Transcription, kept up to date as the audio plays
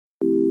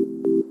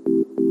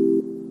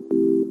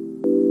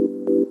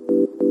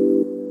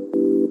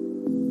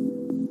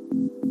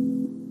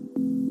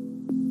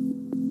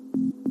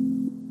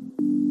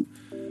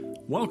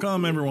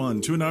Welcome,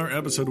 everyone, to another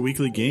episode of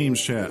Weekly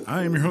Games Chat.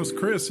 I am your host,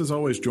 Chris, as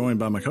always, joined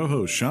by my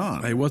co-host,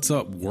 Sean. Hey, what's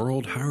up,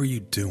 world? How are you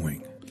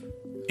doing?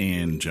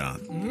 And John.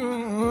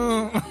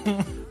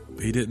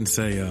 He didn't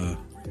say,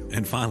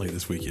 and finally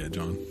this week yet,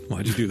 John.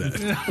 Why'd you do that?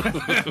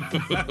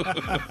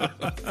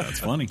 That's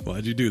funny.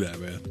 Why'd you do that,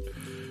 man?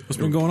 What's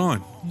been going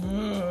on?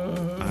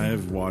 I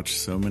have watched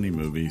so many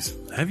movies.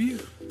 Have you?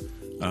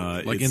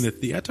 Like in the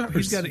theater?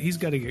 He's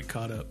got to get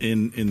caught up.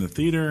 In the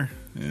theater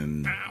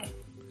and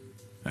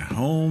at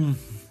home.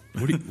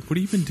 What have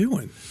you been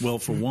doing? Well,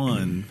 for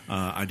one,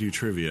 I do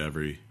trivia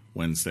every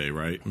Wednesday,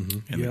 right? Mm-hmm.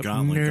 And Yep. the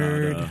gauntlet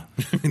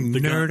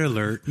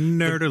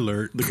Nerd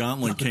alert. The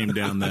gauntlet came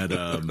down that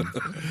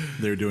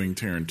they're doing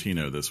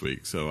Tarantino this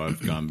week, so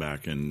I've gone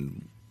back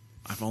and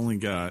I've only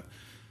got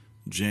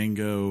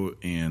Django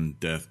and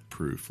Death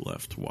Proof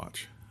left to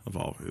watch of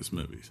all of his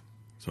movies.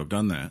 So I've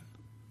done that,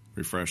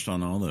 refreshed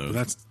on all those.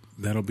 But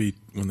that'll be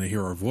when they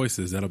hear our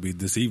voices. That'll be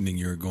this evening.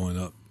 You're going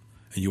up,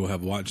 and you will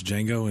have watched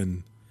Django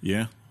and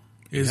yeah.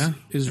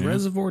 Is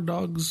Reservoir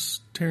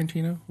Dogs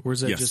Tarantino, or is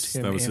that Yes, just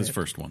him? that was in his it?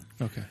 first one.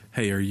 Okay.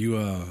 Hey, are you?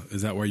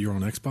 Is that where you're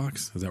on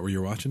Xbox? Is that where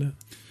you're watching it?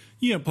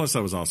 Yeah, plus I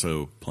was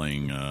also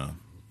playing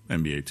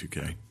NBA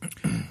 2K.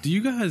 Do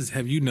you guys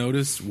have you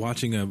noticed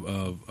watching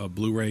a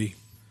Blu-ray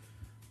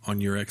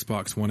on your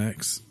Xbox One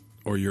X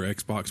or your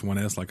Xbox One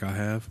S like I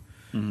have?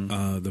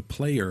 Mm-hmm. The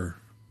player,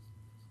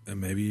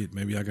 and maybe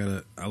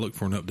I looked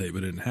for an update, but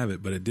it didn't have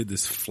it. But it did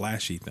this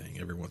flashy thing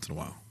every once in a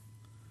while.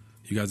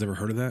 You guys ever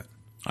heard of that?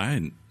 I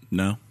hadn't.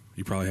 No.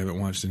 You probably haven't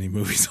watched any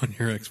movies on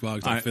your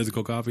Xbox, like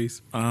physical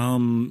copies.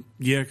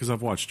 Yeah, because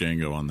I've watched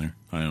Django on there.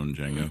 I own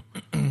Django.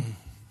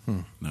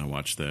 And I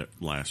watched that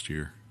last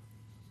year.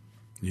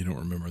 You don't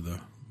remember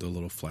the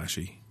little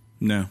flashy?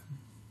 No.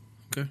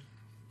 Okay.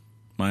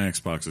 My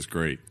Xbox is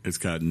great. It's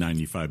got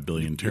 95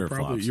 billion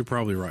teraflops. You're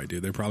probably right,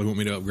 dude. They probably want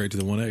me to upgrade to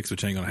the One X,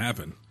 which ain't going to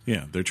happen.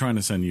 Yeah, they're trying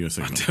to send you a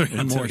signal. I'll tell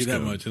you Morse that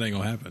code. much. It ain't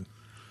going to happen.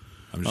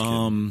 I'm just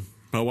kidding.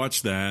 But I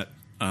watched that.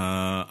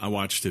 I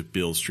watched If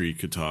Beale Street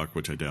Could Talk,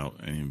 which I doubt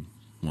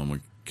anyone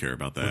would care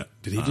about that.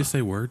 Did he just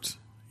say words?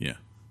 Yeah.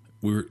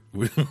 We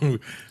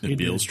If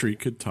Beale Street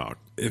Could Talk.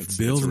 if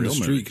Bill's a in the real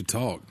street movie. could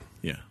talk.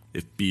 Yeah.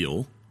 If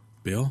Beale.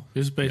 Bill? It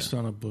was based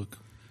on a book.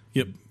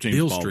 Yep. James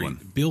Bill Baldwin.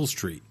 Street. Bill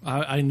Street.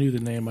 I knew the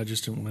name. I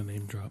just didn't want to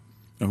name drop.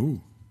 Oh,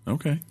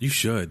 okay. You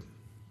should.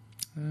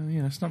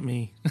 Yeah, it's not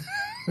me.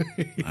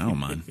 I don't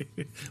mind.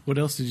 What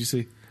else did you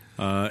see?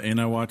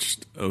 And I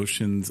watched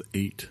Ocean's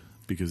 8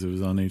 because it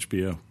was on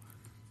HBO.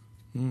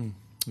 Did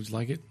you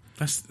like it?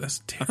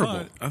 That's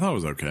terrible. I thought it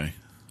was okay.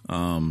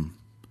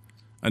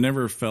 I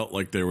never felt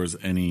like there was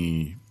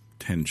any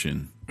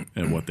tension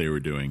in what they were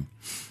doing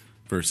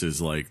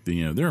versus like,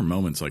 there are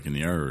moments like in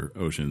the other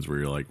Oceans where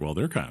you're like, well,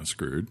 they're kind of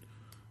screwed,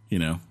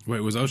 Wait,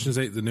 was Ocean's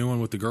 8 the new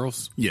one with the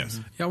girls? Yes.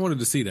 Yeah, I wanted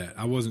to see that.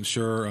 I wasn't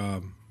sure.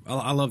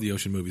 I love the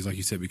ocean movies, like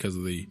you said, because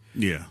of the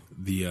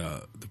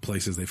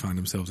places they find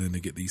themselves in to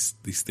get these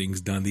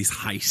things done, these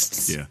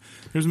heists. Yeah.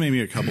 There's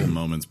maybe a couple of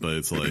moments, but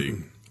it's like,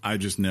 I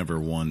just never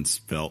once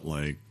felt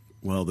like,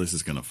 well, this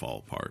is going to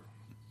fall apart.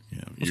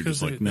 You're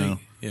just like, no.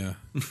 Yeah.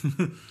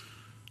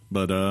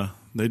 But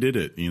they did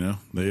it,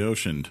 they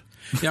oceaned.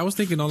 Yeah, I was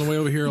thinking on the way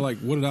over here, like,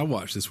 what did I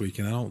watch this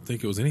weekend? I don't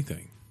think it was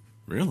anything.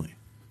 Really?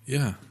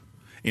 Yeah.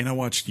 And I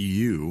watched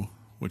You,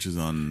 which is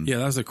on... Yeah,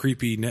 that was a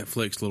creepy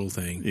Netflix little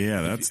thing.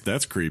 Yeah,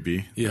 that's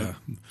creepy. Yeah.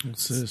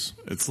 What's this?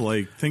 It's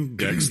like, think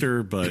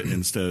Dexter, but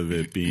instead of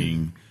it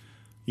being,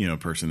 a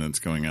person that's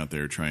going out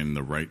there trying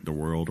to right the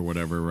world or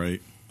whatever,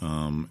 right?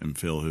 And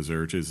fill his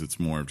urges, it's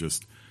more of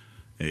just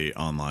a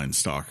online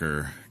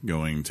stalker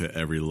going to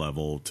every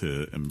level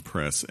to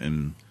impress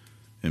and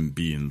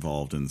be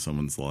involved in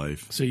someone's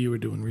life. So you were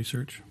doing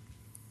research?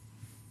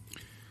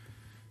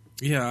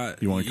 Yeah.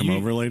 You want to come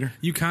over later?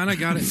 You kind of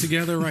got it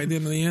together right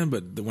then and the end,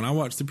 but when I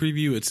watched the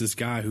preview, it's this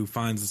guy who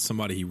finds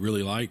somebody he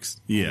really likes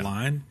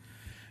online,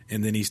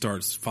 and then he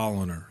starts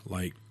following her,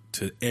 like,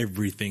 to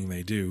everything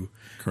they do.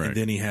 Correct. And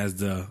then he has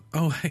the,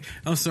 oh, hey,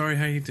 I'm sorry,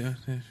 how you doing?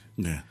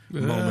 Yeah.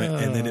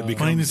 Moment, and then it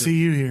becomes Fine to see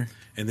you here.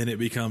 And then it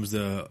becomes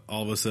all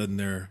of a sudden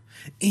they're,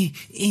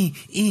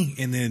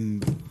 and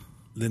then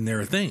they're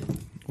a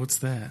thing. What's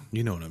that?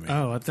 You know what I mean?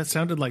 Oh, that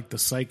sounded like the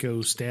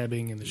psycho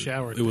stabbing in the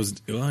shower. It was,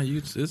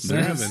 it's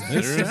stabbing.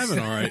 It's stabbing,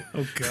 all right.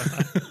 Oh,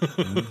 God.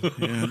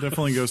 Yeah, it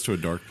definitely goes to a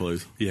dark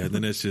place. Yeah,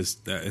 then it's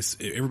just,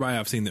 everybody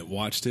I've seen that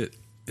watched it,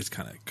 it's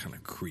kind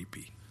of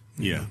creepy.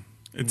 Yeah.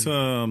 It's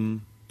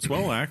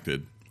well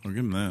acted. I'll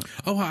give him that.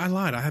 Oh, I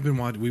lied. I have been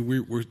watching.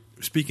 We're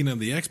speaking of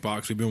the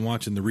Xbox. We've been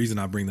watching. The reason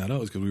I bring that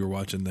up is because we were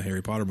watching the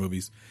Harry Potter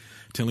movies.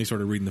 Tinley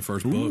started reading the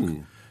first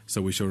book,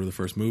 so we showed her the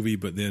first movie.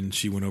 But then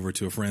she went over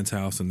to a friend's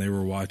house and they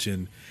were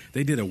watching.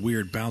 They did a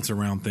weird bounce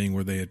around thing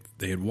where they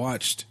had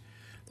watched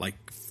like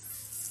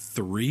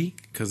 3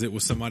 because it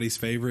was somebody's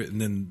favorite, and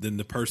then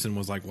the person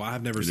was like, "Well,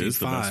 I've never seen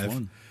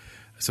 5,"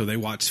 so they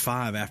watched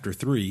 5 after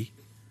 3.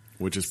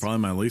 Which is probably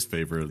my least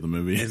favorite of the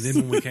movie. And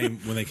then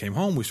when they came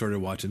home, we started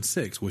watching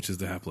 6, which is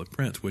The Half-Blood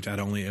Prince, which I'd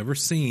only ever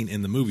seen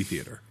in the movie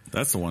theater.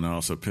 That's the one that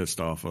also pissed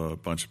off a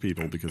bunch of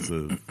people because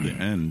of the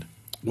end.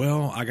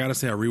 Well, I gotta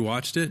say, I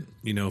rewatched it.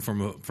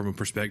 From a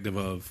perspective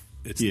of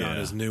it's not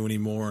as new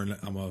anymore, and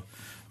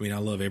I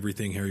love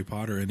everything Harry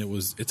Potter, and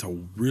it's a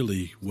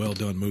really well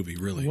done movie.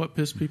 Really, What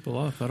pissed people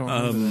off? I don't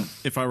remember that.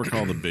 If I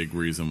recall, the big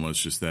reason was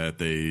just that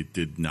they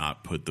did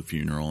not put the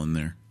funeral in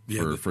there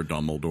for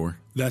Dumbledore.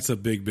 that's a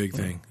big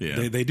thing.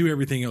 Yeah. They do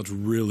everything else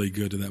really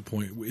good to that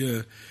point.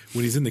 When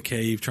he's in the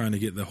cave trying to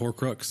get the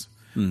Horcrux,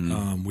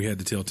 we had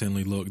to tell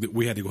Tinley, look,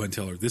 we had to go ahead and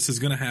tell her this is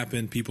going to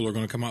happen. People are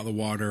going to come out of the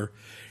water.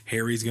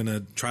 Harry's going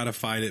to try to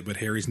fight it, but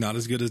Harry's not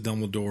as good as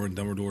Dumbledore, and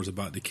Dumbledore's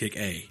about to kick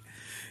A.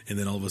 And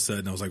then all of a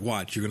sudden, I was like,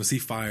 watch, you're going to see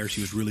fire.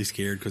 She was really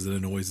scared because of the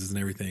noises and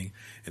everything.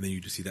 And then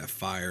you just see that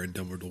fire and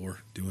Dumbledore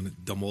doing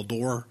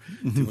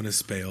his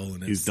spell.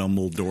 And He's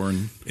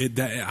Dumbledore.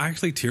 I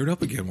actually teared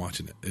up again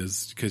watching it,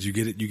 is because you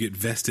get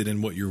vested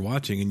in what you're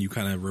watching, and you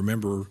kind of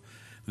remember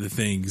the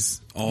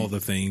things, all the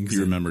things.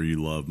 You remember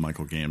you love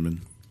Michael Gambon?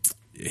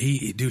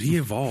 He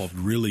evolved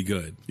really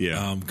good.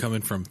 Yeah.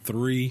 Coming from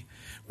 3,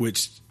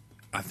 which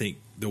I think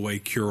the way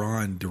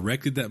Cuarón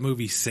directed that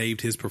movie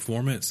saved his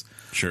performance.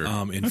 Sure.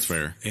 That's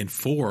fair. And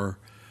 4,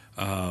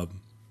 I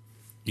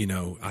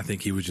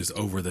think he was just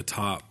over the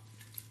top.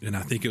 And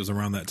I think it was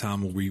around that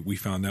time where we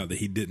found out that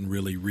he didn't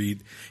really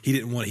read. He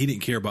didn't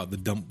care about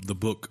the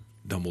book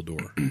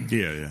Dumbledore.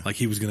 Yeah. Like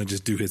he was going to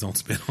just do his own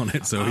spin on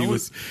it. So he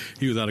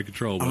was out of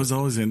control. I was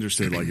always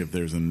interested, like if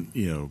there's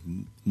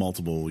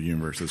multiple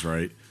universes,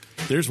 right?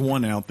 There's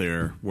one out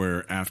there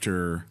where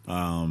after,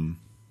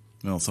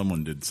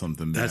 someone did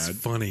something bad. That's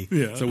funny.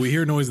 Yeah. So we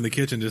hear noise in the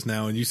kitchen just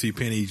now, and you see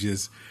Penny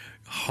just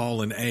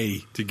hauling A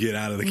to get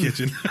out of the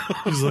kitchen.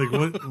 He's like,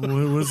 what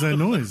was that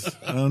noise?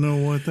 I don't know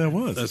what that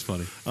was. That's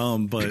funny.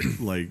 But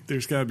like,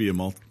 there's got to be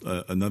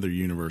another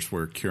universe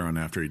where Cuarón,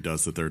 after he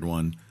does the third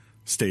one,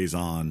 stays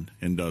on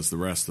and does the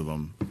rest of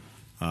them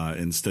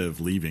instead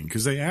of leaving.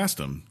 Because they asked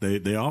him,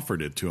 they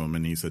offered it to him,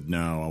 and he said,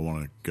 no, I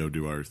want to go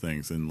do other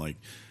things. And like,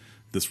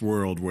 this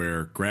world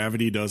where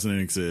gravity doesn't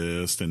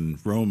exist and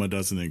Roma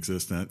doesn't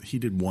exist. He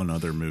did one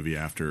other movie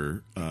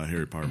after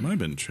Harry Potter. It might have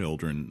been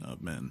Children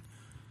of Men.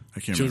 I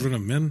can't Children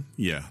remember. of Men?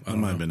 Yeah, it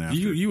might have been after.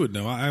 You would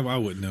know. I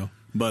wouldn't know.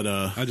 But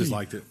I just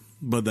liked it.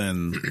 But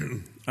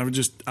then I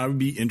would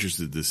be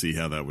interested to see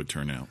how that would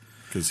turn out,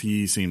 because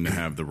he seemed to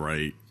have the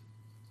right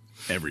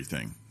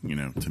everything,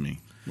 to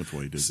me, with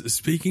what he did.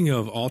 Speaking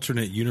of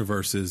alternate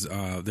universes,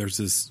 there's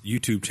this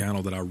YouTube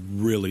channel that I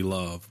really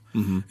love.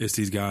 It's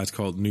these guys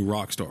called New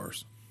Rock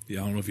Stars.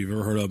 Yeah, I don't know if you've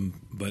ever heard of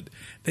them, but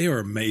they are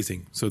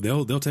amazing. So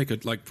they'll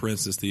take like for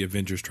instance the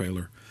Avengers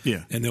trailer,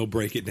 and they'll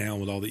break it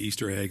down with all the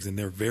Easter eggs, and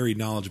they're very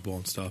knowledgeable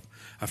and stuff.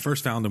 I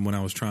first found them when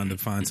I was trying to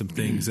find some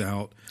things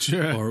out,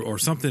 or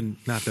something.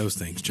 Not those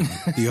things, John.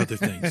 The other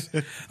things.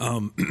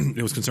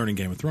 It was concerning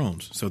Game of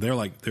Thrones. So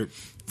they're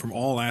from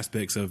all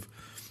aspects of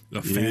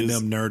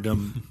fandom,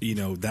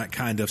 nerddom, that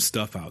kind of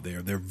stuff out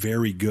there. They're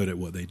very good at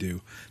what they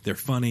do. They're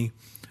funny.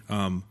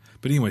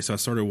 But anyway, so I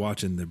started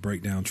watching the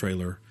breakdown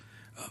trailer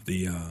of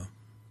the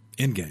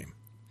Endgame.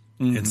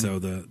 And so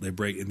they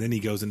break, and then he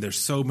goes, and there's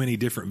so many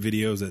different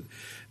videos that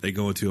they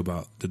go into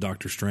about the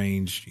Doctor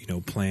Strange,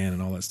 plan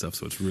and all that stuff.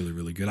 So it's really,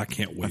 really good. I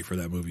can't wait for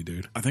that movie,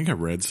 dude. I think I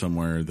read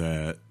somewhere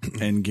that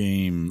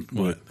Endgame,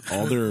 with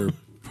all their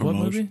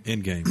promotion,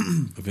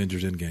 Endgame,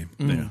 Avengers Endgame,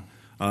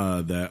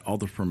 that all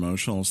the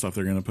promotional stuff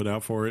they're going to put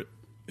out for it,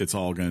 it's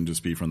all going to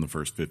just be from the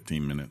first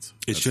 15 minutes.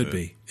 It should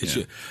be. It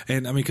should.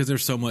 And I mean, because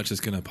there's so much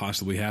that's going to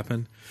possibly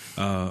happen.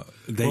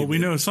 We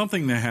know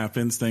something that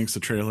happens thanks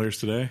to trailers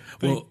today.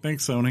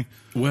 Thanks, Sony.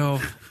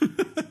 Well,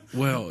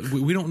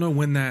 we don't know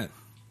when that.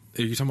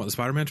 Are you talking about the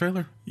Spider-Man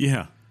trailer?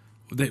 Yeah.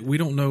 We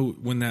don't know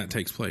when that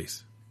takes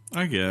place.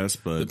 I guess,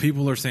 but the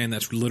people are saying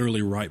that's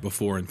literally right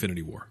before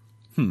Infinity War.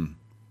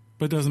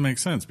 But it doesn't make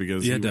sense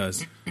because it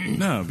does.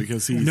 No,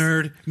 because he's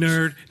nerd.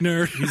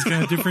 He's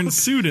got a different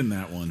suit in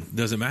that one.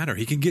 Doesn't matter.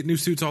 He can get new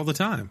suits all the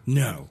time.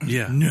 No.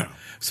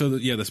 So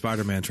the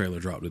Spider-Man trailer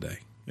dropped today.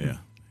 Yeah.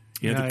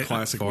 Yeah, the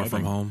classic Far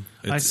From Home.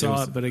 I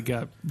saw it, but it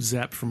got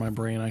zapped from my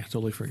brain. I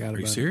totally forgot about it.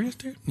 Are you serious,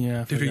 dude?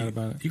 Yeah, I forgot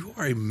about it. You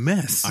are a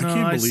mess. I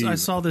can't believe I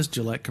saw this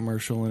Gillette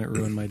commercial and it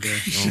ruined my day.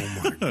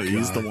 Oh my God.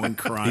 He's the one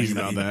crying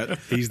about that.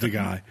 He's the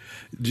guy.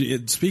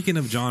 Speaking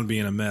of John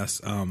being a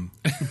mess, I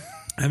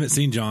haven't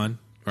seen John.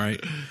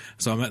 Right,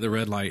 so I'm at the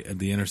red light at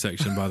the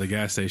intersection by the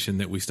gas station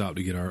that we stopped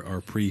to get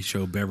our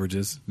pre-show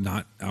beverages,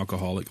 not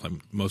alcoholic, like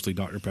mostly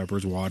Dr.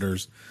 Peppers,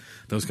 waters,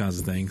 those kinds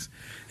of things.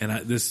 And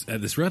at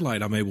this red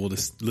light, I'm able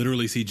to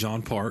literally see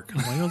John park. I'm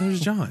like, oh, there's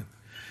John.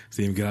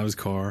 See him get out of his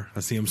car.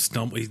 I see him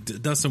stumble. He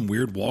does some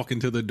weird walk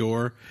into the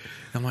door.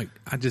 I'm like,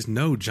 I just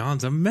know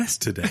John's a mess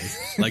today.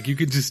 Like you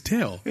could just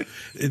tell.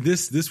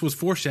 This was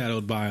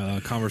foreshadowed by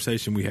a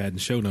conversation we had in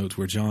show notes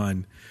where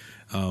John.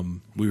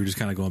 We were just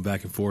kind of going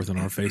back and forth on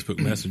our Facebook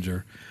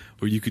Messenger,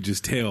 where you could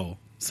just tell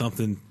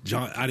something.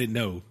 John, I didn't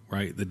know,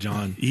 right? That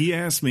John. He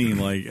asked me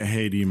like,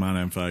 "Hey, do you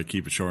mind if I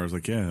keep it short?" I was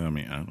like, "Yeah, I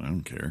mean, I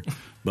don't care."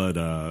 But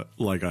I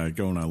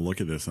go and I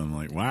look at this, and I'm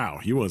like, "Wow,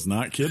 he was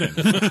not kidding."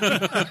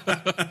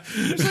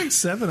 There's like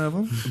 7 of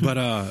them.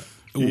 But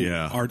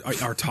yeah,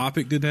 our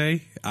topic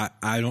today,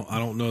 I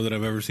don't know that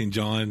I've ever seen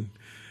John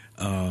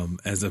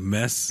as a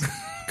mess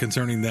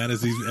concerning that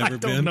as he's ever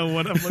been. I don't know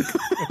what I'm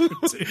looking forward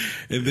to.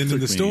 And then in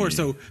the store,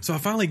 so I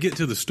finally get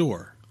to the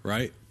store,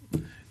 right?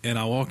 And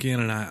I walk in,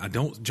 and I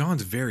don't.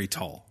 John's very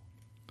tall,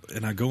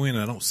 and I go in,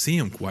 and I don't see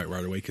him quite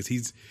right away because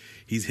he's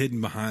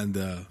hidden behind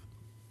the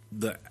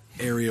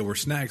area where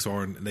snacks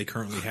are, and they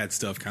currently had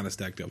stuff kind of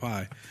stacked up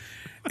high.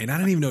 And I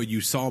didn't even know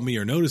you saw me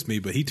or noticed me,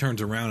 but he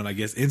turns around and I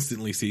guess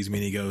instantly sees me,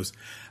 and he goes,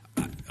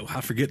 I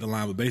forget the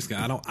line, but basically,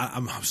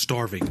 I'm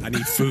starving. I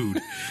need food.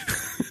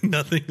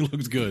 Nothing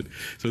looks good.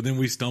 So then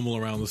we stumble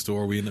around the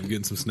store. We end up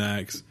getting some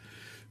snacks,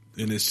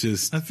 and it's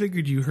just. I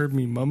figured you heard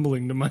me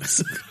mumbling to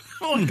myself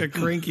like a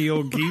cranky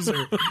old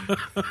geezer.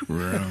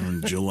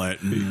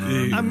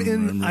 Gelatin.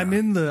 I'm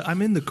in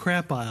the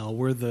crap aisle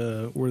where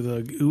the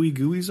ooey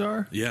gooeys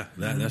are. Yeah,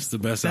 that's the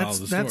best aisle of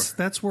the store.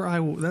 That's where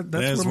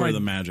That's where the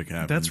magic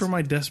happens. That's where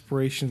my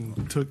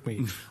desperation took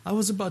me. I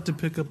was about to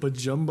pick up a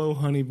jumbo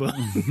honey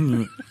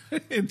bun,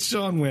 and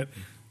Sean went,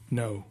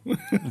 "No,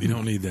 you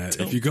don't need that.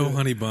 If you go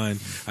honey bun,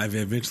 I've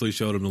eventually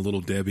showed him the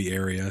Little Debbie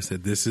area. I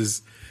said, "This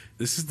is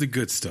the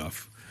good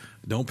stuff.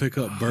 Don't pick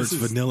up Bert's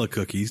vanilla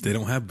cookies. They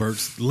don't have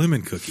Bert's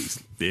lemon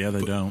cookies. Yeah,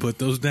 they don't. Put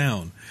those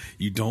down.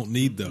 You don't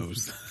need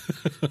those."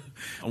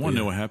 I want to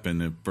know what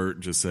happened if Bert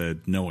just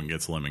said no one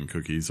gets lemon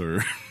cookies,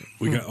 or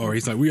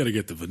he's like, we got to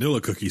get the vanilla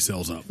cookie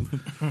sales up.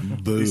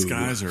 These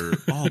guys are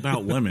all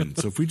about lemon.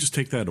 So if we just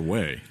take that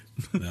away,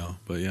 no,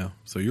 but yeah.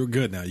 So you're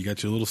good now. You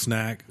got your little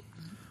snack.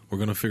 We're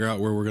gonna figure out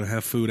where we're gonna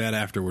have food at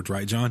afterwards,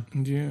 right, John?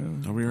 yeah."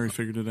 oh, we already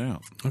figured it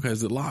out. Okay,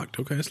 is it locked?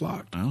 Okay, it's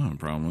locked. I don't have a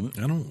problem with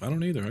it. I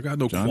don't either. I got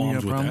no John, you qualms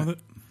got a with problem that.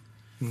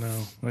 with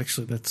it? No,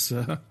 actually, that's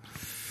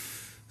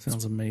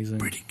sounds amazing.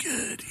 Pretty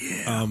good,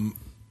 yeah.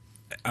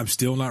 I'm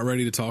still not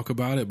ready to talk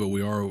about it, but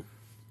we are,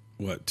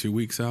 2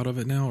 weeks out of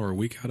it now, or a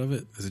week out of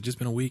it? Has it just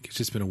been a week? It's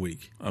just been a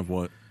week. Of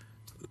what?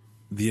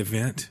 The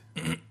event.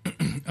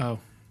 Oh,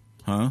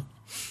 Huh?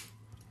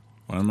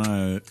 Why am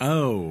I?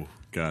 Oh,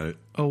 got it.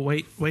 oh,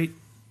 wait,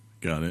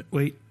 Got it.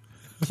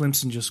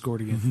 Clemson just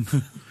scored again.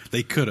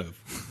 They could have.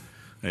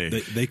 Hey,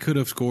 They could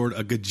have scored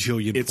a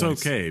gajillion it's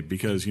points. okay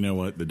because you know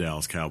what? The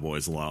Dallas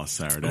Cowboys lost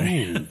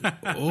Saturday.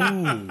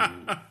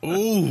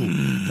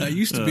 That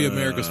used to be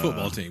America's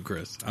football team,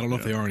 Chris. I don't know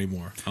if they are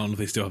anymore. I don't know if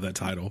they still have that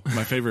title.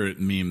 My favorite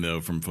meme,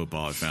 though, from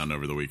football I found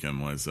over the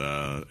weekend was,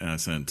 and I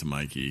sent it to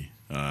Mikey,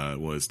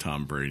 was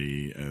Tom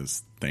Brady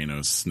as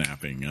Thanos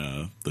snapping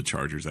the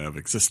Chargers out of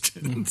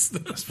existence.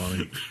 That's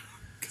funny.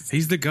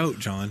 He's the GOAT,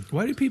 John.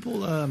 Why do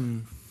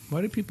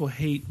people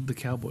hate the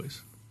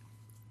Cowboys?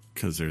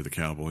 Because they're the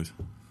Cowboys.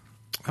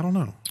 I don't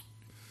know.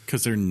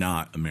 Because they're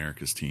not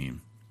America's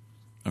team.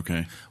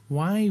 Okay?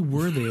 Why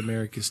were they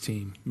America's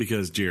team?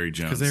 Because Jerry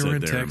Jones Because they said were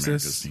in they're America's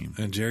Texas, team.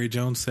 and Jerry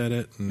Jones said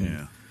it. And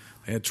Yeah.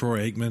 they had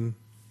Troy Aikman.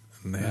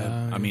 And they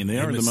had, I mean, they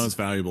are the Amos- most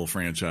valuable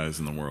franchise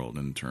in the world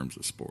in terms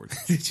of sports.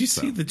 Did you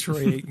see the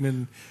Troy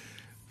Aikman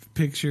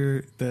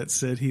picture that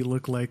said he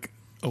looked like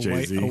a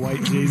Jay-Z.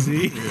 white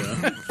Jay-Z?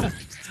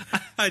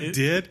 I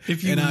did.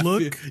 If you And I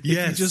look, feel- if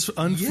you just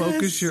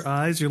unfocus Yes. your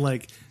eyes, you're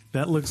like,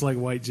 that looks like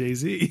white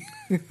Jay-Z.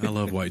 I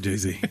love white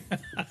Jay-Z.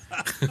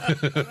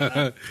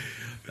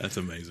 That's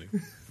amazing.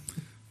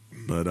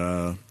 But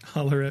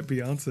Holler at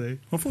Beyonce.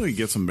 hopefully we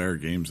get some better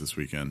games this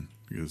weekend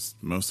because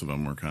most of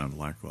them were kind of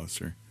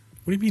lackluster.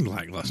 What do you mean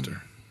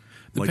lackluster?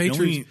 The Like,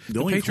 Patriots, the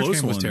only Patriots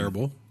close game was one-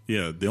 terrible.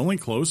 Yeah, the only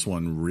close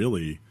one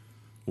really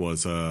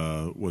was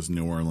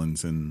New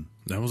Orleans, and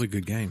That was a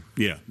good game.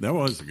 yeah, that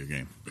was a good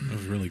game. That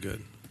was really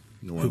good.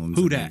 New Orleans,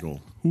 who and dat?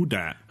 Eagle. Who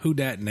dat? Who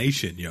dat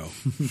nation, yo?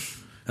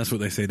 That's what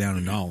they say down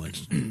in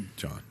Knowledge,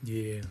 John.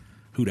 Yeah.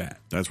 Who dat?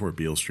 That's where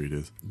Beale Street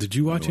is. Did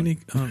you watch the way.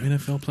 any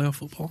NFL playoff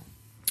football?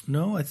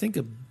 No, I think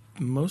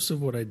most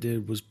of what I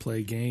did was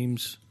play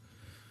games.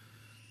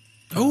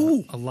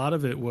 Oh, A lot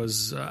of it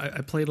was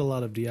I played a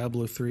lot of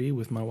Diablo 3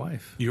 with my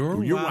wife your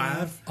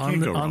wife.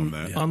 Can't go wrong with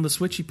that. on the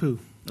Switchy Poo.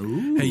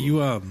 Ooh. Hey, you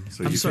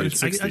So I'm you sorry, paid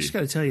I 60. just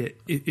got to tell you,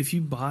 if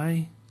you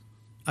buy,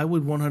 I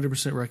would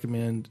 100%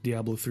 recommend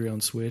Diablo 3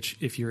 on Switch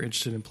if you're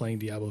interested in playing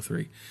Diablo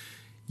 3.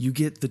 You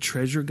get the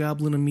Treasure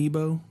Goblin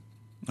amiibo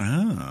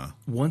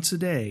once a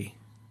day.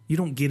 You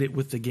don't get it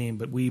with the game,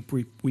 but we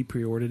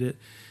pre-ordered it.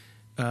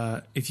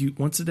 If you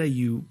once a day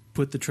you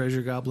put the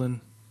Treasure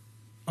Goblin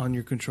on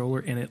your controller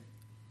and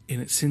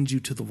it sends you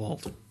to the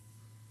vault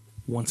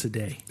once a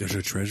day. There's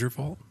a treasure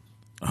vault.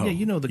 Oh, Yeah,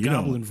 you know the you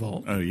Goblin don't-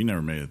 Vault. Oh, you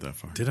never made it that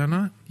far. Did I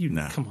not?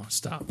 Nah. Come on,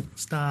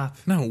 stop.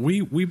 No,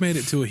 we made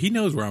it to. He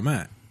knows where I'm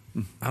at.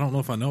 I don't know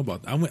if I know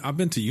about. I've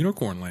been to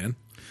Unicorn Land.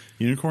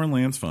 Unicorn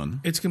Land's fun.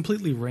 It's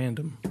completely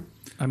random.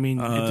 I mean,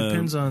 it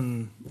depends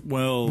on.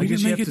 Well, We didn't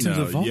you make have it to the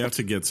know, vault. You have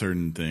to get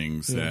certain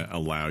things that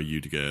allow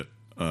you to get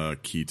a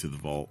key to the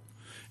vault,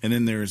 and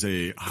then there's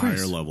a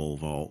higher level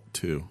vault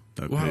too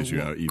that Wow, pays you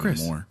well, out even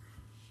Chris. more.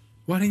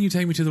 Why didn't you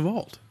take me to the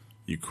vault?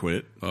 You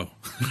quit. Oh,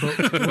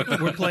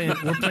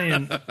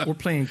 We're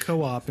playing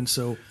co-op, and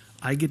so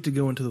I get to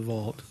go into the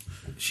vault.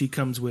 She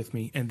comes with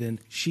me, and then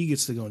she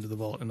gets to go into the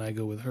vault, and I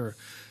go with her.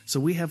 So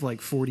we have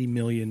like 40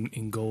 million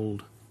in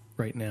gold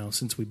right now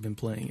since we've been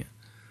playing it.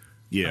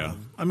 Yeah,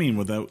 I mean,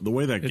 with that, the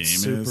way that game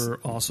It's is, super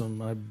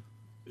awesome.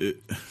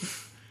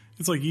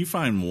 it's like you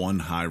find one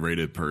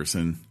high-rated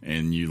person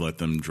and you let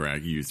them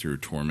drag you through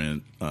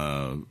Torment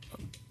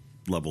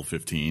level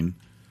 15.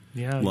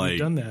 Yeah, like, you've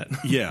done that.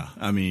 Yeah,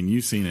 I mean,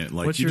 you've seen it.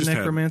 Like, What's you your just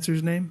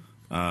necromancer's name?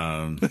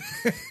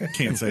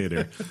 Can't say it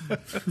here.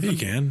 You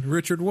can.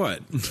 Richard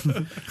what?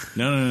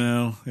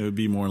 No. It would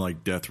be more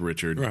like Death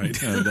Richard. Right.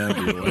 That'd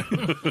be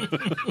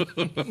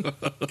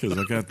because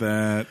I got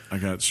that. I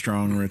got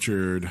Strong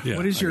Richard. Yeah.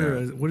 What is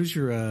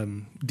your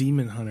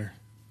demon hunter?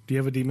 Do you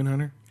have a demon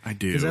hunter? I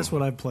do. Because that's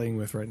what I'm playing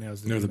with right now.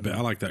 Is They're the best.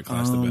 I like that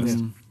class the best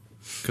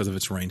because of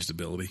its ranged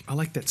ability. I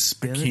like that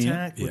spin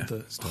attack Yeah. with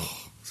the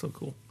stuff. So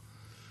cool.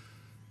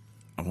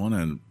 I want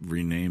to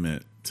rename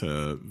it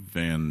to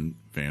Van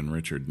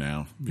Richard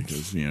now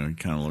because he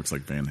kind of looks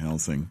like Van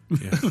Helsing.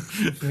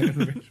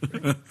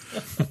 Yeah.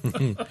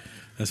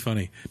 That's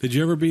funny. Did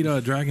you ever beat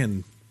a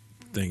dragon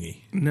thingy?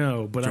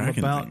 No, but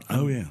Dragon thing.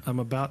 Oh, yeah. I'm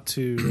about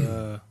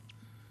to.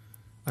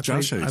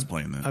 Josh is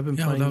playing that. I've been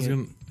Yeah,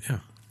 playing it.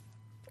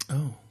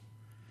 Oh,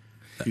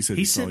 He said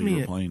he saw you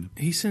were playing.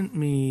 He sent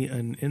me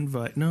an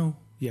invite. No,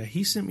 yeah,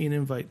 he sent me an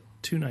invite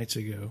 2 nights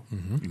ago.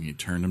 And you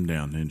turned him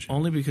down, didn't you?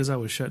 Only because I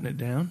was shutting it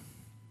down.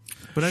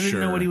 But I didn't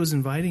know what he was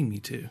inviting me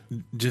to.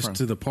 just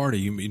to the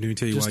party. Let me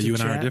tell you Just why to you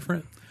and I are chat?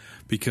 different.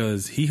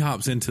 Because he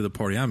hops into the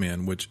party I'm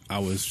in, which I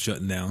was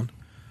shutting down,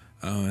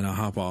 and I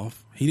hop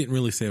off. He didn't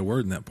really say a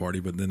word in that party,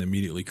 but then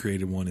immediately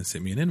created one and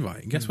sent me an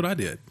invite. And guess what I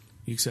did?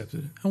 You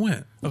accepted it. I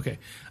went. Okay,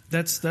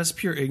 that's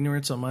pure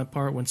ignorance on my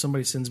part. When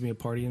somebody sends me a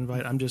party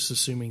invite, I'm just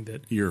assuming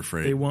that You're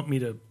afraid. they want me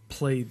to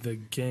play the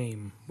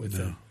game with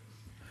them.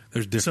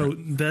 There's So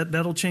different.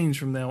 that'll change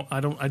from now. I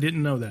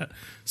didn't know that.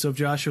 So if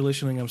Josh, you're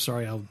listening, I'm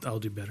sorry. I'll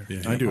do better.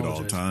 Yeah. I do it all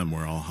the apologize. time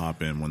where I'll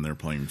hop in when they're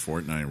playing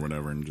Fortnite or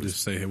whatever and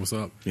just say, hey, what's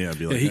up? Yeah,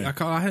 be like, hey.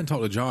 I hadn't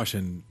talked to Josh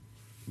in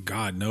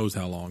God knows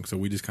how long, so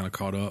we just kind of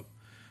caught up,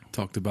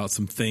 talked about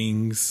some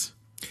things.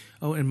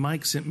 Oh, and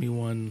Mike sent me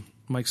one.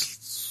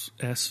 Mike's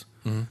S.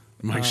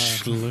 Mike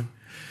Schiller.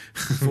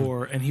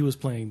 And he was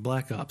playing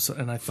Black Ops,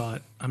 and I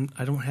thought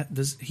I don't have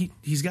this.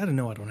 He's got to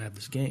know I don't have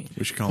this game.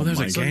 we should call Well, him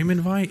there's Mike. a game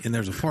invite and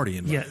there's a party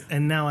invite. Yeah,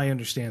 and now I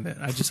understand that.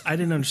 I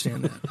didn't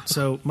understand that.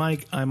 So,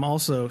 Mike, I'm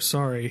also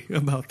sorry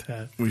about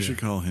that. We should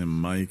call him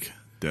Mike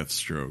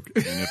Deathstroke.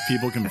 And if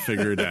people can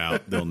figure it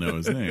out, they'll know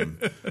his name.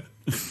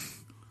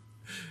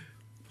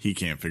 He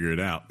can't figure it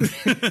out.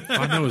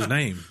 I know his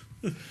name,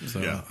 so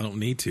Yeah. I don't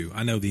need to.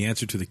 I know the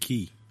answer to the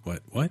key.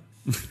 What?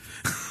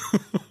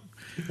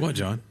 What,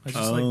 John? I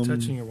just like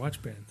touching your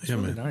watch band. It's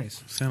really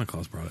nice. Santa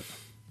Claus brought it.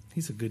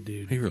 He's a good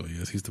dude. He really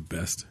is. He's the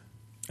best.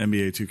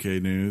 NBA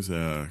 2K news,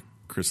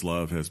 Chris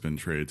Love has been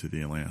traded to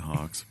the Atlanta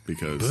Hawks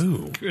because...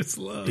 Boo. Chris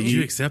Love. Did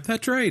you accept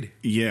that trade?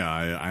 Yeah,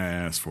 I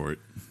asked for it.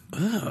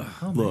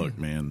 Look,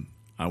 man,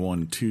 I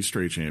won 2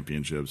 straight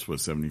championships with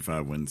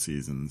 75-win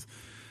seasons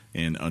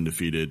and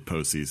undefeated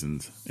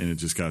postseasons, and it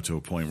just got to a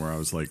point where I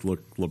was like, look,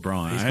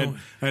 LeBron,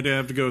 I had to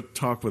have to go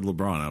talk with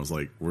LeBron. I was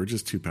like, we're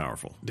just too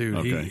powerful. Dude,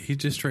 okay. he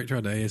just straight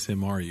tried to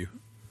ASMR you.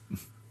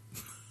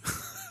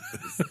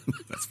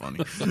 That's funny.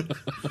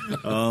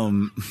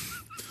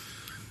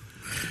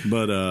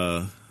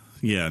 But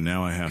yeah,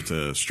 now I have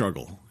to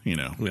struggle,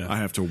 Yeah. I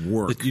have to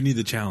work. But you need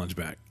the challenge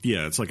back.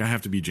 Yeah, it's like I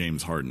have to be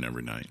James Harden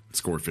every night,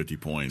 score 50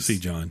 points. See,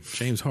 John,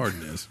 James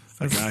Harden is.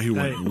 A guy who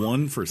went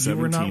 1 for 17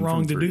 You were not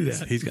wrong from to do threes.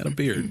 that. He's got a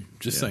beard.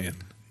 Just saying.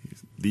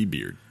 The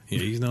beard. Yeah,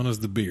 he's known as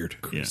the beard.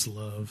 Chris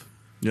Love.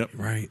 Yep.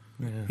 Right.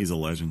 Yeah. He's a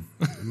legend.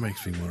 It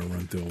makes me want to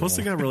run through a Plus,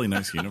 they wall. got really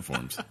nice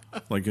uniforms.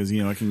 Like, because,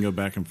 I can go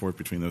back and forth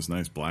between those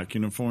nice black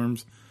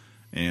uniforms.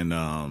 And,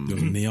 Those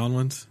neon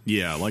ones?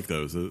 yeah, I like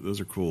those. Those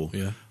are cool.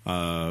 Yeah.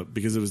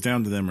 Because it was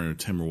down to them or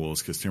Timberwolves,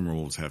 because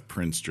Timberwolves have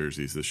Prince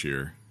jerseys this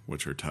year,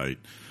 which are tight.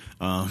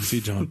 See,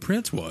 John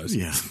Prince was.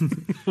 Yeah,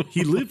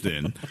 he lived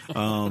in.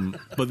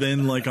 But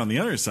then, like on the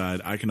other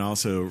side, I can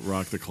also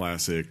rock the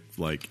classic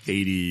like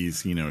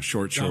 '80s,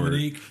 short.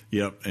 Dominique.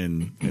 Yep,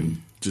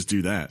 and just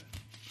do that.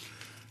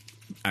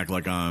 Act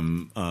like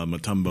I'm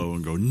Mutombo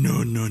and go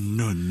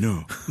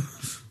no.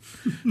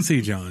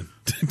 See, John,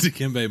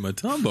 Dikembe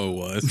Mutombo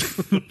was.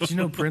 Did you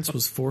know Prince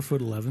was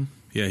 4'11"?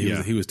 Yeah,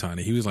 Yeah. he was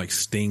tiny. He was like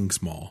Sting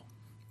small.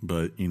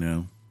 But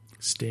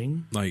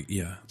Sting? Like,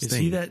 yeah. Is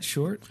Sting. he that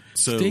short?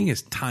 so Sting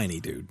is tiny,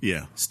 dude.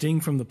 yeah. Sting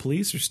from the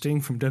Police or Sting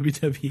from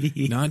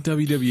WWE? Not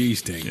WWE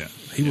Sting. Yeah.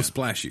 He will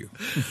splash you.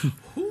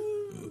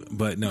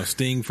 But no,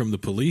 Sting from the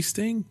Police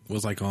Sting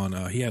was like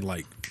on, he had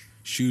like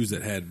shoes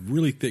that had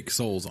really thick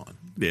soles on.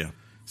 Yeah.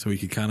 So he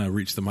could kind of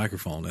reach the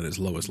microphone at its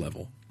lowest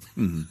level.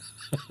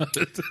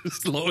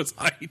 Its lowest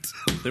height.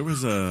 There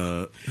was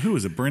who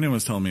was it? Brandon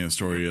was telling me a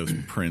story of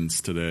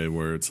Prince today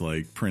where it's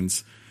like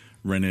Prince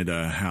rented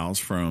a house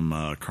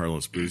from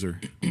Carlos Boozer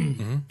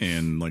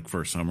in like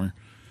first summer.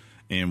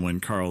 And when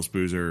Carlos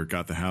Boozer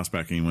got the house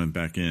back and he went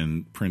back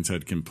in, Prince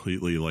had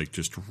completely like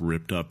just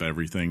ripped up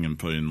everything and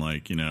put in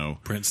like,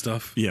 Prince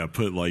stuff. yeah,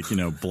 put like,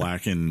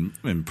 black and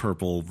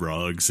purple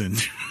rugs and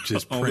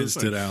Just all this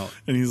princed it stuff. out.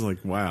 And he's like,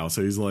 wow.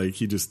 So he's like,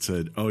 he just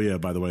said, oh yeah,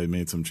 by the way, I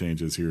made some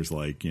changes. Here's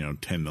like,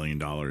 $10 million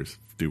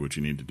do what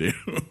you need to do.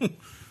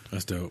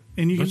 That's dope.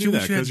 And you can Don't do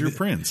that wish you had- because you're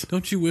Prince.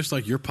 Don't you wish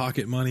like your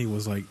pocket money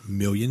was like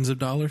millions of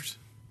dollars?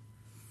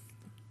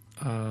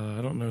 I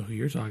don't know who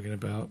you're talking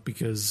about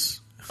because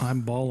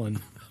I'm balling.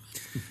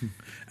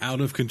 Out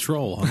of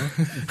control,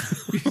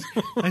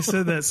 huh? I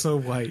said that so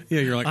white. Yeah,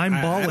 you're like, I'm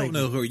balling. I don't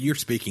know who you're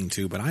speaking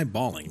to, but I'm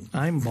balling.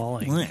 I'm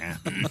balling.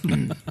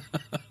 Let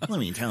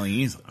me tell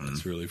you something.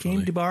 That's really funny.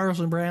 Came to borrow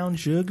some brown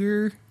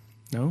sugar.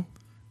 No.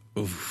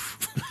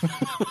 Oof.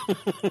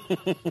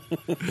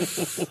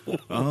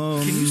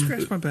 Can you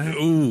scratch my back?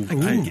 Ooh.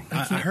 I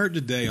I heard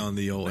today on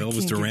the old Elvis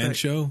can't get Duran back.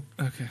 show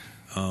Okay.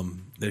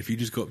 that if you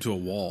just go up to a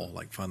wall,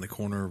 like find the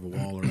corner of a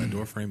wall or that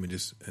door frame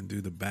and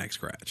do the back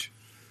scratch.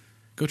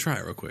 Go try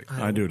it real quick.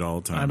 I do it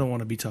all the time. I don't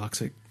want to be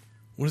toxic.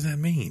 What does that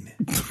mean?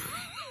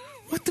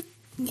 What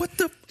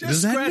the Just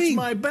does that scratch mean?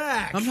 my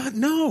back. I'm not.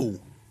 No.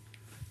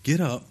 Get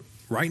up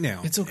right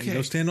now. It's okay. And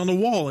go stand on the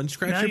wall and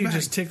scratch Now your you're back.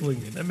 just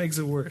tickling me. That makes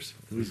it worse.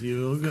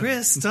 I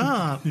Chris,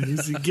 stop.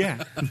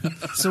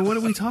 So what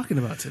are we talking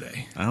about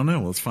today? don't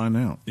know. Let's find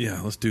out.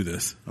 Yeah, let's do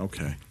this.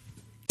 Okay.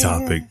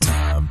 Topic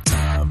time.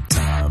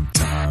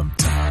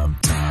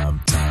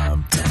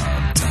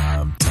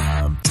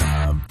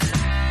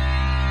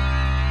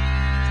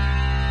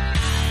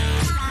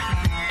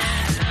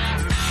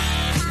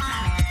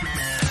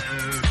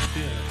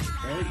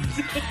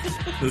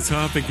 The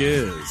topic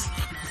is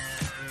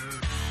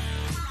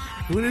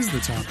What is the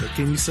topic?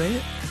 Can you say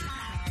it?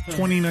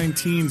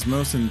 2019's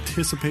most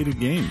anticipated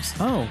games.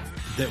 Oh,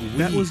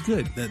 that was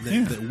good.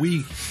 That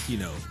we,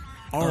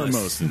 Our Us.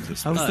 most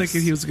anticipated. I was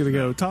thinking he was going to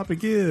go.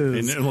 Topic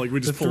is And, like, we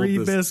just the pulled 3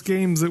 this- best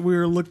games that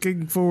we're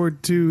looking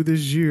forward to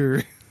this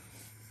year.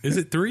 Is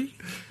it 3?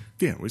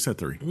 Yeah, we said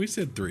 3. We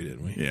said 3,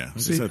 didn't we? Yeah,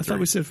 we See, I said 3. thought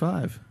we said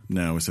 5.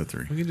 No, we said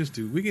 3. We can just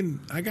do.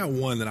 I got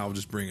one that I'll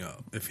just bring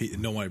up if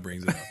nobody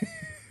brings it up.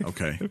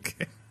 Okay.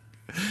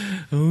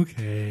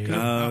 Okay.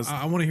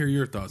 I want to hear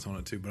your thoughts on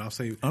it too, but I'll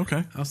say.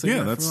 Okay. I'll say yeah,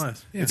 that that's for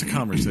last. Yeah. it's a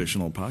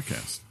conversational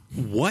podcast.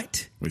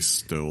 What? We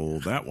stole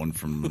that one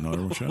from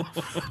another show.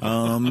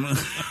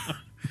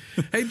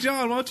 Hey,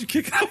 John, why don't you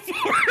kick it off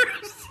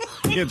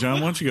first? Yeah, John, why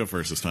don't you go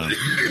first this time?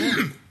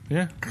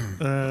 Yeah.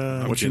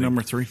 What's your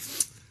number 3?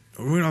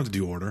 We don't have to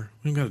do order.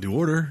 We don't got to do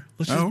order.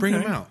 Let's just Oh, bring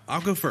okay. them out.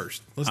 I'll go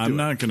first. Let's do I'm it.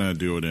 not gonna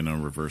do it in a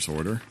reverse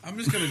order. I'm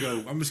just gonna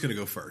go. I'm just gonna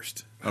go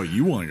first. Oh,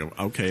 you want to go?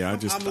 Okay, I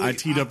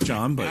teed up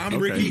John, but I'm okay.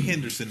 Ricky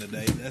Henderson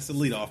today. That's the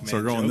leadoff man. So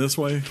we're going joke. this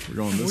way. We're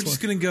going this We're way.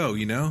 just gonna go.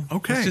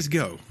 Okay. Let's just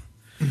go.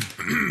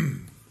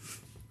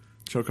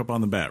 Choke up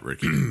on the bat,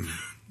 Ricky.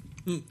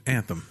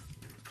 Anthem.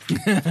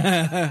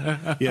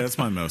 Yeah, that's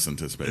my most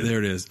anticipated. There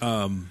it is.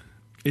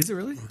 Is it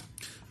really?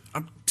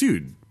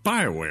 Dude,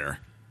 BioWare.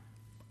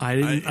 I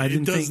didn't. I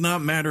didn't it does think,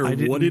 not matter I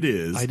didn't- what it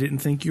is. I didn't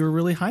think you were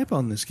really hype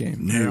on this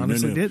game. I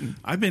honestly didn't.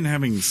 I've been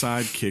having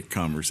sidekick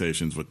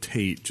conversations with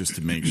Tate just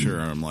to make sure.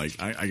 I'm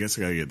like, I guess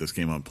I got to get this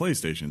game on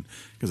PlayStation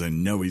because I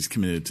know he's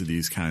committed to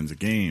these kinds of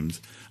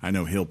games. I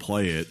know he'll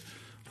play it.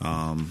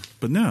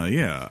 But no,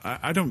 yeah,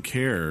 I don't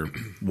care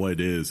what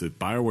it is. If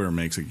BioWare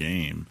makes a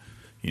game,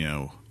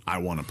 I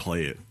want to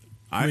play it.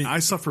 I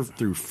suffer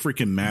through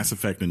freaking Mass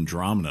Effect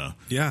Andromeda.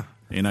 Yeah.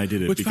 And I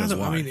did it Which, by because the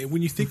way, why? I mean,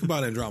 when you think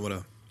about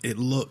Andromeda, it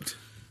looked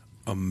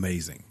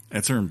amazing.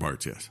 At certain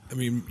parts, yes. I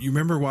mean, you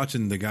remember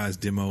watching the guys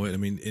demo it. I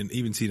mean, and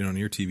even seeing it on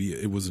your TV,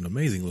 it was an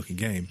amazing looking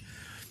game.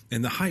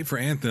 And the hype for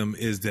Anthem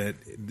is that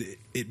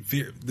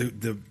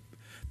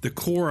the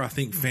core, I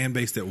think, fan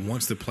base that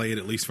wants to play it,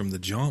 at least from the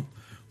jump,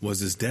 was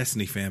this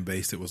Destiny fan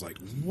base that was like,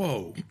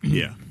 whoa,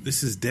 Yeah.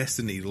 this is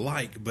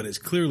Destiny-like, but it's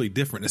clearly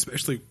different,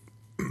 especially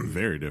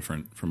Very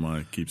different from what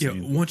I keep yeah.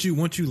 saying. Once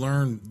you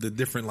learn the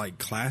different like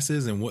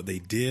classes and what they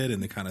did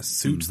and the kind of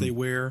suits they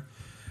wear,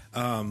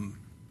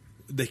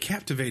 they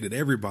captivated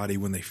everybody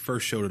when they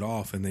first showed it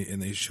off, and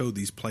they showed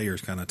these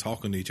players kind of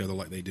talking to each other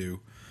like they do.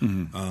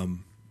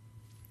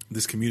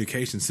 This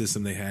communication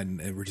system they had,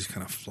 and we're just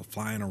kind of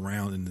flying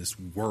around in this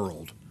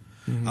world.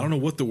 I don't know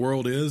what the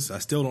world is. I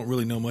still don't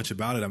really know much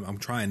about it. I'm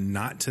trying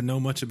not to know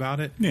much about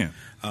it. Yeah.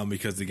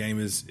 Because the game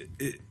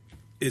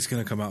it's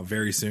going to come out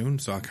very soon.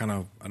 So I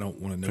don't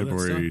want to know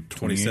February that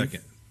stuff.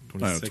 22nd.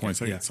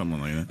 22nd, yeah.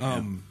 something like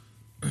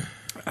that.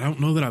 I don't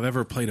know that I've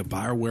ever played a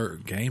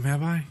BioWare game,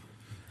 have I?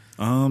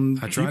 I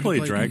You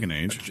played Dragon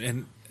Age.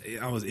 And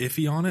I was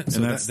iffy on it,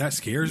 so And that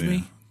scares yeah.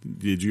 me.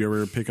 Did you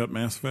ever pick up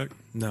Mass Effect?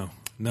 No. You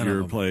None ever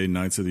of them. play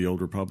Knights of the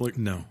Old Republic?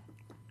 No.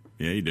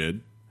 Yeah, you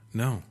did.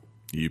 No.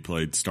 You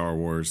played Star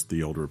Wars: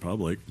 The Old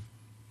Republic.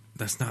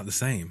 That's not the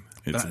same.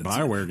 It's a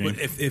BioWare game. But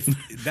if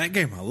that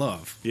game I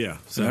love. Yeah,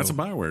 So that's a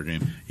BioWare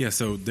game. Yeah,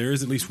 so there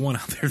is at least one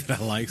out there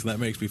that I like, so that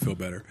makes me feel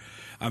better.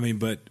 I mean,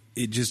 but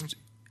it just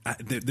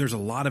there's a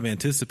lot of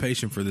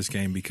anticipation for this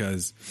game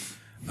because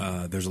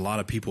there's a lot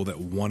of people that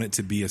want it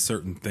to be a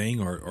certain thing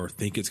or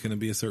think it's going to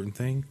be a certain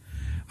thing.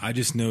 I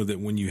just know that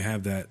when you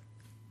have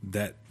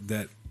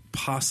that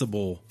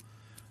possible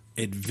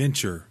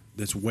adventure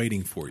that's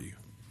waiting for you,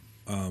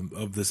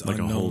 of this like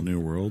unknown, a whole new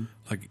world.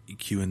 like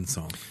EQ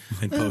song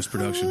and post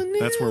production.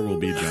 That's where we'll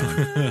be, John.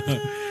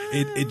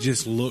 It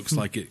just looks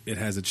like it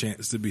has a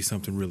chance to be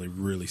something really,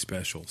 really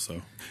special.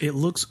 So It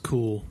looks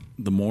cool.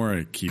 The more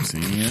I keep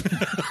seeing it,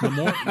 the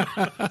more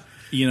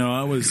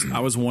I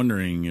was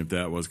wondering if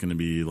that was going to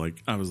be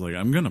like. I was like,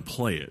 I'm going to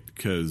play it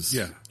because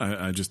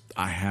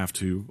I have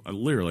to.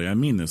 I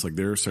mean this. Like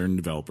there are certain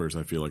developers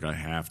I feel like I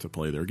have to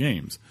play their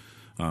games.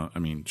 I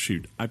mean,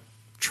 shoot, I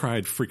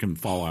tried freaking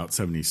Fallout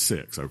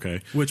 76.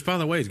 Okay, which by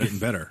the way is getting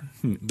better.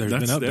 There's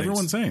been updates.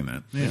 Everyone's saying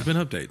that. Yeah. There's been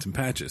updates and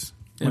patches.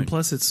 And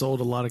plus, it sold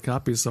a lot of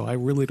copies, so I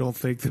really don't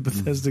think that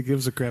Bethesda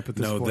gives a crap at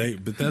this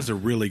point. Bethesda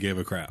really gave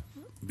a crap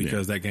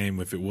because that game,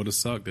 if it would have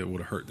sucked, it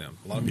would have hurt them.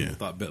 A lot of people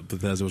thought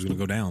Bethesda was going to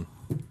go down.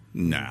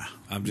 Nah,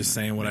 I'm just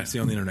saying what I see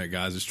on the internet,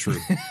 guys. It's true.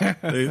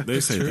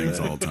 they say things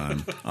all the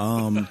time.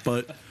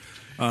 But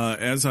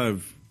as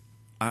I've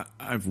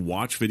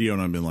watched video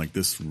and I've been like,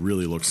 this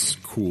really looks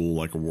cool,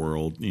 like a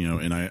world,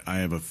 and I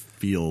have a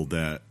feel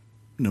that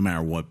no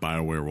matter what,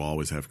 BioWare will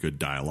always have good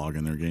dialogue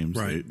in their games.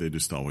 Right. They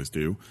just always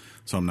do.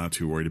 So I'm not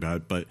too worried about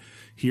it. But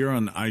here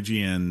on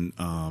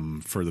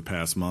IGN, for the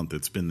past month,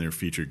 it's been their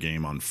featured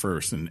game on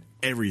first, and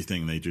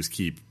everything they just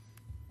keep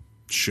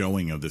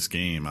showing of this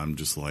game, I'm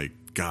just like,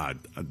 God,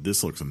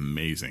 this looks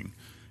amazing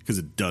because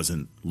it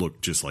doesn't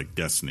look just like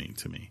Destiny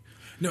to me.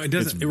 No, it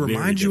doesn't. It's It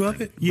reminds you of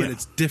different. it, but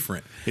it's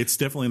different. It's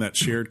definitely that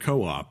shared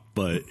co-op,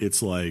 but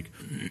it's like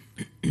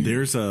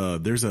there's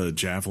a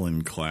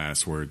javelin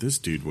class where this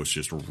dude was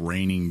just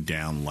raining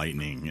down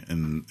lightning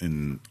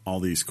and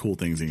all these cool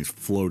things, and he's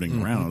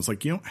floating around. It's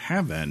like you don't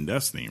have that in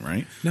Destiny,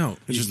 right? No,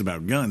 it's just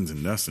about guns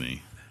in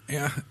Destiny.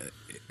 Yeah,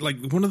 like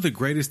one of the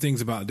greatest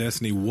things about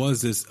Destiny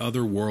was this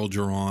other world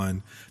you're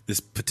on, this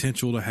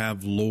potential to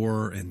have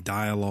lore and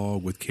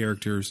dialogue with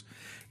characters.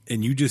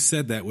 And you just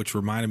said that, which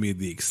reminded me of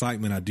the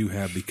excitement I do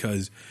have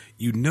because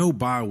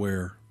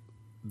BioWare,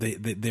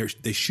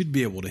 they should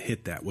be able to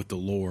hit that with the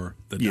lore,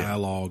 the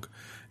dialogue,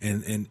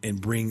 and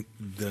bring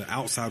the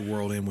outside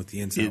world in with the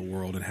inside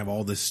world and have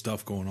all this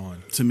stuff going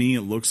on. To me,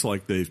 it looks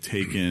like they've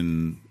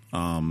taken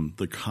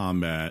the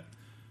combat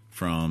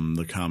from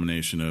the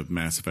combination of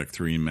Mass Effect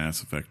 3 and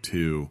Mass Effect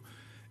 2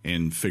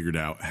 and figured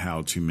out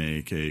how to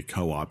make a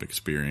co-op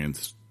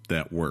experience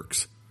that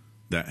works,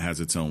 that has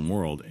its own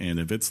world. And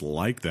if it's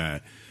like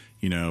that,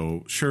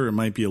 sure, it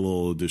might be a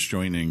little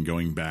disjointing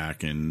going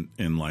back and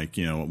like,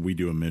 we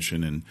do a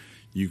mission and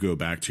you go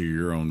back to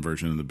your own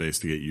version of the base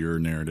to get your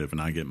narrative and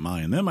I get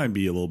mine. That might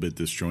be a little bit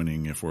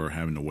disjointing if we're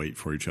having to wait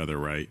for each other,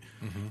 right?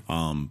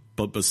 Mm-hmm.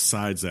 But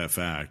besides that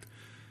fact,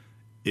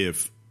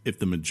 if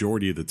the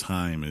majority of the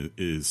time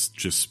is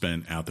just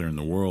spent out there in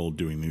the world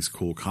doing these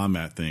cool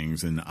combat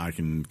things and I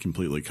can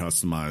completely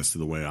customize to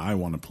the way I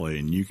want to play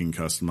and you can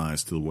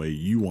customize to the way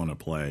you want to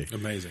play.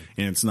 Amazing.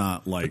 And it's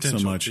not like so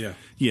much.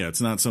 Yeah,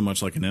 it's not so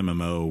much like an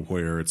MMO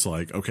where it's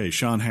like, okay,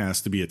 Sean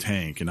has to be a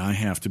tank and I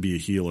have to be a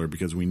healer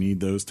because we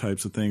need those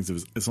types of things.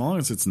 As long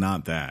as it's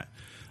not that,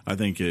 I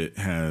think it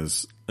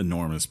has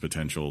enormous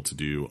potential to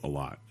do a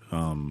lot.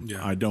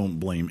 I don't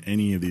blame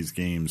any of these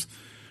games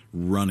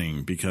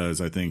running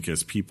because I think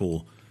as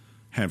people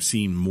have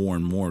seen more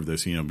and more of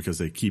this, because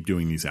they keep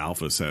doing these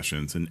alpha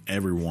sessions and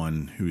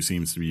everyone who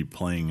seems to be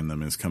playing in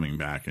them is coming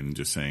back and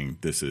just saying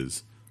this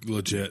is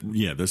legit.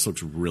 Yeah, this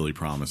looks really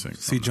promising.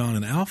 See, John,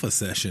 an alpha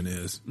session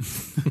is.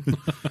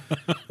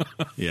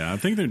 Yeah, I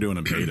think they're doing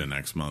a beta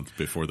next month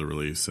before the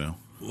release. So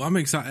well, I'm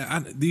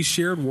excited. These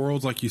shared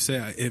worlds, like you say,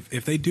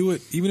 if they do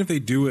it, even if they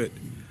do it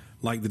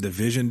like the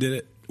Division did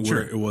it,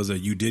 where it was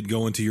you did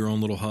go into your own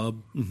little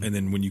hub, and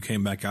then when you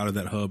came back out of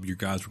that hub, your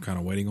guys were kind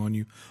of waiting on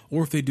you.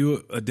 Or if they do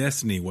it a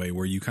Destiny way,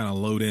 where you kind of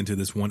load into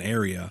this one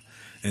area,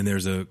 and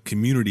there's a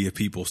community of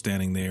people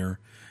standing there,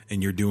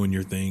 and you're doing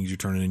your things, you're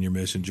turning in your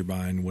missions, you're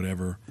buying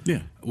whatever.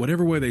 Yeah.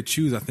 Whatever way they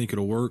choose, I think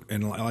it'll work.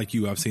 And like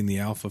you, I've seen the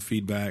alpha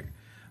feedback.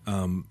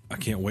 I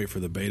can't wait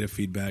for the beta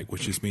feedback,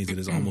 which just means it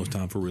is almost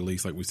time for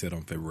release, like we said,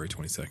 on February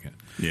 22nd.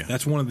 Yeah.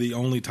 That's one of the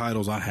only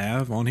titles I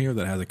have on here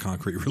that has a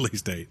concrete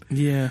release date.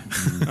 Yeah,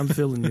 I'm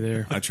feeling you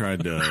there. I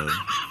tried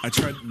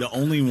the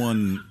only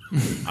one,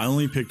 I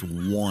only picked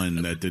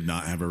one that did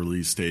not have a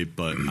release date,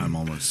 but I'm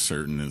almost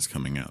certain is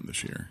coming out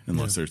this year,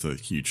 unless there's a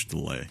huge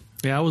delay.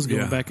 Yeah, I was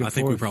going back and forth. I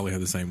think we probably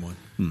have the same one.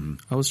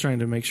 Mm-hmm. I was trying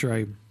to make sure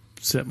I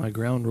set my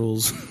ground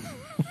rules.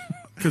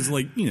 Because,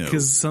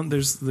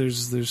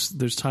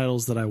 there's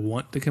titles that I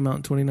want to come out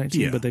in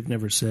 2019, but they've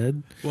never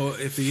said. Well,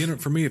 if the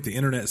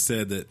internet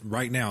said that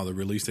right now the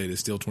release date is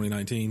still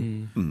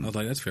 2019, I was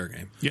like, that's fair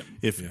game. Yep.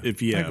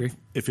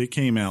 If it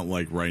came out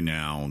like right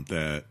now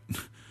that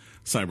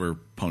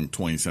Cyberpunk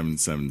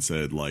 2077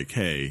 said like,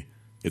 hey,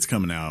 it's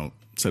coming out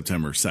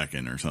September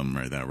 2nd or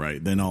something like that,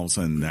 right? Then all of a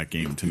sudden that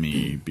game to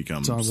me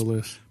becomes on the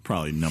list.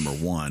 Probably number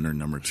 1 or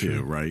number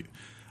 2, right?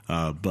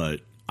 But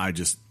I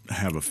just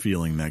have a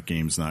feeling that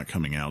game's not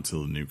coming out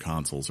till the new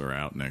consoles are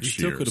out next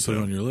year. You still could have put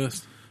it on your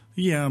list.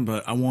 Yeah,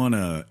 but I want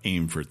to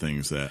aim for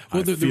things that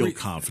I feel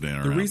confident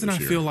around. The reason this I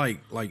year. feel like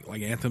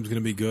Anthem's going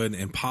to be good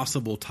and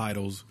possible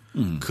titles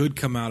could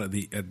come out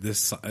at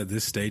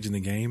this stage in the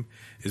game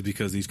is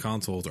because these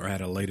consoles are at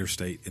a later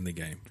state in the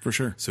game. For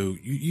sure. So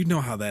you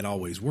know how that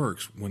always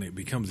works when it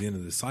becomes the end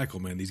of the cycle,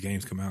 man. These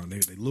games come out and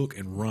they look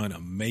and run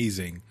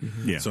amazing.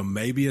 Yeah. So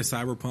maybe a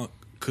Cyberpunk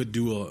could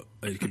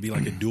it could be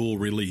like a dual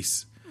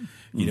release.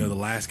 You know, the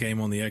last game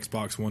on the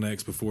Xbox One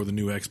X before the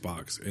new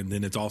Xbox, and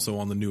then it's also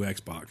on the new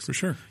Xbox. For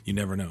sure. You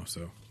never know.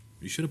 So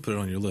you should have put it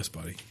on your list,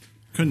 buddy.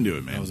 Couldn't do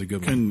it, man. That was a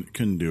good one.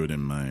 Couldn't do it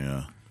in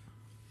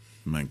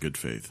my good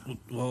faith.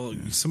 Well,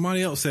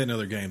 somebody else say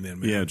another game then,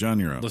 man. Yeah, John,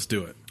 you're up. Let's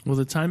do it. Well,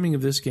 the timing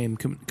of this game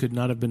could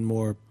not have been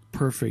more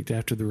perfect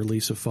after the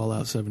release of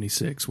Fallout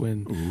 76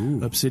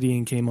 when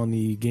Obsidian came on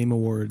the Game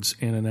Awards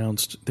and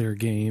announced their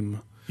game.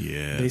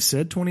 Yeah. They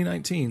said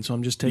 2019, so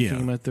I'm just taking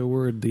them at their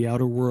word. The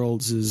Outer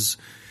Worlds is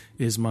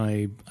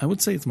my, I would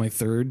say it's my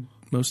third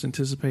most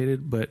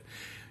anticipated, but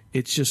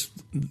it's just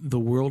the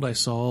world I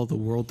saw, the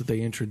world that they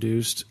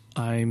introduced.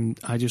 I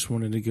just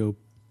wanted to go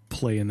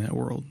play in that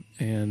world,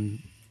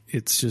 and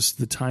it's just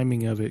the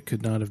timing of it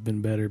could not have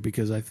been better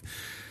because I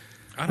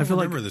don't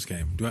remember this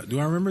game. Do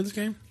I remember this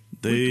game?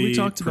 We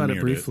talked about it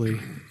briefly.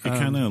 It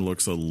kind of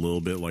looks a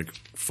little bit like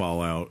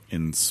Fallout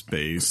in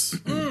space.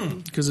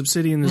 Because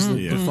Obsidian is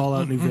the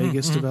Fallout New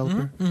Vegas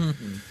developer.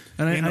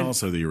 And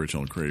also the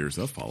original creators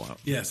of Fallout.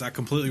 Yes, I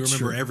completely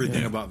remember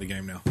everything about the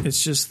game now.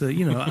 It's just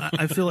that,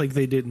 I feel like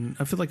they didn't.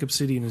 I feel like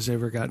Obsidian has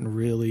never gotten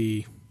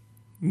really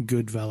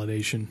good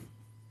validation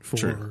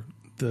for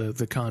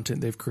the content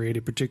they've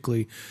created,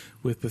 particularly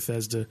with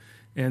Bethesda.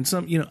 And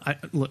some,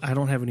 I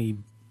don't have any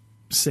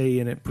say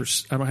in it.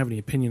 I don't have any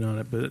opinion on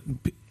it, but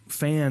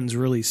fans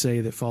really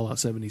say that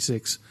Fallout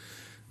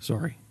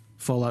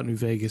New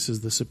Vegas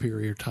is the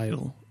superior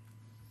title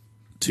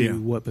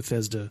to what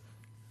Bethesda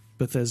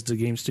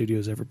Game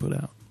Studios ever put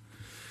out.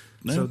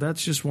 No. So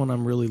that's just one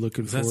I'm really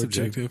looking forward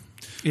subjective?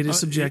 to. It is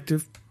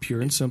subjective,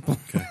 pure and simple.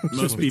 Okay.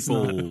 Most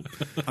people,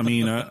 I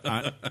mean,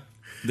 I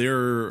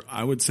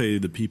would say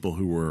the people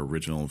who were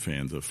original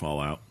fans of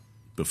Fallout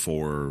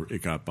before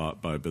it got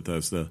bought by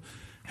Bethesda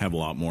have a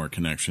lot more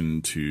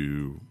connection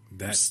to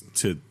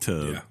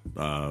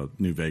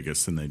New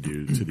Vegas than they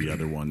do to the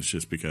other ones,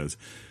 just because,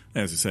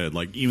 as I said,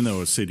 like even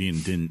though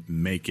Obsidian didn't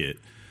make it,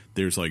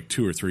 there's like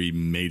 2 or 3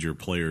 major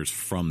players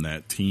from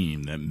that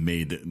team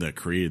that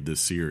created this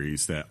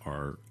series that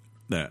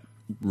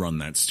run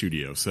that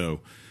studio. So,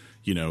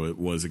 it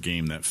was a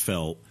game that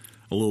felt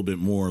a little bit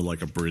more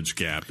like a bridge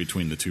gap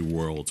between the two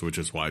worlds, which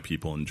is why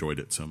people enjoyed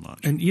it so much.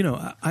 And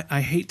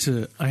I hate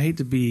it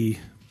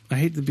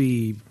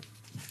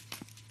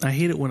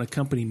when a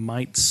company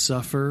might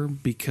suffer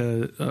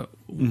because a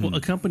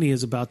company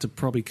is about to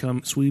probably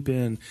sweep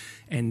in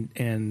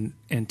and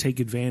take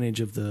advantage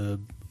of the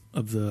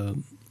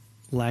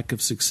lack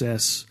of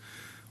success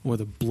or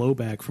the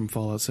blowback from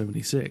Fallout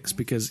 76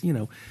 because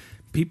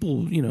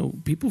people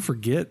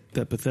forget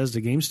that Bethesda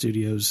Game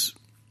Studios,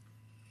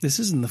 this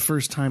isn't the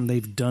first time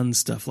they've done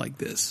stuff like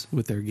this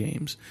with their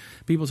games.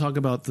 People talk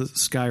about the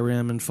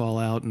Skyrim and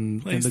Fallout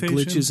and the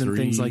glitches 3. And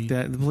things like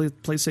that. The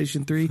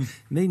PlayStation 3,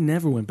 they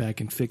never went back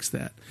and fixed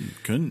that.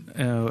 Couldn't.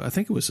 I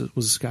think it was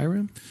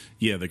Skyrim?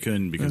 Yeah, they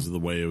couldn't because of the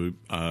way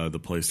the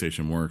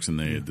PlayStation works and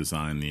they had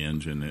designed the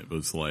engine. It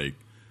was like,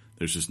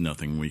 there's just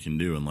nothing we can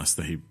do unless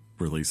they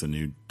release a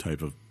new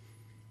type of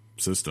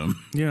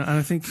system. Yeah, and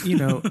I think,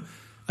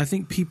 I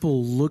think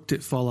people looked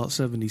at Fallout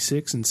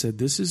 76 and said,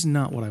 this is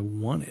not what I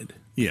wanted.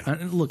 Yeah.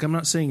 Look, I'm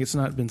not saying it's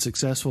not been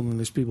successful and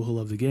there's people who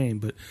love the game,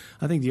 but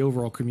I think the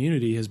overall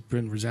community has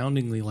been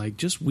resoundingly like,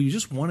 we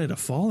just wanted a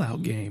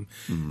Fallout game.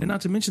 Mm-hmm. And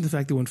not to mention the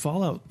fact that when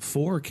Fallout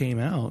 4 came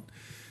out,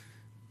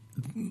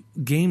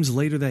 games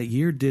later that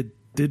year did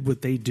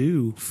what they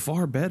do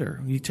far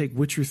better. You take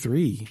Witcher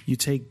 3, you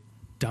take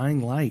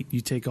Dying Light,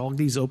 you take all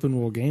these open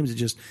world games that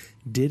just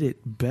did it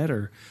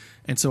better.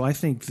 And so I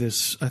think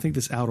this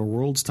Outer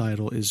Worlds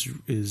title has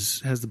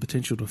the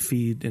potential to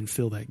feed and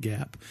fill that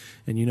gap.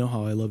 And you know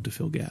how I love to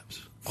fill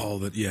gaps.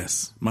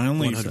 Yes. My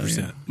only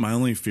 100%. My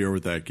only fear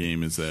with that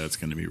game is that it's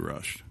going to be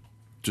rushed.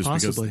 Just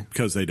possibly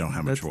because they don't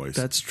have a choice.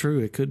 That's true.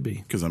 It could be.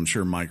 Because I'm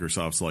sure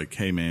Microsoft's like,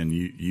 hey man,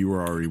 you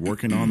were already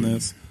working on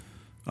this.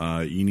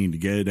 You need to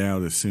get it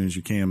out as soon as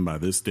you can by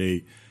this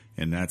date.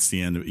 And that's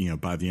the end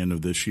of, by the end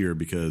of this year,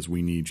 because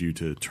we need you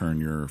to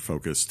turn your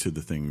focus to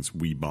the things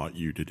we bought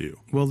you to do.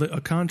 Well, a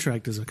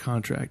contract is a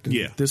contract.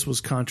 And this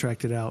was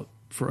contracted out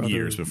for other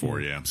years before.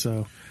 Yeah.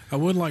 So I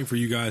would like for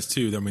you guys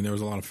too. I mean, there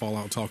was a lot of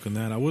Fallout talk in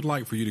that. I would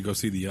like for you to go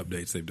see the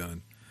updates they've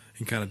done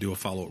and kind of do a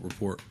follow-up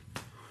report.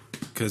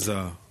 Because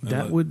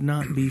that would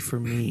not be for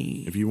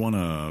me. If you want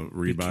to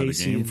rebuy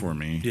the game for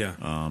me,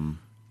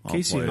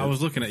 Casey, I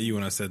was looking at you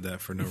when I said that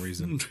for no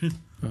reason. Should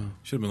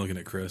have been looking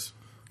at Chris.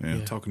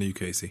 Yeah. Talking to you,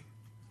 Casey.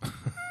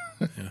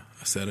 Yeah,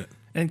 I said it.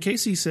 And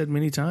Casey said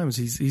many times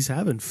he's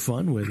having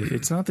fun with it.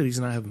 It's not that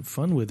he's not having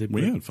fun with it.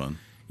 We had fun.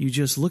 You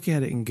just look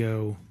at it and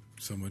go,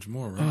 so much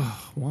more, right?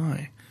 Oh,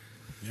 why?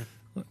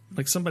 Yeah.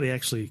 Like somebody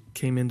actually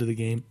came into the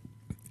game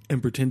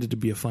and pretended to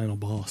be a final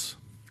boss.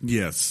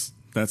 Yes.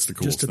 That's the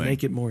coolest just to thing.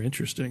 make it more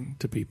interesting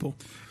to people.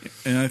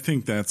 And I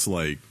think that's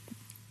like,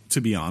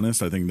 to be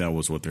honest, I think that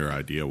was what their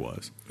idea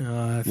was.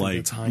 I think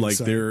that's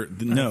hindsight.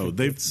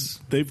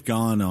 They've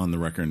gone on the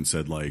record and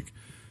said like,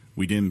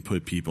 we didn't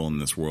put people in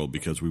this world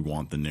because we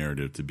want the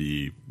narrative to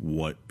be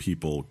what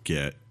people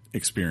get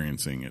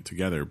experiencing it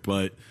together.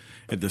 But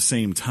at the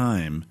same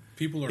time,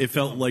 it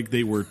felt like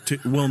they were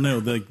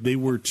they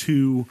were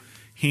too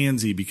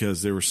handsy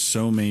because there were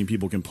so many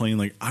people complaining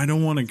like, I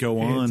don't want to go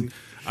on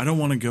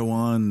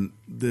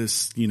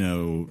this,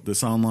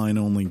 this online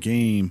only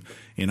game,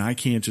 and I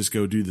can't just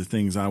go do the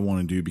things I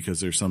want to do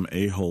because there's some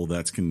a-hole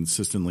that's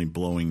consistently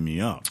blowing me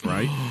up,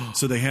 right?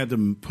 So they had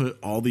to put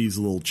all these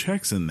little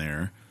checks in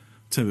there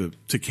to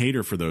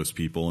cater for those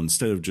people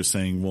instead of just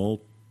saying, well,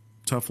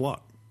 tough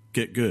luck,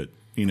 get good,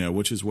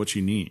 which is what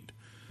you need.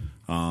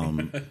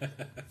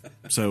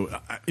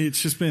 So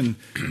it's just been,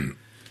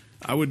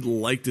 I would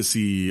like to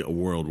see a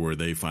world where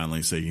they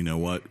finally say, you know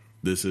what,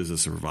 this is a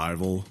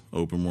survival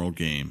open world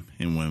game.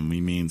 And when we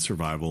mean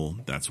survival,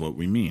 that's what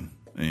we mean.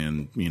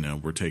 And,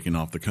 we're taking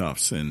off the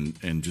cuffs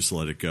and just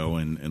let it go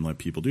and let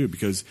people do it.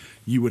 Because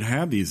you would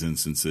have these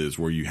instances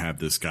where you have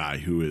this guy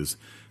who is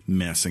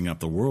messing up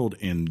the world,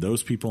 and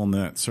those people on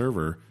that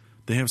server,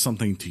 they have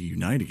something to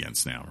unite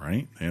against now,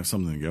 right? They have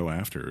something to go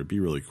after. It'd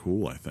be really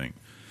cool, I think.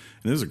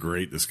 And this is a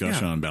great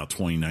discussion about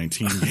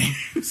 2019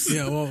 games.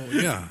 Yeah, well,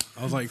 yeah.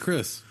 I was like,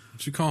 Chris,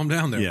 would you calm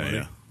down there, buddy?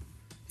 Yeah.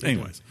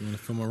 Anyways. You want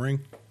to fill my ring?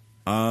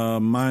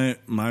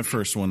 My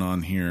first one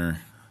on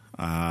here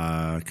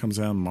comes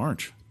out in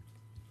March.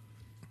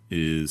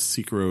 Is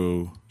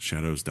Sekiro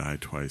Shadows Die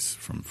Twice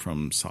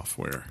from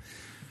Software.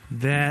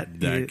 That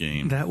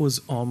game. That was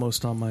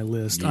almost on my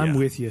list. Yeah. I'm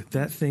with you.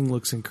 That thing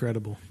looks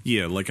incredible.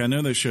 Yeah, like I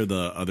know they showed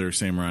the other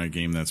samurai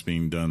game that's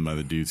being done by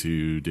the dudes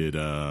who did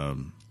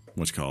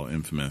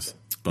Infamous.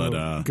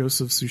 But Ghost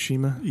of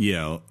Tsushima.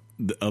 Yeah,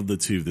 of the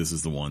two, this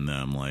is the one that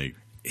I'm like,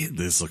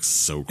 this looks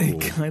so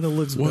cool. It kind of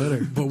looks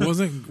better. But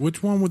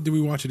which one did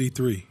we watch at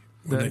E3?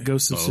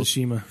 Ghost of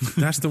Tsushima.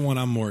 That's the one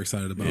I'm more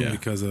excited about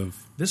because of...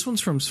 This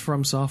one's from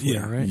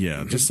Software, right?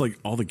 Yeah, just like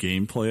all the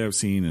gameplay I've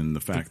seen and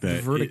the fact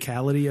that... The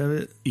verticality of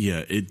it.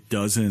 Yeah, it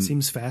doesn't...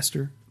 Seems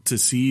faster. To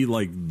see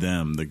like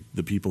them,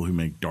 the people who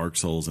make Dark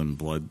Souls and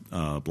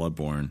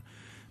Bloodborne,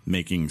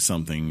 making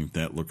something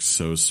that looks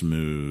so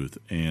smooth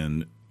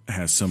and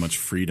has so much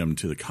freedom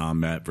to the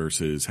combat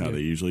versus how they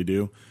usually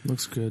do.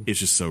 Looks good. It's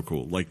just so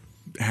cool. Like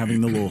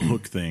having the little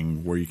hook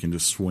thing where you can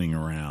just swing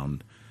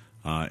around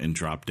and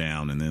drop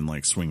down and then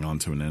like swing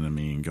onto an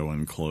enemy and go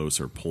in close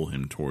or pull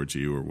him towards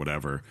you or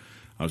whatever.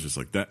 I was just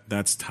like,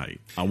 that's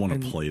tight. I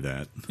want to play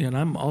that. And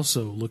I'm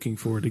also looking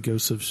forward to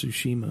Ghost of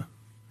Tsushima.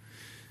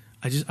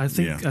 I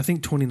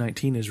think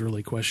 2019 is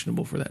really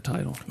questionable for that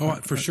title. Oh,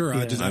 for sure.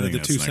 I just added the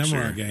two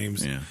samurai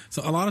games. Yeah.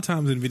 So a lot of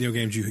times in video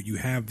games, you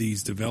have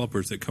these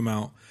developers that come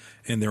out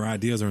and their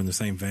ideas are in the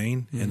same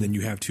vein, and then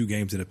you have two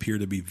games that appear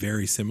to be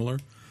very similar.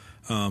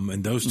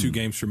 And those two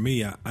games for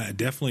me, I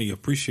definitely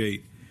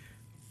appreciate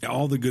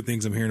all the good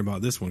things I'm hearing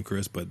about this one,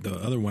 Chris. But the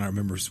other one, I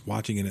remember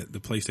watching it at the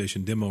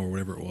PlayStation demo or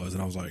whatever it was,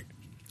 and I was like,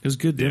 it was a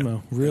good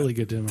demo, really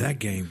good demo. That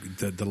game,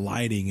 the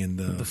lighting and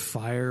the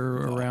fire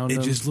around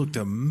it just looked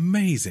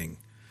amazing.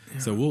 Yeah.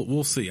 So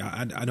we'll see.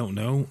 I don't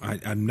know.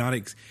 I'm not.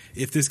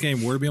 If this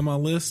game were to be on my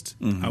list,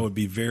 I would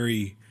be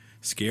very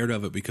scared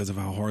of it because of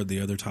how hard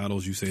the other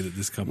titles you say that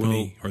this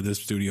company or this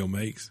studio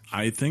makes.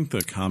 I think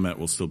the combat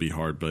will still be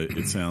hard, but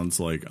it sounds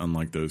like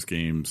unlike those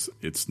games,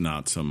 it's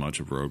not so much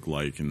of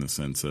roguelike in the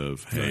sense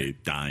of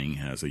dying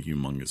has a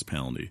humongous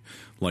penalty.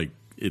 Like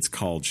it's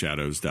called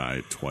Shadows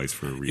Die Twice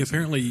for a reason.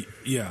 Apparently,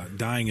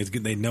 dying is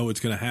good. They know it's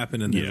going to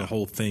happen, and there's a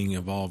whole thing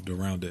evolved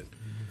around it.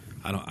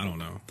 I don't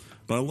know.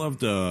 But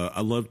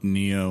I loved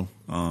Neo.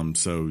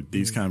 So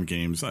these kind of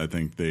games, I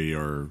think they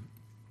are.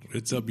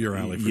 It's up your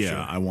alley for sure.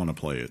 Yeah, I want to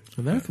play it.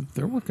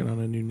 They're working on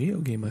a new Neo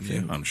game, I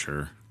think. Yeah, I'm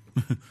sure.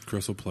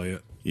 Chris will play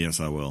it. Yes,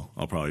 I will.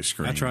 I'll probably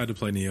scream. I tried to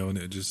play Neo, and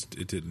it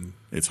didn't.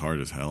 It's hard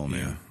as hell, man.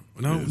 Yeah.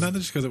 No, not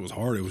just because it was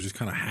hard. It was just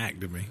kind of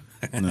hacked to me.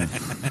 No.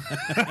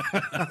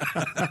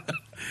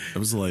 I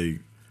was like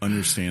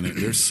understanding.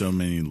 There's so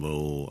many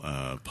little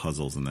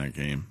puzzles in that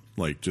game.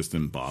 Like just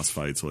in boss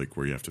fights, like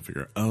where you have to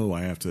figure out,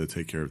 I have to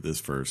take care of this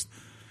first.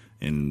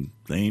 And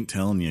they ain't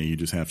telling you. You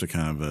just have to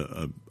kind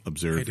of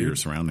observe your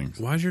surroundings.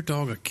 Why is your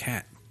dog a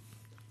cat?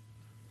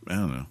 I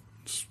don't know.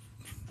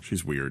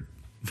 She's weird.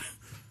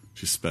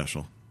 She's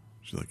special.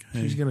 She's like,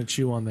 hey. She's going to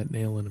chew on that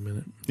nail in a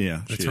minute.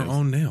 Yeah, it's her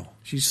own nail.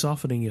 She's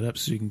softening it up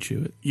so you can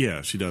chew it.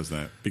 Yeah, she does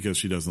that because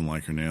she doesn't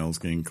like her nails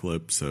getting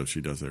clipped, so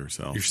she does it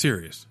herself. You're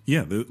serious?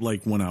 Yeah,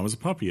 like when I was a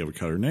puppy, I would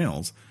cut her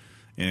nails,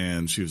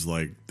 and she was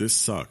like, "This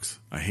sucks.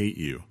 I hate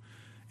you."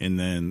 And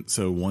then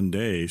so one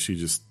day she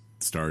just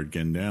started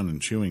getting down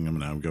and chewing them,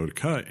 and I would go to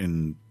cut,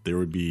 and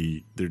there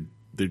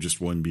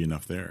just wouldn't be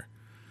enough there.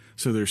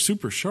 So they're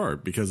super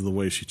sharp because of the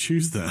way she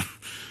chews them,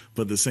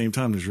 but at the same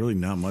time, there's really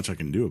not much I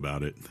can do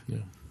about it. Yeah.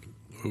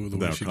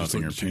 Without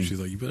causing her pain. She's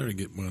like, you better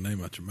get my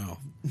name out your mouth.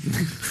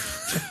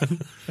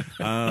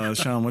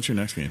 Sean, what's your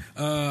next game?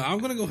 I'm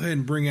going to go ahead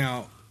and bring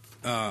out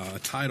a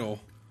title.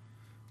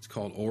 It's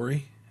called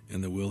Ori,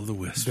 and the Will of the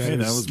Wisps. Hey, that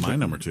was my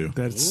number 2.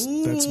 That's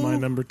my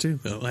number 2.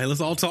 Oh, hey,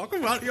 let's all talk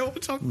about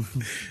it.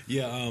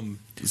 Yeah,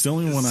 It's the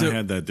only one I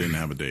had that didn't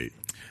have a date.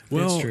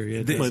 well, It's true,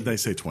 yeah, But they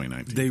say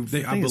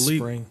 2019. I it's believe.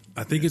 spring.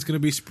 I think it's going to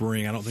be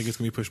spring. I don't think it's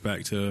going to be pushed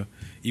back to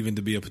even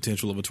to be a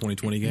potential of a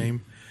 2020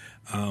 game.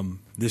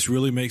 This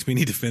really makes me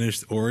need to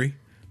finish Ori,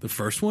 the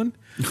first one,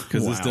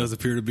 because this Wow. does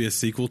appear to be a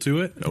sequel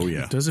to it. Oh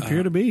yeah. Does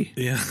appear to be.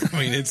 Yeah, I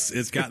mean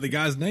it's got the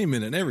guy's name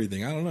in it and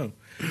everything. I don't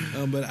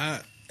know,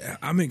 but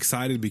I'm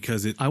excited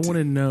because I want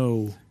to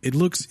know. it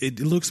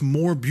looks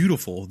more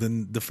beautiful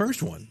than the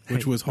first one,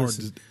 which Hey, was hard.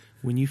 listen,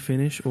 when you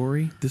finish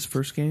Ori, this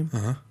first game,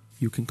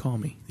 you can call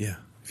me Yeah,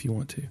 if you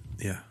want to,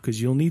 yeah, because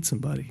you'll need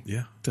somebody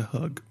yeah, to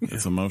hug.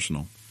 It's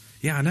emotional.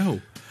 yeah. I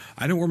know.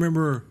 I don't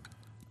remember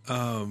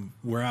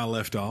where I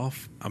left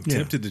off. I'm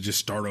tempted to just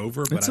start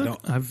over, but I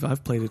don't.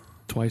 I've played it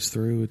twice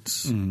through.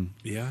 It's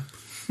Yeah.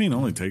 I mean, it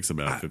only takes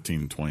about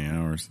 15, 20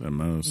 hours at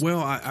most. Well,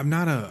 I'm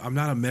not a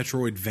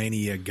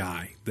Metroidvania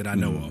guy that I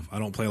know of. I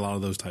don't play a lot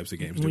of those types of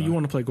games. when you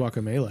want to play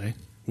Guacamelee.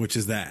 Which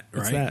is that,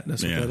 right? It's that.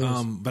 That's Yeah. what that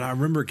is. But I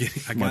remember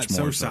I Much got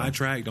so more so.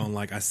 sidetracked on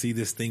like I see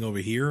this thing over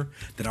here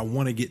that I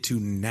want to get to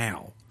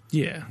now,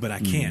 Yeah, but I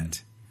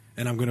can't,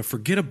 and I'm going to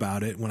forget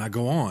about it when I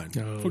go on.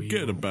 Oh,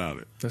 Forget you- about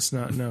it. That's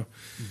not no.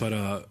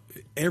 But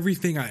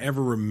everything I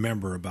ever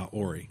remember about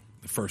Ori,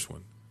 the first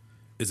one,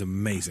 is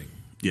amazing.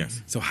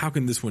 Yes. So how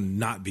can this one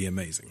not be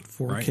amazing?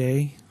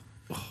 4K,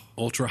 right?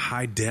 Ultra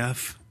high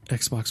def.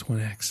 Xbox One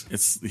X.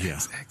 It's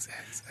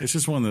It's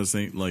just one of those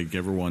things. Like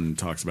everyone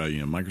talks about,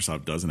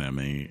 Microsoft doesn't have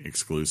any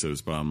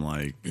exclusives, but I'm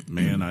like,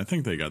 man, I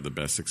think they got the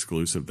best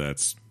exclusive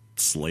that's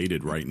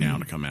slated right now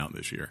to come out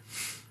this year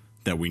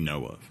that we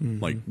know of.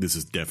 Like this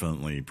is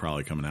definitely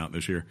probably coming out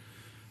this year.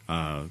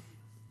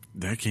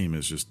 That game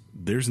is just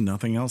there's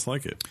nothing else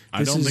like it.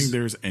 I don't think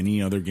there's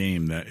any other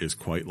game that is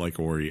quite like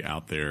Ori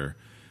out there.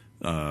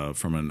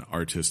 From an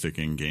artistic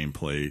and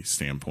gameplay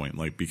standpoint,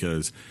 like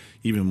because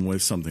even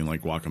with something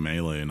like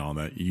Guacamelee and all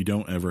that, you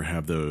don't ever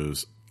have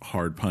those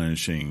hard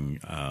punishing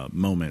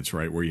moments,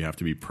 right, where you have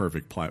to be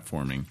perfect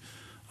platforming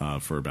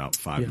for about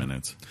 5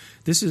 minutes.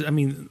 This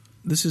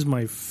is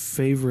my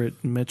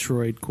favorite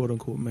Metroid, quote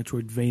unquote,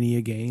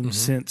 Metroidvania game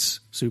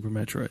since Super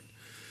Metroid.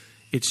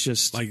 It's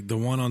just Like the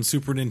one on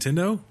Super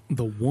Nintendo?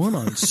 the one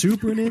on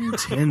Super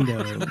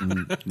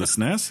Nintendo. The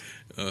SNES.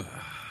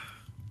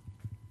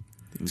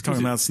 He's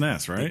talking about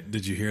SNES, right?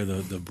 Did you hear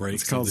the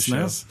breaks It's called of the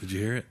SNES? show? Did you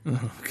hear it?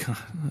 Oh God!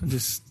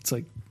 It's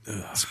like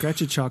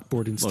scratch a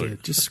chalkboard instead.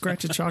 Look. Just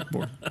scratch a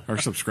chalkboard. Our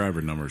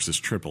subscriber numbers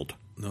just tripled.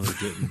 No,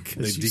 they didn't.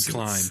 They you said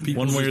declined.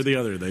 One way or the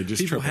other, they just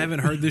People tripled. haven't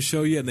heard this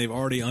show yet, and they've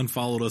already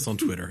unfollowed us on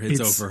Twitter.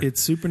 It's over.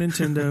 It's Super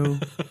Nintendo,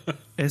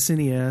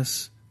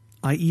 SNES.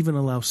 I even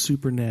allow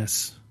Super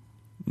NES.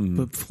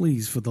 But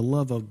please, for the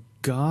love of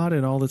God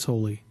and all that's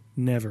holy,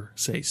 never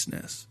say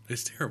SNES.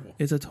 It's terrible.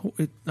 It's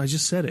I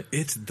just said it.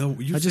 It's the.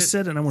 You I just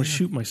said it, and I want to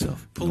shoot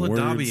myself. pull a The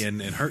Dobby words-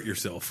 and hurt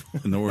yourself.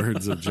 In the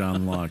words of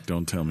John Locke,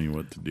 don't tell me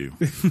what to do.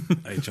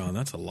 Hey, John,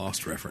 that's a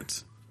Lost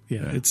reference.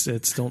 Yeah, it's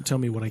don't tell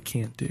me what I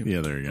can't do. Yeah,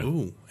 there you go.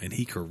 Ooh, and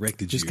he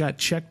corrected Just you. got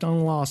checked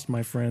on Lost,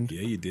 my friend.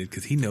 Yeah, you did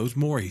because he knows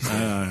more. He said.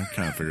 I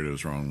kind of figured it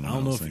was wrong. I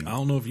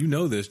don't know if you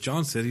know this.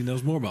 John said he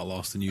knows more about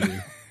Lost than you do.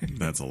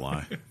 That's a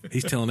lie.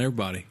 He's telling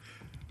everybody.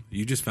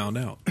 You just found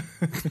out.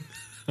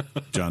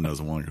 John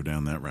doesn't want to go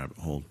down that rabbit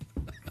hole.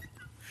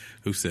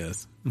 Who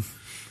says?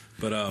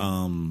 But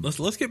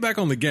let's get back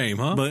on the game,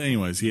 huh? But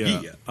anyways,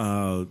 yeah.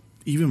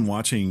 Even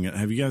watching,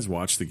 have you guys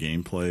watched the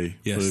gameplay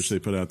Yes. footage they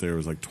put out there? It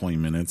was like 20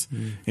 minutes.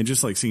 And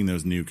just like seeing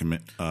those new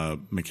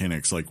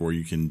mechanics, like where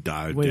you can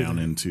dive Wait a down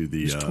minute. into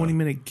the... There's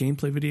 20-minute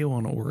gameplay video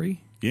on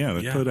Ori. Yeah,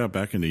 they Yeah. put it out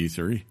back into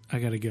E3. I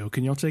gotta go.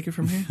 Can y'all take it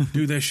from here?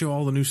 Dude, they show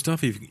all the new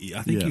stuff. I think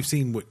Yeah. you've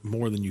seen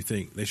more than you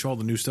think. They show all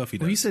the new stuff he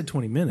does. Well, you said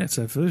 20 minutes.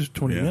 If it was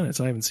 20 Yeah. minutes,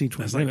 I haven't seen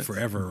 20 That's like minutes.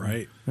 forever,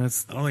 right?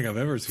 That's I don't think I've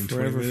ever seen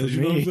 20 forever minutes. for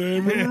You know what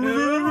I'm me.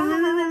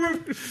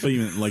 saying? But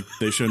even like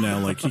they show now,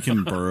 like he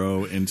can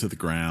burrow into the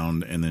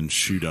ground and then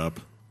shoot up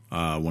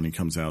when he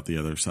comes out the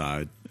other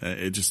side.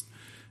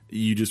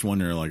 You just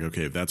wonder, like,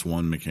 okay, if that's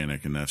one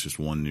mechanic and that's just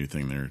one new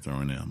thing they're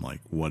throwing in, I'm like,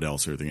 what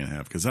else are they going to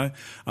have? Because I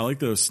like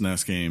those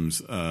SNES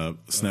games,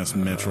 SNES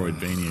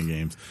Metroidvania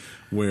games,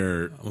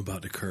 where I'm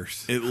about to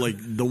curse. it like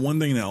the one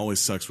thing that always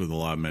sucks with a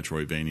lot of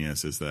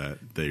Metroidvanias is that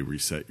they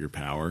reset your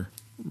power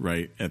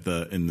right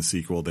in the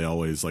sequel. They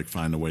always like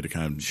find a way to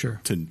kind of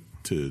Sure.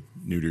 to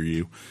neuter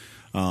you.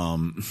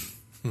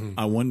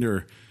 I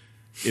wonder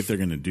if they're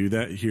going to do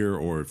that here,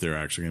 or if they're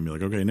actually going to be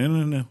like, okay,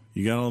 no,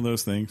 you got all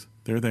those things,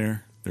 they're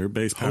there. They're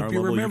base power Hope you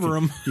level. remember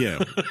them. Yeah,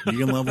 you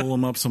can level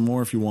them up some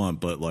more if you want,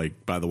 but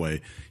like, by the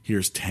way,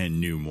 here's 10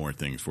 new more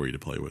things for you to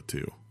play with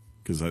too,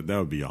 because that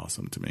would be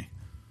awesome to me.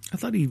 I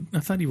thought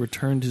he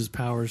returned his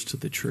powers to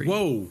the tree.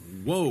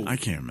 Whoa. I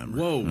can't remember.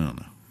 Whoa. I don't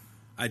know.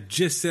 I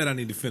just said I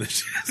need to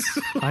finish this.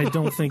 I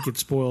don't think it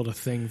spoiled a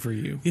thing for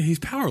you. Yeah, he's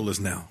powerless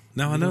now.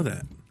 Now I know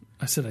that.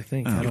 I said I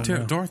think. I don't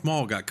know. Darth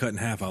Maul got cut in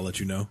half, I'll let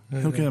you know.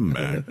 He'll get him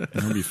back.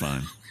 He'll be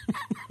fine.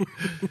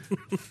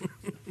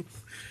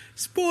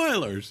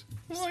 Spoilers.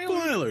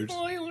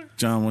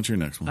 John, what's your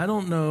next one? I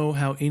don't know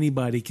how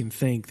anybody can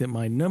think that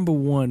my number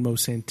one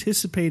most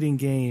anticipating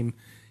game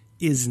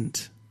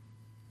isn't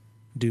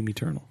Doom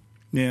Eternal.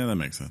 Yeah, that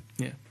makes sense.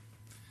 Yeah.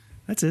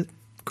 That's it.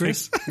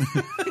 Chris?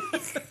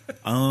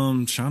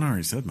 Sean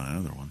already said my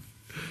other one.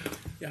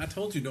 Yeah, I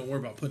told you don't worry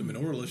about putting them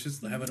in order. Let's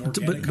just have an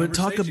organic but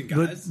conversation,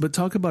 guys. But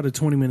talk about a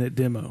 20-minute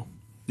demo.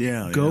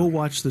 Yeah. Go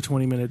watch the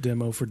 20-minute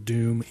demo for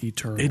Doom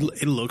Eternal.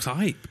 It looks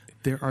hype.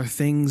 There are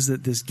things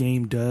that this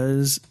game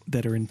does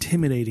that are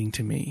intimidating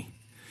to me.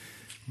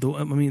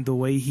 The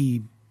way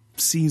he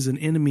sees an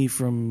enemy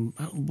from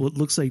what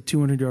looks like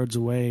 200 yards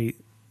away,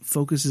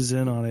 focuses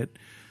in on it,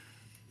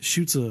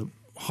 shoots a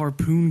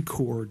harpoon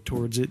cord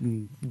towards it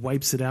and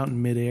wipes it out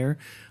in midair.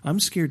 I'm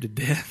scared to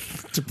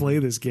death to play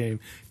this game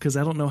because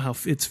I don't know how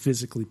it's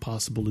physically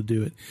possible to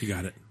do it. You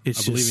got it. It's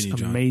I believe just in you,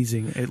 John.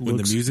 amazing. It When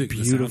looks the music,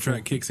 beautiful. the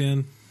soundtrack kicks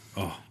in,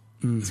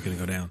 it's going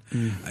to go down.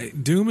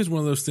 Doom is one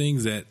of those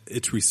things that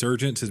its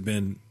resurgence has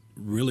been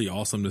really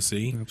awesome to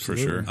see. For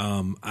sure.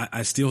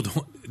 I still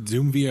don't.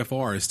 Doom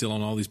VFR is still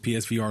on all these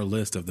PSVR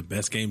lists of the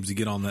best games to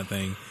get on that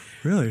thing.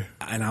 Really?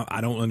 And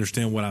I don't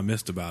understand what I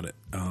missed about it.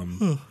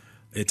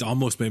 It's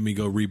almost made me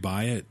go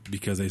rebuy it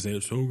because they say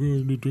it's so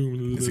good.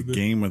 It's a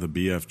game with a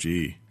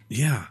BFG.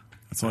 Yeah,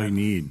 That's all you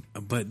need.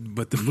 But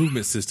the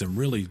movement system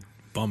really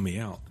bummed me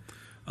out.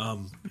 I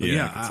can see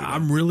that.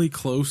 I'm really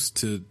close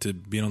to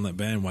being on that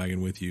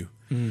bandwagon with you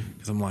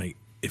because I'm like,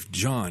 if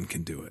John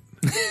can do it,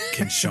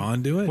 can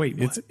Sean do it? Wait,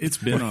 what? It's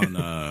been on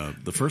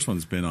the first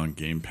one's been on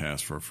Game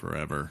Pass for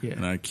forever, Yeah.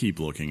 and I keep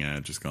looking at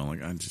it, just going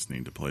like, I just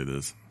need to play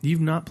this. You've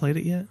not played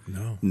it yet?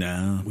 No.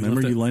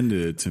 Remember you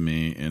lended it to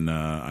me, and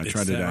I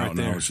tried it sat out, right and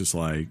I there. was just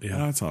like,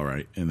 Yeah. it's all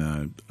right.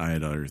 And I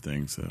had other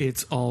things, so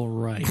It's all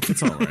right.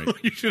 it's all right.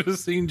 You should have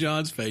seen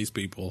John's face,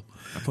 people.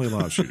 I play a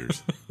lot of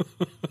shooters.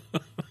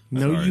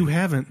 No, Sorry. you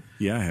haven't.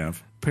 Yeah, I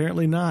have.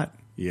 Apparently not.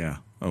 Yeah.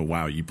 Oh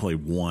wow, you play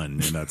one,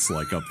 and that's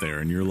like up there,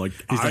 and you're like,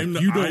 I'm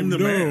you don't the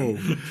know. man.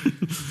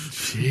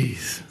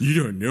 Jeez.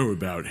 You don't know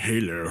about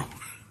Halo.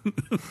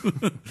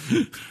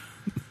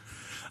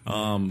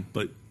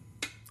 But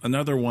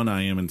another one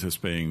I am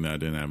anticipating that I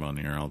didn't have on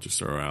here, I'll just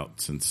throw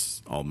out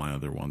since all my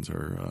other ones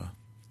are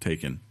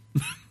taken.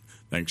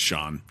 Thanks,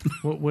 Sean.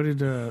 What what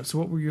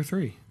were your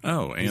three?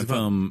 Oh,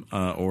 Anthem,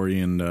 Ori,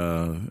 and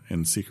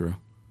Sekiro.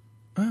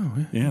 Oh,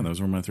 yeah. Yeah, those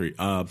were my three.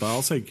 But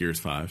I'll say Gears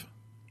 5.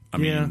 I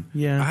mean, I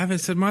yeah. haven't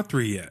said my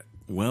 3 yet.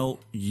 well,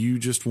 you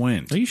just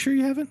went. Are you sure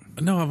you haven't?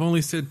 No, I've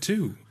only said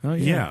 2. Oh,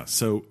 Yeah,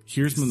 so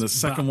here's the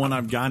second one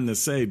I've gotten to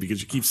say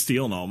because you keep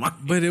stealing all mine.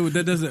 But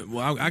that doesn't.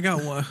 Well, I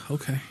got one.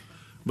 Okay.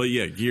 But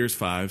yeah, Gears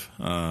 5,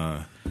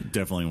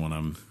 definitely one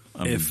I'm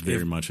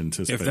very much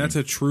anticipating. If that's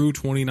a true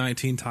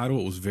 2019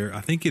 title, it was very.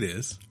 I think it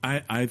is.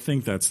 I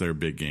think that's their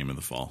big game of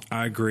the fall.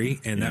 I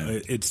agree, and Yeah.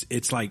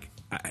 it's like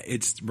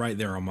it's right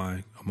there on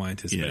my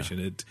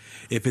anticipation.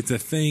 If it's a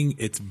thing,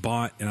 it's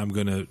bought, and I'm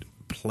gonna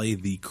play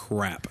the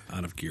crap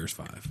out of Gears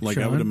 5. Like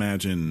I Sean? would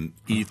imagine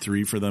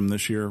E3 for them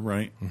this year,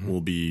 right?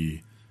 Will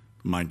be,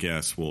 my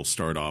guess will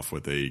start off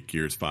with a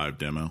Gears 5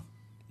 demo,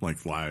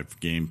 like live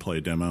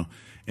gameplay demo,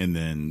 and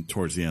then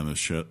towards the end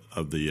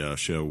of the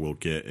show, we'll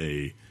get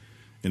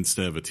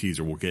instead of a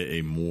teaser, we'll get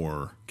a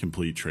more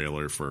complete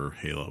trailer for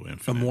Halo A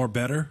Infinite. more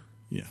better.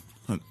 Yeah.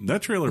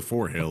 That trailer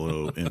for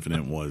Halo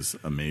Infinite was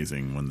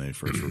amazing when they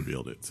first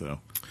revealed it. So,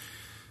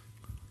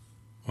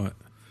 What?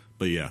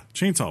 but yeah,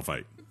 chainsaw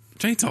fight.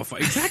 Chainsaw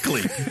fight.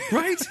 Exactly.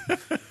 Right?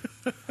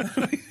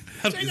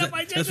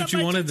 That's what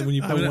you wanted when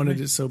you I pointed at wanted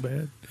me? it so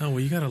bad. Oh, well,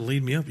 you got to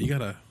lead me up. You got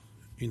to,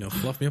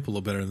 fluff me up a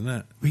little better than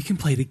that. We can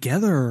play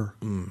together.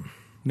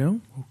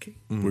 No? Okay.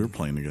 We were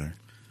playing together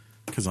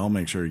because I'll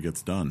make sure he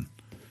gets done.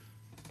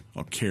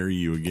 I'll carry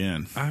you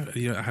again. I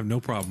have no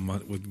problem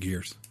with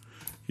Gears.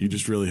 You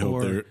just really hope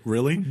Or they're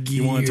really.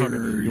 You want to talk?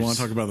 Gears. You want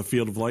to talk about the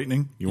Field of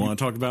Lightning? You want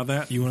to talk about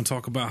that? You want to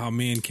talk about how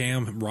me and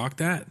Cam rocked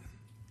that?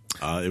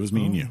 It was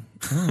me and you.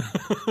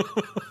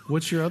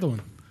 What's your other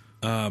one?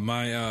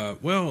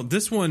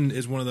 This one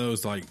is one of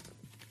those like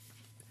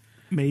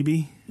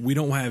Maybe. we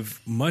don't have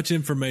much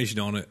information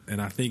on it,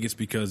 and I think it's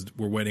because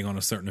we're waiting on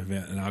a certain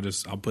event. And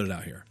I'll put it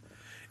out here.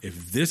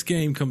 If this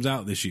game comes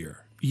out this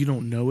year, You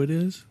don't know it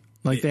is?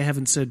 Like they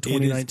haven't said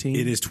 2019?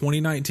 It is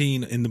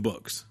 2019 in the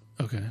books,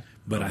 Okay.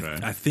 but Okay.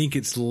 I think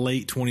it's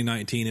late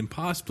 2019 and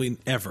possibly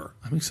ever.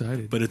 I'm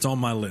excited. But it's on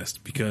my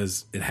list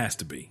because it has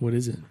to be. What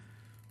is it?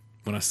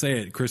 When I say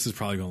it, Chris is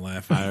probably going to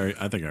laugh. I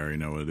think I already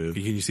know what it is.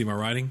 Can you see my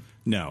writing?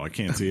 No, I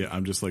can't see it.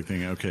 I'm just like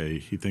thinking, okay,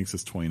 he thinks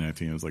it's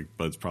 2019. I was like,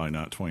 but it's probably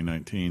not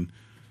 2019.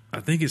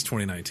 I think it's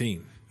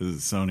 2019. Is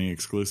it Sony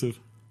exclusive?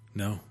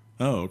 No.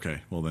 Oh,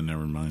 okay. Well, then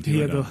never mind. He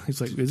had he's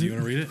like, is Do it? you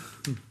want to read it?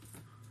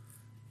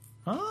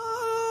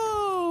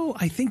 Oh,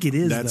 I think it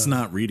is. That's though.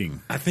 not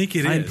reading. I think it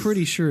is. I'm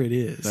pretty sure it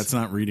is. That's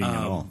not reading at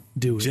all.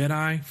 Do it.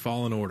 Jedi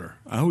Fallen Order.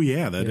 Oh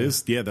yeah, that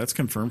is. Yeah, that's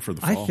confirmed for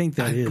the I fall. think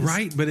that is.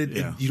 Right, but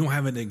Yeah. you don't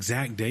have an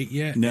exact date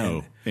yet.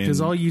 No, Because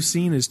and- all you've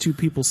seen is two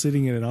people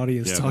sitting in an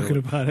audience yeah, talking they're-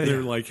 about it.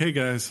 They're like, "Hey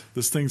guys,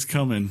 this thing's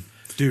coming,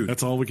 Dude.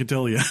 That's all we can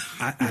tell you."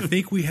 I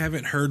think we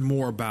haven't heard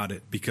more about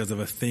it because of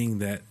a thing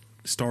that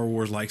Star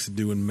Wars likes to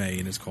do in May,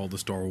 and it's called the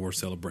Star Wars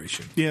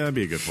Celebration. Yeah, that'd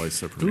be a good place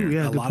to premiere. Ooh,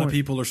 yeah, A good lot point. of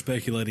people are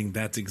speculating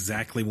that's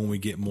exactly when we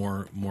get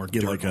more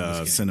Get dirt like on a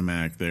this game.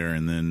 cinematic there,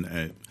 and then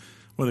at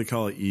what do they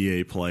call it,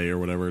 EA Play or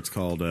whatever it's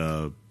called,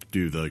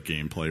 do the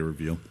gameplay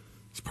reveal.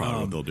 It's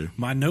probably what they'll do.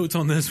 My notes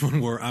on this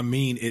one were,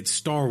 it's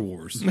Star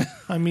Wars.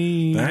 I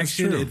mean, That's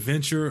Action, true.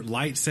 adventure,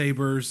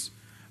 lightsabers.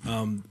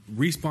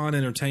 Respawn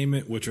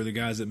Entertainment, which are the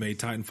guys that made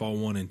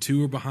Titanfall 1 and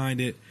 2, are behind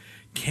it.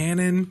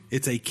 Canon,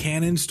 it's a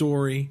canon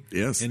story.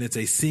 Yes. And it's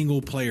a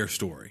single-player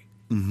story.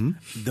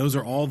 Mm-hmm. Those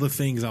are all the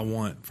things I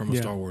want from a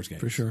yeah, Star Wars game.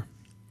 for sure.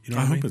 You know I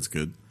what I hope mean? it's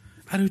good.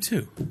 I do,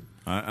 too.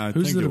 I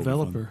Who's think the it'll be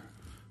fun. developer?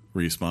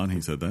 Respawn, he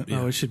said that.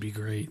 Oh, it should be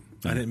great.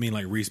 I didn't mean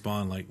like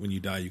Respawn, like when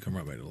you die, you come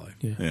right back to life.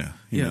 Yeah, Yeah,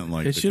 he Yeah, meant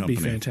like it the should be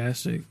company,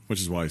 fantastic. which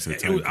is why I said I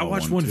Titanfall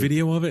watched 1, one 2.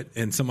 video of it,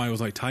 and somebody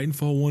was like,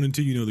 Titanfall 1 and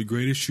 2, the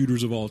greatest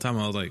shooters of all time.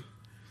 I was like,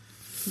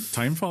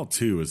 Titanfall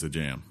 2 is a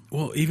jam.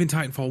 well, even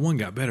Titanfall 1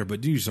 got better, but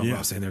dude, you're Yeah.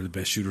 about saying they're the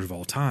best shooters of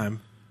all time.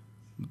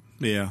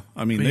 Yeah,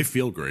 I mean they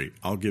feel great.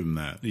 I'll give them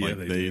that. Yeah, Like,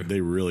 they do.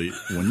 they really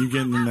when you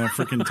get in that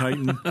freaking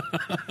Titan,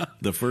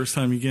 the first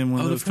time you get in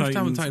one of The those first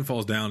time Titans, Titan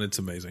falls down, it's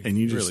amazing. and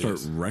you It just really start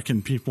is.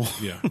 wrecking people.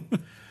 Yeah.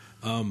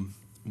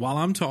 While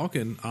I'm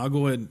talking, I'll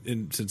go ahead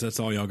and since that's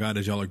all y'all got,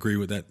 is y'all agree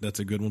with that? That's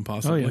a good one, Oh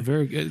possibly. yeah,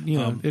 very good.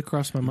 It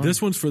crossed my mind.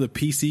 This one's for the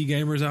PC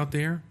gamers out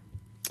there.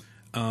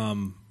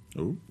 Oh,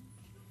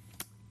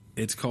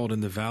 It's called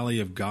In the Valley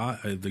of God,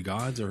 the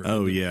Gods, or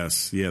oh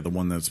yes, yeah, the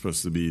one that's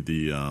supposed to be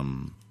the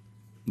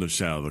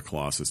Shadow of the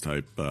Colossus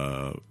type.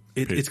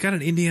 it's got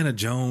an Indiana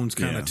Jones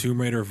kind Yeah. of Tomb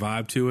Raider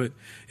vibe to it.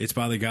 It's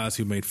by the guys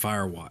who made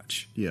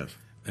Firewatch, yes.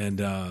 and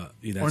Or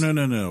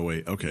no,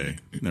 wait, okay,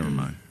 never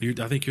mind.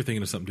 I think you're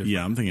thinking of something different.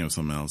 Yeah, I'm thinking of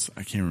something else.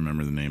 I can't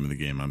remember the name of the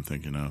game I'm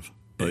thinking of.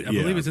 But I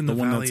believe it's in the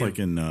one Valley that's like of-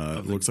 in.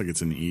 It looks like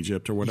it's in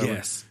Egypt or whatever.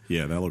 Yes.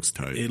 Yeah, that looks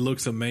tight. It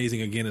looks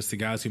amazing. Again, it's the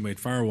guys who made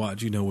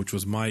Firewatch, which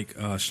was Mike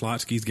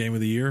Schlotsky's game of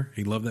the year.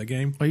 He loved that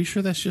game. Are you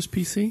sure that's just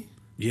PC?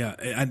 Yeah.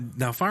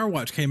 Now,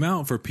 Firewatch came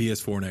out for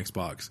PS4 and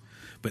Xbox,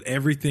 but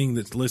everything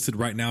that's listed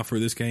right now for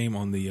this game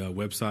on the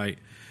website,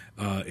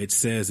 it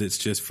says it's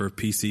just for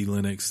PC,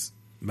 Linux,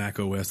 Mac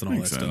OS, and all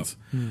Makes that sense.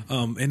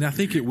 stuff. And I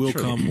think it will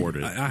Sure, come. port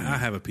it. I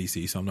have a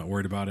PC, so I'm not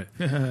worried about it.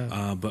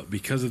 But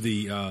because of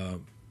the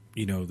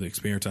the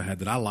experience I had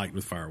that I liked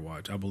with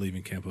Firewatch, I believe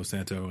in Campo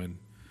Santo, and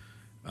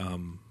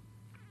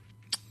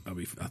I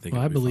think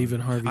Well, I it'll be believe fun.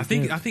 in Harvey I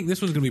think Dent.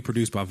 this one's going to be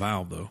produced by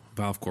Valve, though,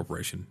 Valve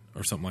Corporation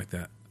or something like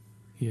that.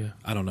 Yeah.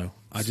 I don't know.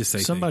 I just say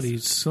Somebody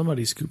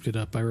things. scooped it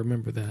up. I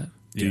remember that.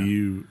 Yeah.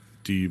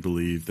 Do you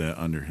believe that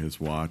under his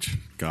watch,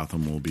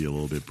 Gotham will be a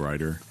little bit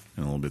brighter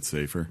and a little bit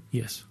safer?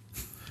 Yes.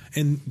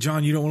 And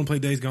John, you don't want to play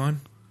Days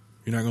Gone?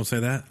 You're not going to say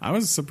that? I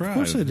was surprised. Of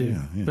course I do.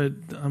 Yeah. But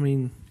I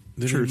mean,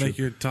 Didn't True, it make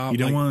true. your top? You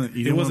don't like, want-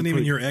 you it don't wasn't want to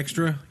even put- your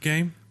extra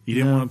game. You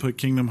didn't No. want to put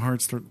Kingdom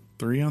Hearts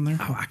 3 on there?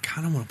 Oh, I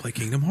kind of want to play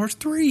Kingdom Hearts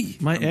 3.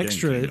 my getting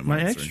extra Kingdom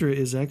Hearts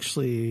is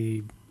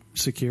actually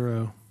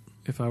Sekiro,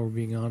 if I were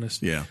being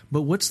honest. Yeah.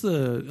 But what's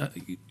the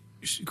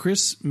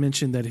Chris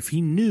mentioned that if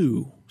he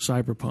knew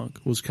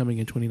Cyberpunk was coming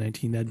in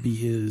 2019, that'd be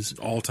his.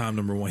 All-time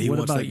number one. He What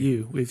wants about that-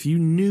 you? If you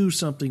knew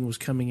something was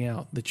coming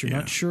out that you're Yeah.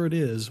 not sure it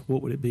is,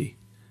 what would it be?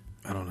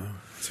 I don't know.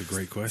 It's a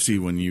great question. See,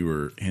 when you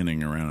were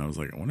hinting around, I was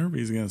like, I wonder if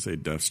he's going to say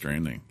Death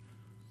Stranding.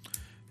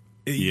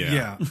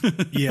 Yeah.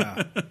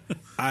 Yeah.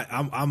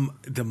 I'm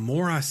the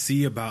more I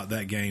see about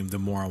that game, the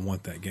more I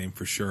want that game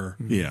for sure.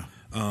 Yeah.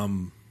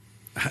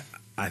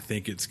 I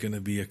think it's going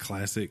to be a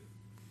classic.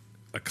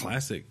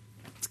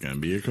 It's going to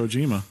be a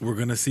Kojima. We're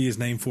going to see his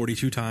name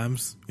 42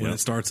 times when Yeah. it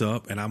starts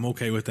up, and I'm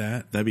okay with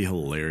that. That'd be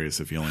hilarious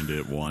if you only did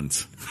it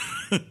once.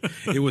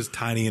 It was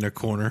tiny in a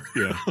corner.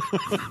 Yeah.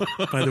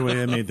 By the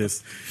way, I made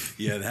this.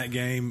 Yeah, that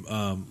game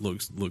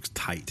looks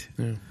tight.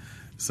 Yeah.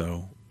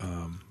 So,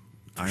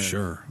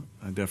 sure.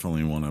 I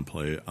definitely want to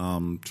play it.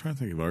 Trying to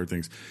think of other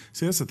things.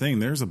 See, that's the thing.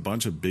 There's a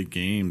bunch of big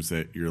games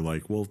that you're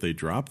like, well, if they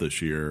drop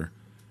this year,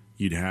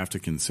 you'd have to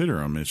consider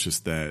them. It's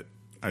just that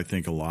I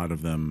think a lot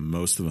of them,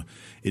 most of them,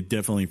 it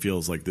definitely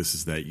feels like this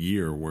is that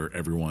year where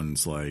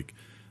everyone's like,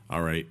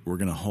 all right, we're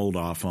going to hold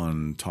off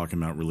on talking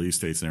about release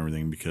dates and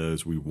everything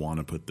because we want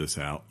to put this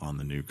out on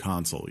the new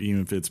console.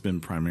 Even if it's been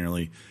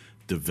primarily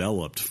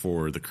developed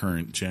for the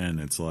current gen,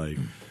 it's like,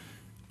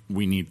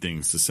 we need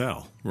things to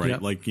sell, right?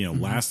 Yep. Like,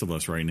 Last of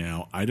Us right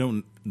now,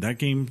 that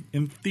game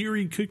in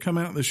theory could come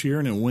out this year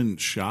and it wouldn't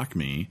shock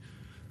me.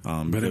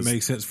 But it because-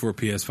 makes sense for a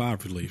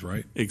PS5 release,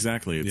 right?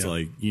 Exactly. It's Yeah.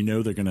 like,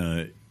 they're going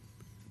to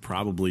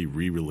probably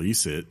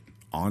re-release it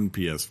on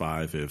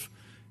PS5 if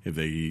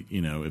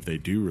they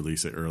do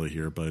release it early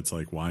here, but it's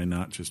like, why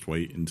not just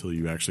wait until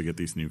you actually get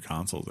these new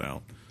consoles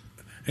out?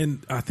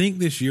 And I think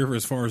this year,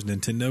 as far as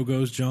Nintendo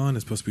goes, John,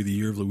 is supposed to be the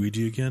year of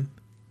Luigi again,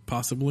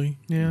 possibly.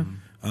 Yeah.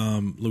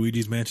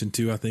 Luigi's Mansion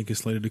 2, I think, is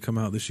slated to come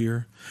out this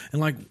year.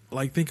 And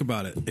like think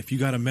about it. If you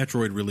got a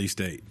Metroid release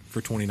date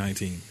for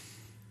 2019,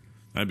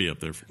 I'd be up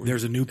there for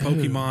there's a new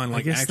Pokemon. Ooh,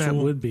 like I guess actual, that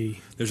would be.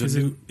 There's a 'Cause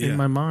new in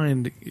my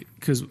mind,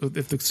 because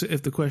if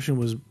the question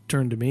was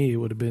turned to me, it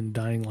would have been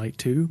Dying Light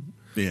 2.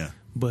 Yeah.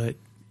 But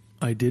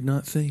I did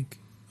not think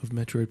of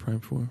Metroid Prime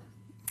 4.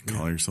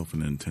 Call yourself a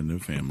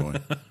Nintendo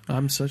fanboy.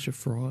 I'm such a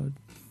fraud.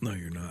 No,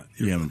 you're not.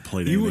 You haven't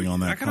played anything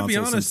on I that gotta be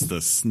console honest. since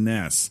the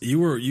SNES.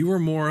 You were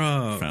more.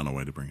 Found a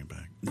way to bring it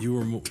back. You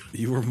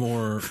were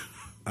more.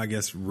 I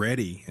guess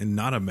ready and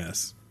not a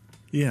mess.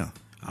 Yeah.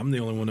 I'm the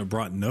only one that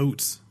brought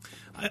notes.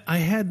 I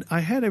had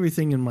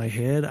everything in my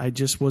head. I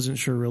just wasn't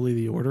sure really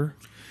the order.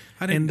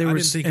 I didn't think it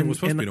was supposed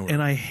to be in order.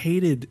 And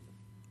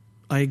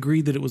I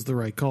agreed that it was the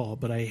right call,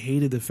 but I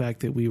hated the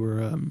fact that we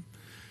were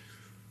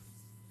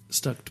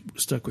stuck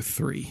with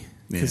 3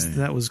 because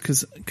that was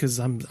because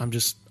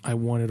I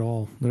want it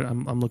all.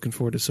 I'm looking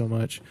forward to so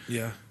much.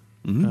 Yeah.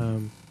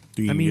 Mm-hmm.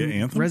 Do you get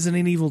Anthem?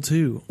 Resident Evil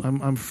 2.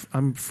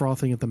 I'm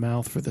frothing at the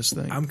mouth for this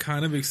thing. I'm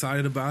kind of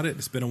excited about it.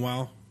 It's been a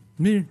while.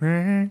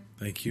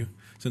 Thank you.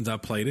 Since I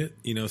played it,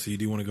 so you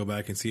do want to go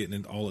back and see it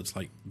in all its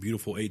like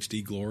beautiful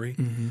HD glory.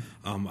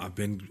 Mm-hmm.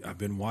 I've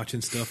been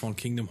watching stuff on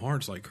Kingdom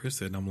Hearts, like Chris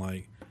said, and I'm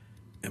like,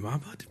 am I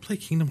about to play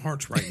Kingdom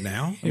Hearts right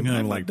now?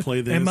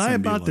 Play this? Am I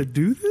about to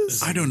do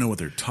this? I don't know what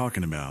they're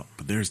talking about,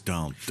 but there's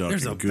Donald Duck.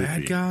 There's and a Goofy.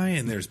 bad guy,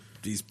 and there's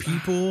these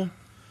people,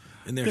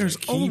 and there's a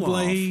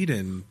Keyblade,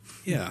 and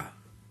yeah,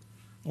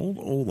 old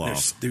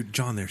Olaf.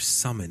 John, there's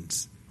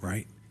summons,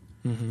 right?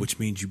 Mm-hmm. Which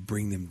means you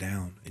bring them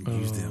down and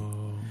use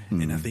them.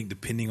 And I think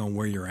depending on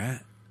where you're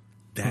at,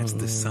 that's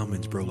the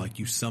summons, bro. Like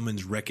you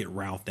summons Wreck-It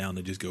Ralph down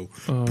to just go.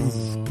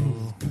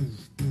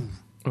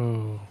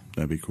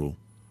 That'd be cool.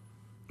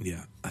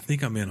 Yeah, I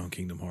think I'm in on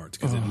Kingdom Hearts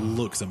because it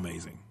looks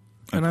amazing.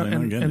 And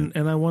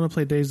I want to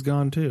play Days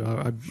Gone too.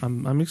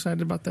 I'm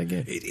excited about that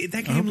game.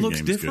 That game looks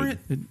different,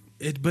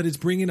 but it's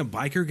bringing a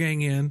biker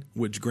gang in,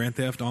 which Grand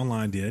Theft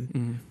Online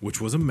did,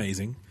 which was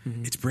amazing.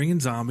 Mm-hmm. It's bringing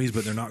zombies,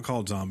 but they're not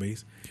called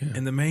zombies. Yeah.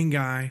 And the main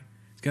guy,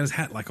 he's got his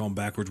hat like on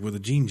backwards with a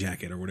jean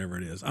jacket or whatever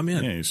it is. I'm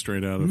in. Yeah, he's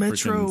straight out of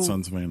freaking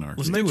Sons of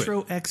Anarchy.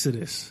 Metro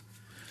Exodus.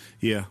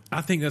 Yeah,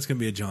 I think that's going to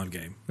be a John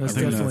game. I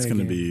think that's going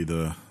to be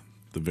the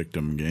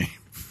victim game.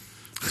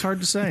 It's hard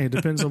to say. It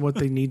depends on what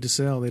they need to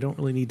sell. They don't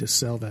really need to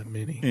sell that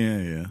many.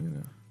 Yeah.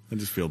 I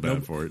just feel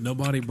bad for it.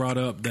 Nobody brought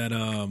up that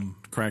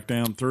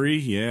Crackdown 3.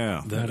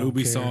 Yeah, that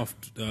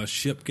Ubisoft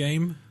ship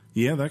game.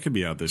 Yeah, that could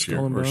be out this year,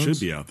 or should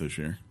be out this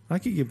year. I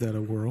could give that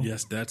a whirl.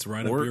 Yes, that's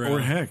right up your alley. Or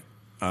heck,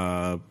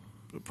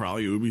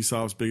 probably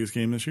Ubisoft's biggest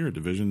game this year,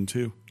 Division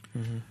 2.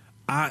 Mm-hmm.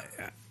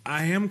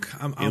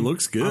 It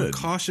looks good. I'm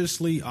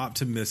cautiously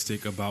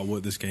optimistic about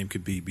what this game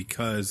could be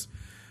because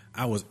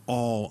I was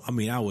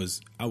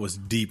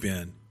deep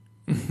in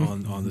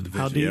on the Division.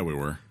 How deep? Yeah, we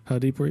were. How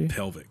deep were you?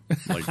 Pelvic.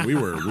 Like we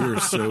were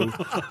so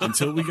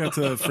until we got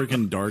to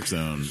freaking Dark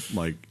Zone.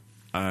 Like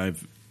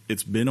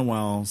it's been a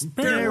while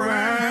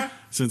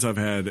since I've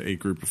had a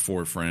group of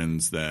 4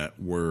 friends that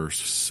were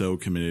so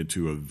committed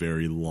to a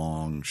very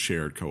long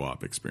shared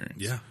co-op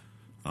experience. Yeah.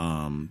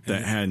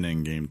 That had an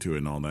end game to it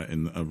and all that,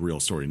 and a real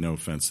story. No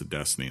offense to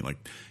Destiny. Like,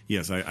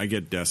 yes, I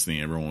get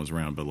Destiny. Everyone was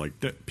around, but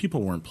like,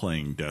 people weren't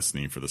playing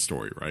Destiny for the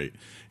story, right?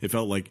 It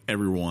felt like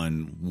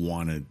everyone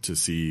wanted to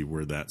see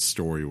where that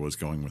story was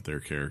going with their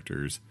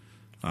characters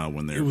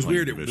when they were. It was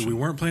weird. We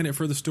weren't playing it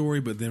for the story,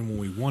 but then when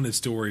we wanted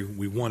story,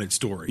 we wanted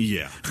story.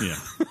 Yeah.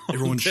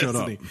 Everyone shut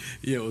up.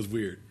 Yeah, it was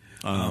weird.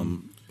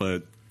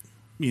 But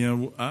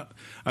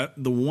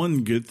the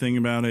one good thing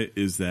about it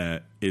is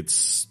that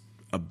it's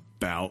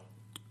about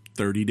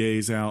 30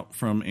 days out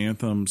from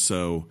Anthem,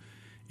 so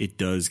it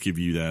does give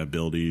you that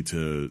ability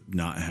to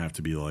not have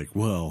to be like,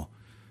 well,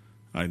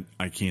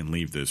 I can't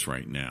leave this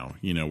right now,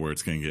 where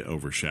it's going to get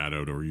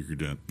overshadowed, or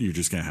you're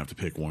just going to have to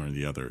pick one or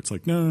the other. It's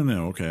like,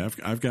 no, okay,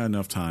 I've got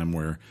enough time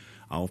where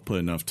I'll put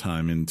enough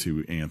time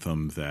into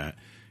Anthem that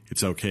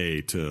it's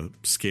okay to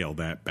scale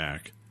that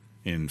back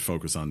and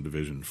focus on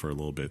Division for a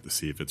little bit to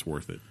see if it's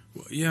worth it.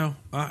 Well, yeah,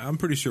 I'm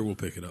pretty sure we'll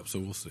pick it up, so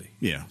we'll see.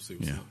 Yeah,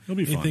 it'll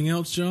be fun. Anything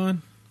else,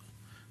 John?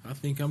 I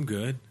think I'm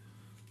good.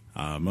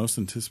 Most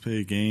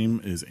anticipated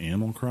game is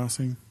Animal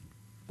Crossing.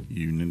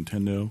 You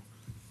Nintendo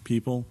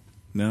people?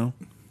 No?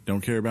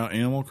 Don't care about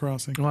Animal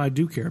Crossing? Well, I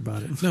do care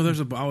about it. No,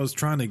 I was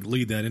trying to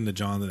lead that into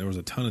John that there was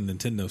a ton of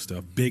Nintendo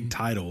stuff, big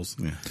titles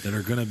that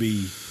are going to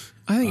be.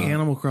 I think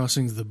Animal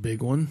Crossing's the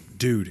big one,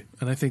 dude,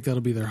 and I think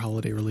that'll be their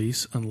holiday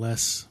release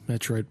unless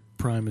Metroid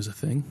Prime is a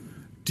thing.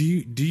 Do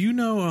you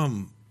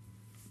know?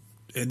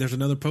 And there's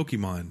another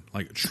Pokemon,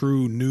 like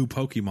true new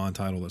Pokemon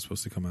title that's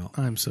supposed to come out.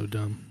 I'm so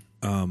dumb.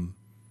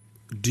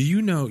 Do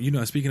you know,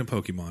 speaking of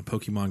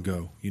Pokemon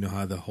Go, you know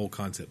how the whole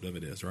concept of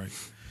it is, right?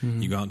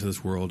 Mm-hmm. You go out into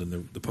this world and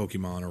the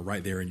Pokemon are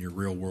right there in your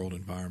real world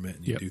environment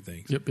and you do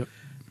things. Yep.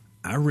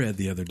 I read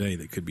the other day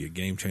that could be a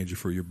game changer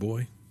for your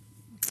boy.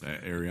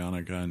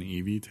 Ariana got an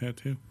Eevee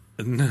tattoo?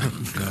 No.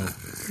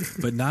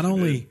 But not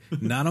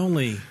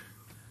only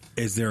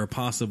is there a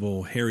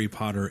possible Harry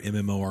Potter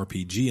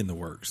MMORPG in the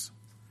works.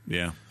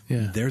 Yeah.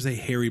 There's a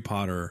Harry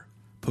Potter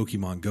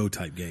Pokemon Go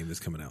type game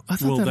that's coming out. I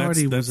thought that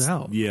already was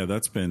out. Yeah,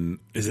 that's been.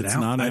 Is it out?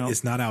 Not out?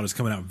 It's not out. It's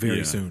coming out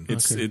very soon.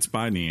 It's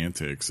by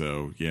Niantic,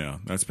 so yeah,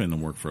 that's been in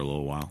the work for a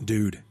little while.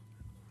 Dude,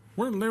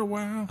 we're a little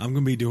while. I'm going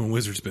to be doing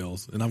wizard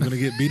spells, and I'm going to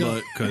get beat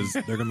up because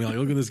they're going to be like,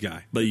 look at this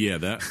guy. But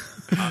yeah,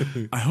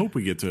 I hope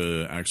we get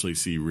to actually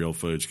see real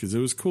footage because it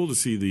was cool to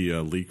see the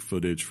leak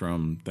footage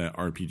from that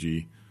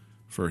RPG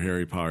for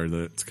Harry Potter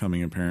that's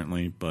coming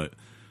apparently, but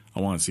I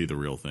want to see the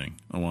real thing.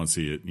 I want to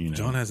see it,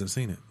 John hasn't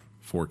seen it.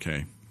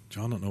 4K.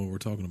 John don't know what we're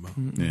talking about.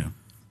 Yeah.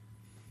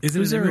 Is it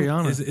Who's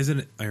Ariana? Is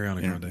it Ariana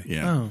Grande?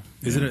 Yeah. Oh.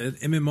 Is it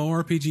an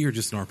MMORPG or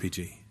just an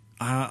RPG?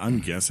 I'm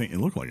guessing it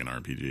looked like an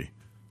RPG.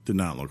 Did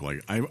not look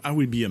like. I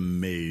would be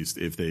amazed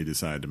if they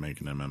decided to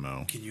make an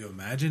MMO. Can you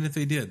imagine if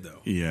they did, though?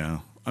 Yeah.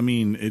 I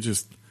mean,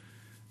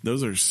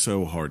 those are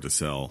so hard to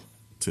sell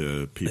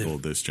to people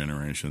of this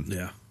generation.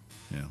 Yeah.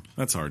 Yeah.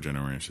 That's our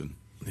generation.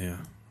 Yeah.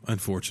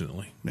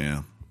 Unfortunately.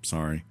 Yeah.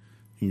 Sorry.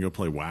 You can go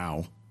play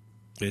WoW.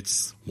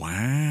 It's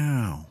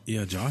Wow.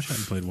 Yeah, Josh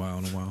hadn't played WoW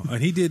in a while.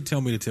 And he did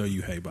tell me to tell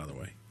you, hey, by the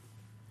way.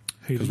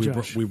 Hey, Because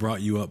Josh. we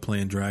brought you up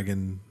playing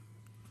Dragon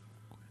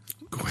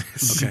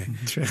Quest.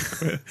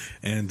 Okay.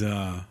 And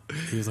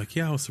he was like,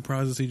 yeah, I was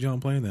surprised to see John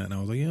playing that. And I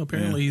was like, yeah,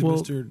 apparently he's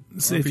Well, Mr.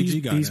 so if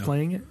RPG guy he's now.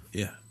 playing it,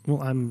 Yeah.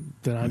 well, I'm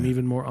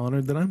even more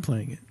honored that I'm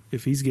playing it.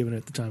 If he's giving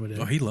it the time of day.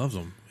 Oh, he loves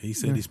them. He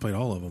said he's played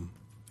all of them.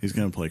 He's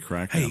going to play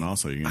Crackdown Hey,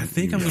 also. I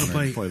think I'm going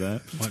to play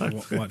that.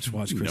 Watch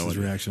Chris's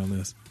idea. reaction on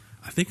this.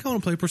 I think I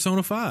want to play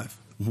Persona 5.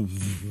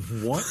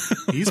 What?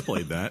 He's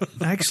played that.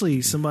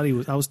 Actually,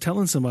 I was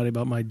telling somebody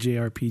about my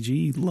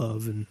JRPG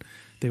love, and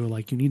they were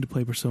like, "You need to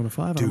play Persona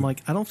 5." And I'm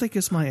like, "I don't think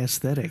it's my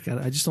aesthetic.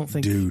 I just don't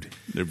think." Dude,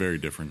 They're very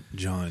different.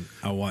 John,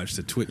 I watched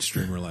a Twitch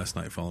streamer last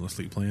night falling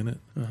asleep playing it.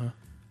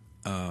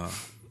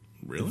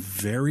 Really?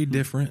 Very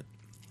different,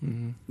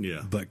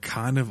 Yeah. but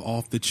kind of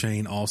off the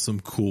chain, awesome,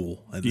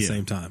 cool at the Yeah.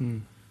 same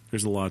time.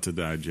 There's a lot to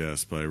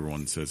digest, but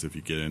everyone says if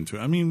you get into it.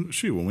 I mean,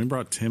 shoot, when we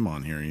brought Tim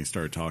on here and he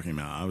started talking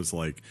about it, I was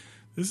like,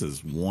 this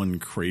is one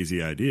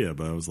crazy idea,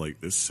 but I was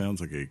like, this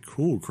sounds like a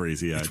cool,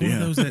 crazy It's idea. one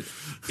of those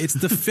that it's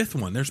the fifth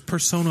one. There's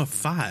Persona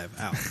 5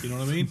 out. You know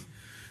what I mean?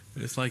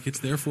 It's like it's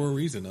there for a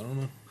reason. I don't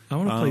know. I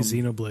want to play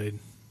Xenoblade.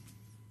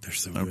 They're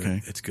so Okay.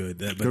 good. It's good.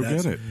 Go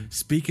get it.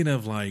 Speaking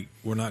of like,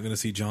 we're not going to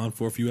see John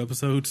for a few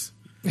episodes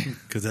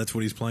because that's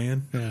what he's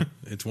playing. Yeah.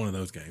 It's one of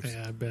those games.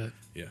 Yeah, I bet.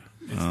 Yeah.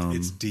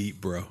 It's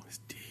deep, bro. It's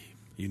deep.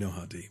 You know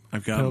how deep.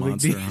 I've got Pelvic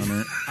Monster deep.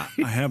 Hunter.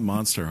 I have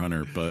Monster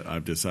Hunter, but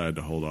I've decided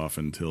to hold off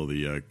until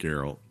the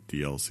Geralt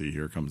DLC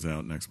here comes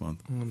out next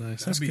month. Oh,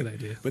 nice. That's a good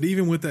idea. But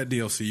even with that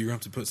DLC, you're going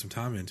to have to put some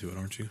time into it,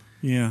 aren't you?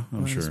 Yeah,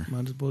 I'm sure.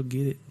 Might as well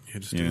get it. Yeah,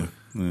 just do Yeah. it.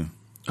 Yeah.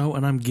 Oh,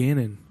 and I'm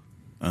Ganon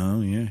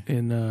Oh, yeah.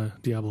 in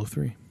Diablo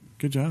 3.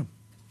 Good job.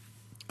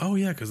 Oh,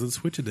 yeah, because of the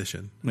Switch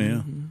edition.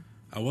 Yeah.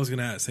 I was going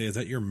to say, is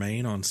that your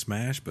main on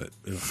Smash? But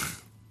ugh.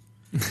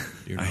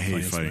 You're I not hate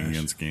playing fighting Smash.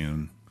 against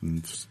Ganon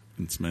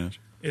in Smash.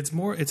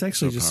 It's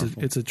actually So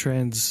powerful.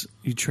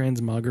 you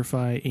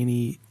transmogrify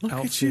any Look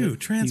outfit. at you, you've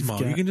transmog.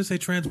 got. You can just say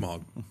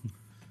transmog.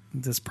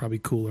 That's probably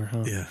cooler,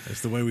 huh? Yeah,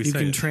 that's the way we You say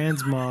can it.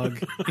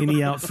 transmog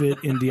any outfit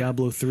in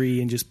Diablo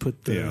 3 and just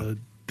put the Yeah.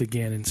 the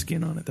Ganon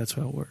skin on it. That's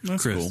how it works.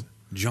 That's Chris, cool.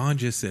 John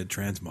just said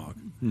transmog.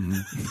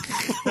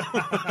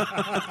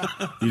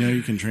 You know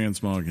you can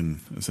transmog in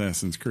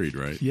Assassin's Creed,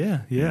 right?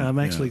 Yeah. I'm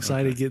actually yeah,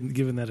 excited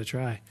giving that a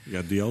try. You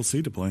got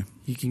DLC to play.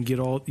 You can get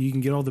all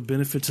the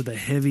benefits of the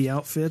heavy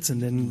outfits and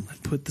then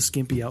put the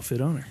skimpy outfit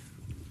on her.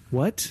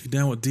 What? You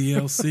down with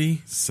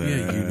DLC?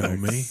 Yeah, you know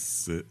me.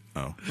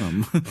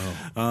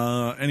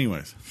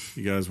 Anyways,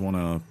 you guys want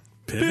to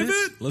Pivot?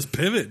 Let's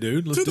pivot,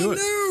 dude. Let's do it.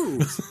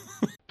 news?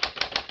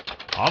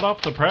 Hot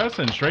off the press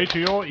and straight to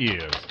your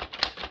ears.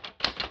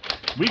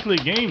 Weekly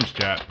Games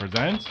Chat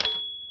presents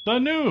the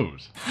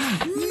news.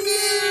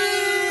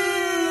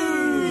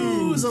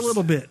 It was a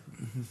little bit.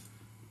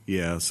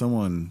 Yeah,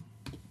 someone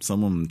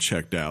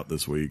checked out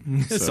this week.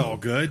 It's so- all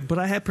good. But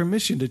I had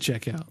permission to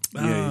check out.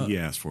 Yeah, he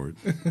asked for it.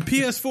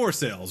 PS4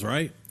 sales,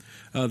 right?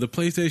 The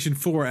PlayStation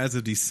 4 as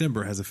of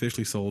December has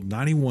officially sold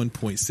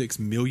 91.6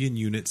 million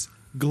units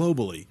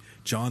globally.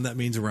 John, that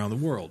means around the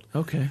world.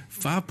 Okay.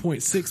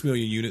 5.6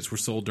 million units were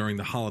sold during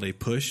the holiday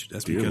push.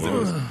 That's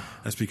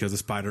because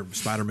of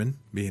Spider-Man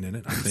being in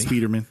it, I think.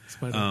 Spiderman.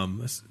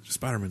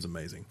 Spider-Man's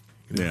amazing.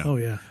 Yeah. Oh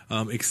yeah.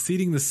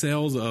 Exceeding the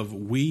sales of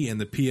Wii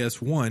and the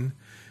PS1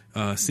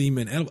 seem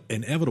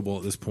inevitable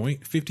at this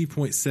point.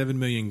 50.7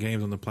 million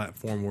games on the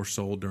platform were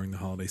sold during the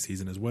holiday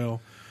season as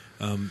well.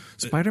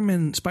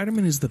 Spider-Man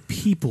is the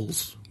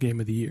people's game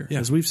of the year, Yeah.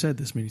 as we've said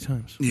this many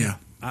times. Yeah.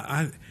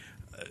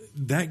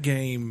 That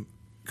game,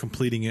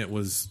 completing it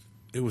was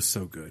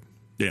so good.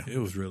 Yeah. It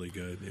was really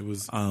good. It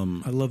was I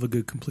love a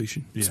good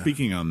completion. yeah.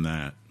 Speaking on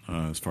that,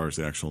 as far as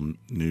the actual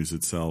news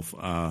itself,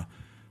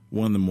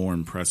 one of the more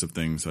impressive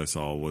things I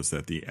saw was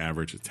that the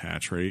average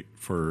attach rate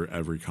for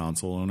every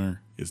console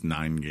owner is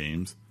 9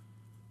 games.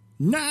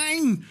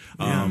 9!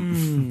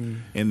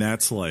 And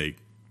that's like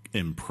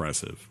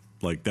impressive.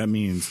 Like that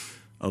means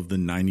of the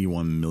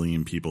 91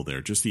 million people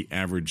there, just the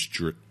average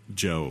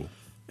Joe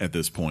at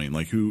this point,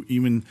 like who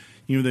even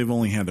they've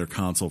only had their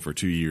console for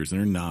 2 years, and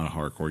they're not a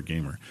hardcore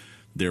gamer.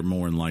 They're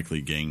more than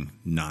likely getting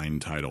 9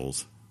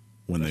 titles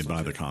when they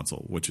buy the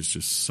console, which is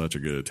just such a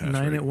good attach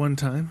 9 rate. at one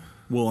time.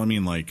 Well, I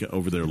mean, like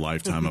over their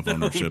lifetime of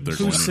ownership, they're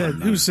going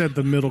Who said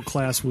the middle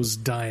class was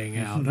dying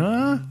out?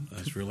 Huh?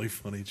 That's really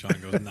funny. John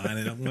goes 9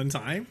 at one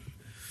time.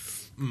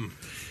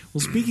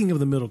 Well, speaking of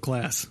the middle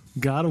class,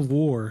 God of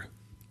War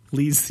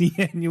leads the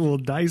annual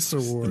DICE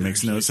Award. It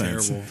makes no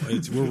sense. Terrible.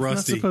 We're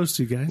rusty. Not supposed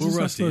to, guys. We're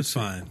rusty. It's supposed to.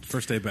 fine.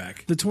 First day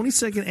back. The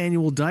 22nd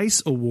Annual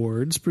DICE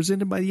Awards,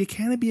 presented by the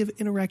Academy of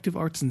Interactive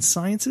Arts and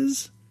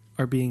Sciences,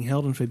 are being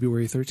held on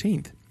February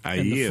 13th.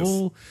 And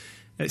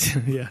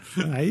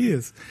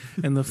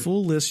the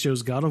full list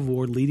shows God of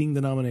War leading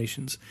the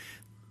nominations.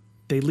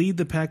 They lead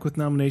the pack with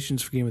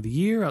nominations for Game of the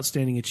Year,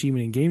 Outstanding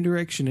Achievement in Game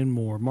Direction, and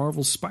more.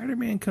 Marvel's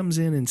Spider-Man comes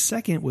in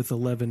second with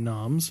 11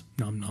 noms,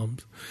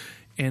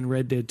 and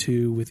Red Dead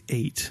 2 with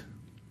 8.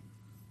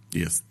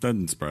 Yes,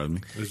 doesn't surprise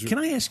me. Can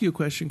I ask you a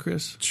question,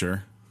 Chris?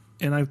 Sure.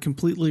 And I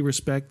completely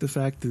respect the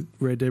fact that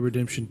Red Dead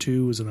Redemption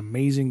 2 was an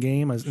amazing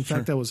game. In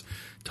fact, I was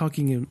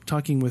talking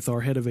with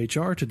our head of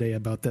HR today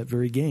about that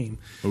very game.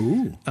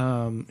 Ooh.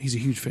 He's a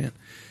huge fan.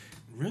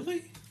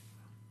 Really?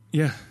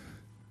 Yeah.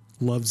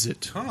 Loves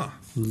it. Huh.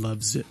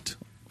 Loves it.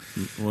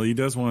 Well, he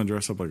does want to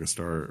dress up like a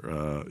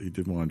star. He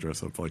did want to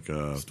dress up like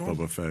a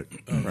Boba Fett,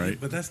 right?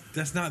 But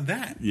that's not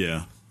that.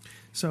 Yeah.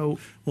 So,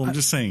 well, I'm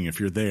just saying, if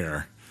you're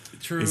there,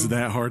 is it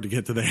that hard to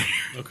get to there?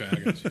 Okay, I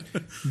got you.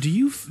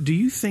 Do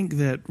you think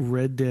that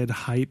Red Dead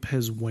hype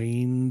has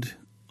waned?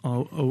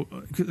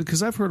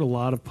 Because I've heard a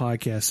lot of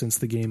podcasts since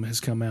the game has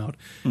come out,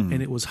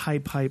 and it was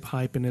hype,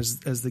 and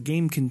as the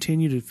game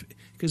continued,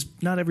 because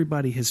not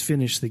everybody has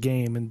finished the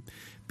game, and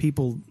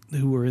people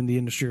who are in the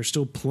industry are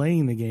still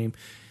playing the game,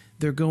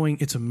 they're going,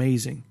 it's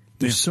amazing.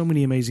 There's so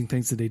many amazing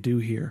things that they do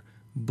here,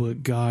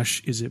 but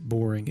gosh, is it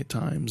boring at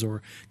times,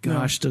 or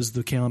gosh, does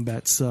the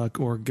combat suck,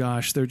 or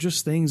gosh, there are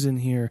just things in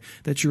here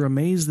that you're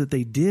amazed that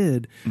they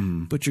did,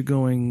 but you're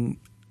going,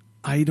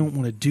 I don't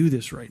want to do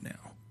this right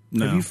now.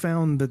 No. Have you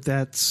found that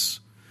that's...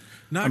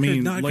 not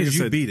because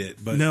you beat it,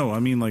 but... No, I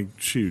mean, like,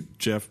 shoot,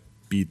 Jeff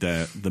beat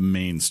the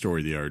main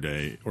story the other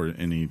day,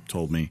 and he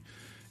told me,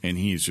 and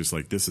he's just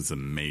like, this is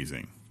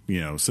amazing.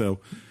 So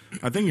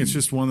I think it's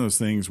just one of those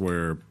things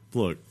where,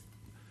 look,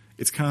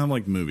 it's kind of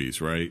like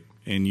movies, right?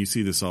 And you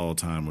see this all the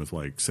time with,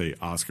 like, say,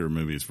 Oscar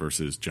movies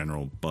versus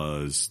general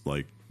buzz,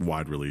 like,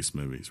 wide release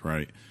movies,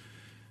 right?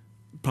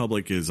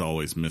 Public is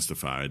always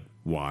mystified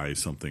why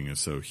something is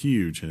so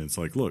huge. And it's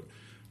like, look,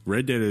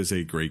 Red Dead is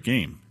a great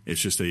game.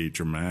 It's just a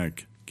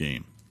dramatic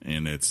game.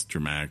 And it's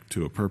dramatic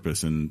to a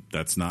purpose. And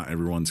that's not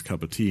everyone's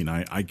cup of tea. And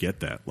I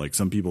get that. Like,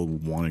 some people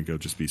want to go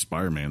just be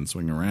Spider-Man and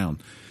swing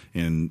around.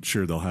 And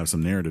sure, they'll have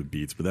some narrative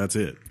beats, but that's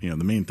it. The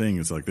main thing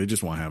is, like, they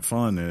just want to have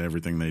fun at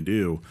everything they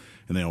do,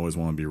 and they always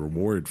want to be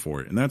rewarded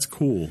for it. And that's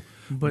cool.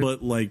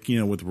 But like,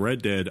 with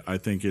Red Dead, I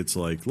think it's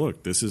like,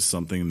 look, this is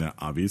something that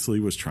obviously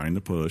was trying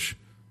to push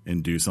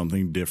and do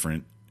something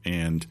different.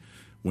 And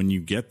when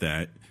you get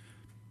that,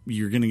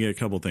 you're going to get a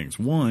couple things.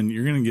 One,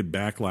 you're going to get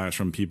backlash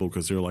from people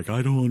because they're like,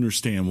 I don't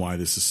understand why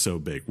this is so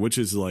big, which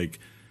is like,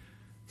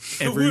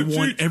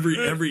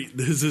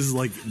 this is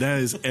like, that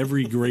is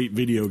every great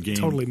video game.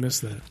 Totally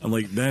missed that.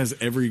 Like, that is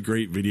every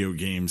great video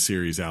game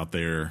series out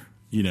there,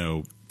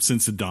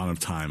 since the dawn of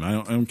time. I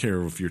don't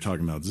care if you're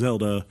talking about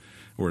Zelda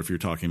or if you're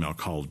talking about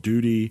Call of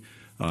Duty,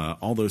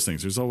 all those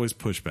things. There's always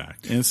pushback.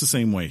 And it's the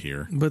same way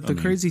here. But the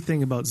crazy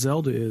thing about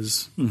Zelda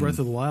is, Breath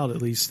of the Wild, at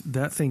least,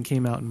 that thing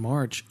came out in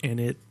March,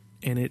 and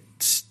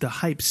the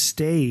hype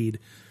stayed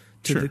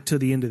to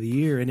the end of the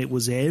year, and it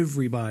was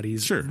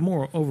everybody's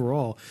more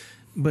overall.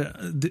 But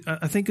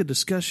I think a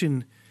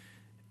discussion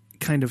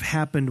kind of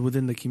happened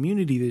within the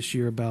community this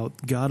year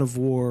about God of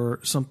War,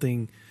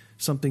 something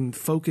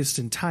focused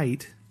and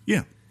tight,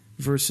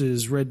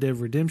 versus Red Dead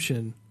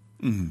Redemption,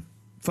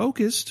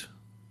 focused,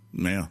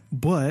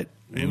 but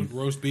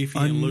roast beefy,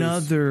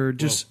 another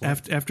and loose.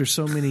 After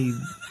so many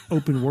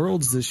open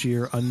worlds this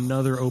year,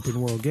 another open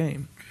world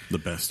game, the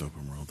best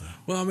open world. Though.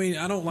 Well, I mean,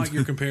 I don't like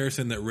your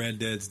comparison that Red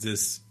Dead's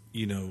this,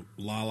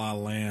 La La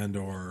Land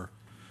or.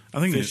 I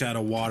think fish out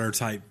of water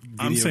type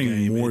video I'm saying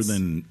game. More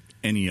than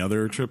any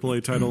other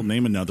AAA title.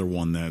 Name another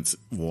one that's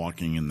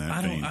walking in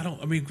that vein.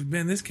 I mean,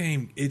 man, this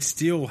game, it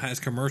still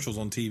has commercials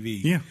on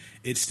TV. Yeah.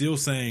 It's still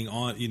saying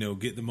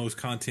get the most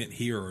content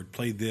here or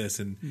play this.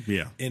 And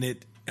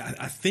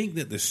I think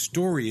that the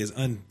story is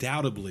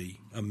undoubtedly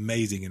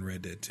amazing in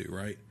Red Dead 2,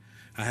 right?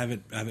 I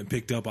haven't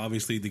picked up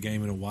obviously the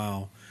game in a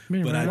while,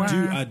 but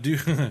I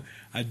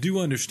do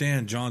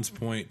understand John's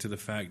point to the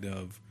fact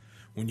of,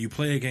 when you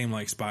play a game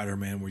like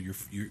Spider-Man, where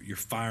you're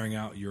firing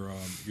out your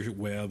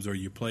webs, or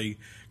you play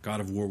God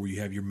of War, where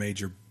you have your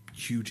major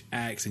huge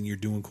axe and you're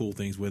doing cool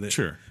things with it.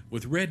 Sure.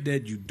 With Red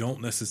Dead, you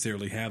don't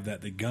necessarily have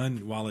that. The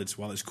gun, while it's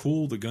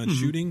cool, the gun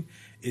shooting,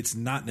 it's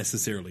not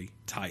necessarily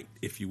tight,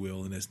 if you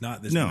will, and it's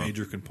not this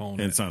major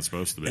component. And it's not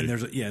supposed to be. And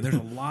there's a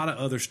lot of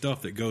other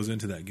stuff that goes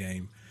into that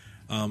game.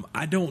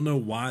 I don't know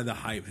why the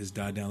hype has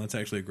died down. That's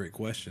actually a great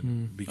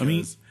question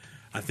because.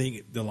 I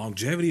think the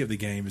longevity of the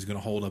game is going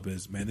to hold up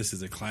as, man, this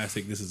is a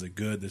classic. This is a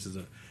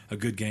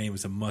good game.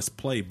 It's a must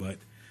play. But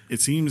it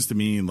seems to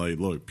me like,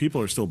 look,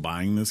 people are still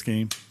buying this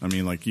game. I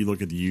mean, like, you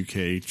look at the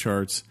UK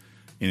charts,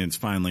 and it's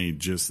finally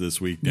just this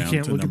week You down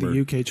can't to look number.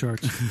 at the UK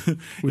charts.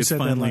 We It's said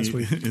that finally, last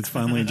week. It's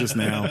finally just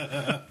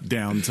now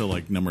down to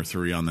like number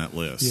 3 on that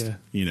list. Yeah.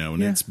 You know,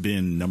 and Yeah. it's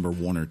been number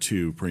 1 or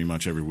 2 pretty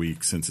much every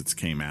week since it's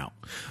came out.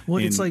 Well,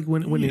 And, it's like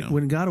when you know,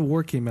 when God of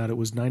War came out, it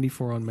was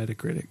 94 on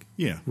Metacritic.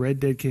 Yeah. Red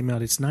Dead came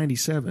out, it's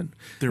 97.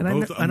 They're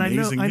and both I know,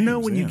 amazing I know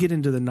games, when you yeah. get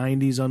into the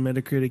 90s on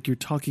Metacritic, you're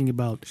talking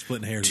about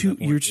Splitting hairs at that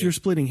point, You're yeah.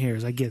 splitting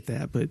hairs. I get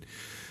that, but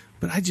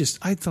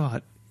I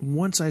thought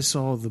once I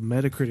saw the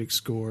Metacritic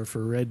score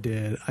for Red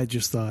Dead, I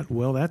just thought,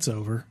 well, that's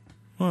over.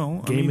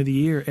 well, Game of the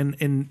year,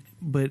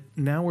 but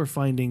now we're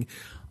finding.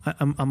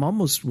 I'm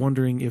almost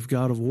wondering if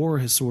God of War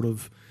has sort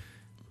of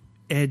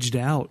edged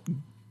out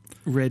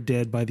Red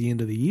Dead by the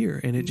end of the year,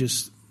 and it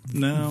just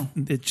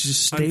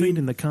stayed think-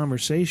 in the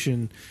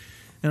conversation.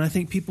 And I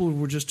think people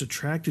were just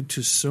attracted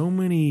to so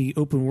many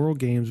open world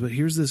games, but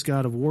here's this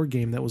God of War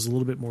game that was a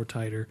little bit more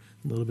tighter,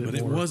 a little bit But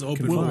it more. was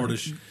open confined.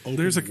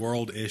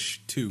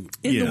 world-ish too.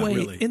 in Yeah, the way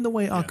really. in the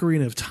way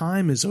Ocarina of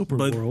Time is open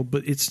But- world,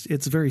 but it's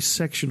a very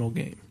sectional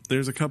game.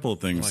 There's a couple of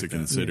things like to that.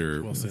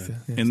 consider. Well said.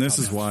 Yeah. And this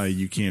is why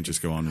you can't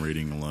just go on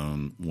rating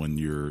alone when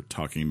you're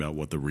talking about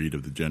what the read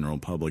of the general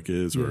public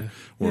is or Yeah.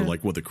 or Yeah.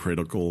 like what the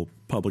critical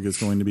public is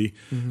going to be.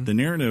 The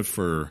narrative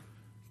for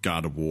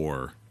God of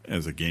War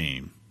as a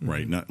game,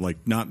 right? Not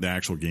the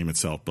actual game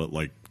itself, but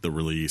like the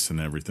release and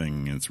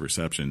everything and its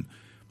reception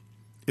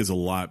is a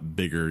lot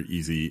bigger,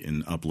 easy,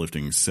 and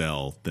uplifting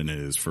sell than it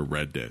is for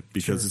Red Dead.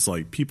 Because it's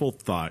like people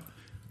thought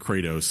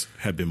Kratos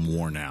had been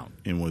worn out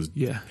and was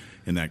Yeah.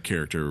 and that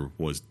character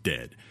was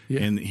dead.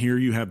 Yeah. And here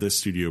you have this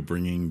studio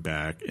bringing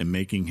back and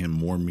making him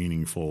more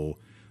meaningful,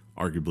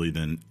 arguably,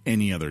 than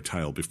any other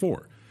title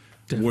before.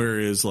 Definitely.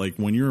 Whereas, like,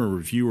 when you're a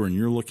reviewer and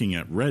you're looking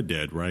at Red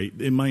Dead, right,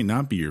 it might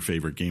not be your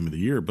favorite game of the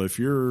year, but if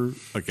you're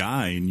a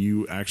guy and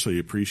you actually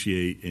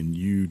appreciate and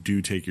you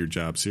do take your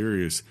job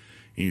serious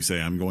and you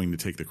say, I'm going to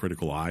take the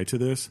critical eye to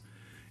this,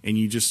 and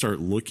you just start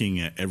looking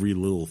at every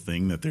little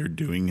thing that they're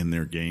doing in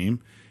their game,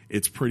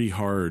 it's pretty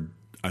hard,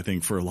 I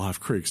think, for a lot of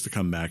critics to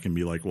come back and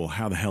be like, well,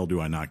 how the hell do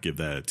I not give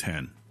that a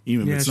 10?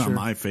 Even Yeah, if it's sure. not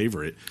my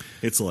favorite,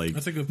 it's like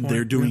That's a good point.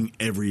 they're doing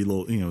every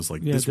little, it's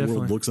like Yeah, this definitely.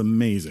 world looks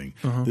amazing.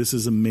 This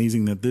is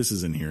amazing that this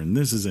is in here and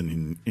this is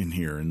in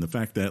here. And the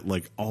fact that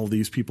like all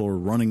these people are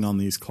running on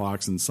these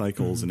clocks and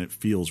cycles and it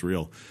feels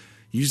real.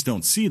 You just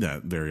don't see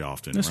that very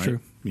often. That's right?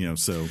 true.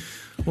 So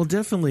Well,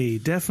 definitely,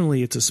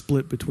 it's a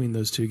split between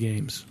those two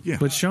games. Yeah.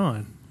 But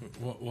Sean,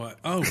 What?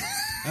 Oh,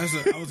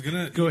 I was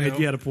gonna Go ahead,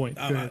 you had a point.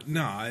 Go ahead.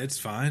 No, it's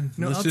fine.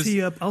 No, Let's I'll just-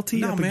 tee up- I'll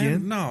tee no, up man,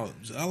 again. No,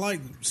 I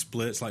like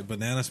splits, like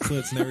banana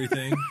splits and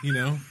everything.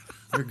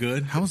 They're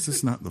good. how is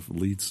this not the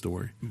lead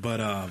story?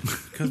 But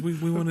because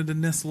we wanted to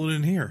nestle it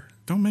in here.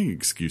 Don't make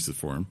excuses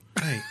for him.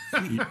 Hey,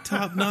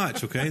 top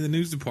notch. Okay, the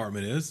news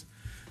department is.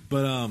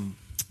 But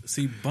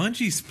see,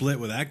 Bungie split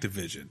with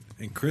Activision,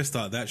 and Chris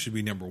thought that should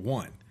be number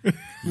one.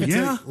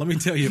 Let me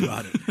tell you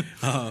about it.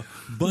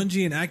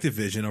 Bungie and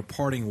Activision are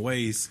parting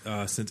ways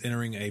since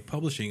entering a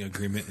publishing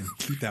agreement in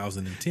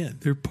 2010.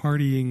 they're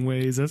partying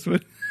ways. That's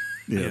what.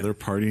 Yeah, they're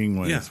partying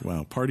ways. Yeah.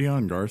 Wow. Party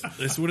on, Garth.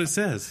 That's what it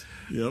says.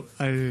 Yep.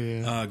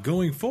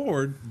 Going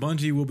forward,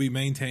 Bungie will be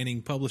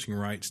maintaining publishing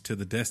rights to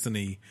the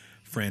Destiny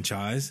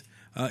franchise.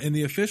 In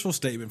the official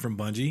statement from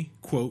Bungie,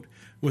 quote,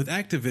 with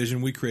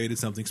Activision, we created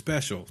something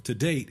special. To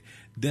date,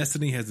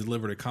 Destiny has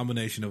delivered a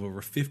combination of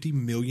over 50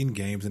 million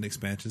games and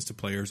expansions to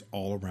players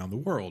all around the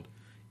world.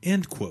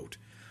 End quote.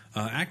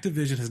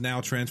 Activision has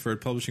now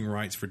transferred publishing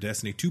rights for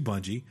Destiny to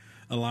Bungie,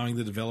 allowing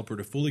the developer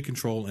to fully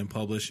control and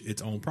publish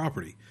its own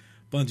property.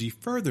 Bungie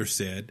further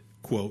said,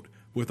 quote,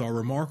 with our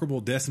remarkable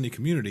Destiny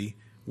community,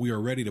 we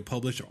are ready to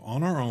publish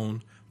on our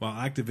own, while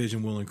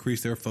Activision will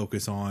increase their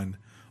focus on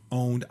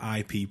owned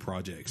IP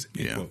projects.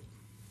 End Yeah. quote.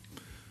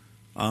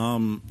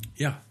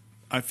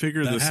 I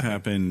figure That this happened.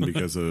 happened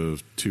because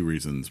of two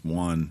reasons.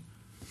 One,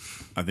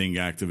 I think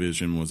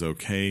Activision was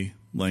okay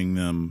letting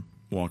them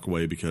walk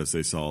away because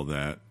they saw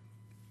that,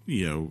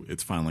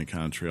 it's finally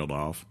kind of trailed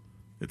off.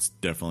 It's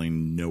definitely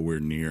nowhere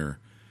near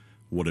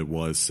what it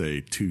was, say,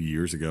 2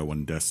 years ago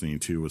when Destiny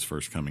 2 was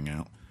first coming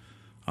out.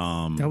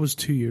 That was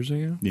 2 years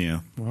ago.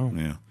 Yeah. Wow.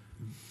 Yeah.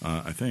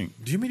 I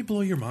think. Do you mean to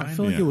blow your mind? I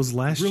feel like Yeah. it was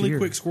last really year.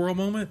 quick squirrel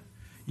moment.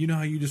 You know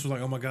how you just was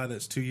like, oh my God,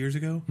 that's 2 years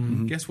ago?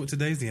 Mm-hmm. Guess what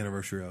today's the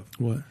anniversary of?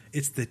 What?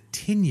 It's the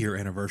 10-year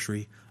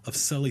anniversary of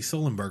Sully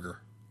Sullenberger.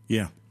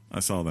 Yeah, I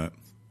saw that.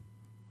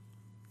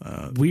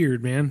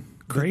 Weird, man.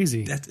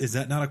 Crazy. Is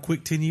that not a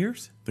quick 10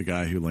 years? The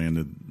guy who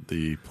landed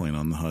the plane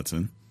on the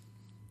Hudson.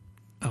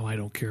 Oh, I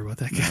don't care about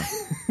that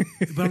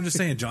guy. But I'm just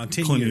saying, John,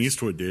 10 Clint years.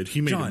 Eastwood did.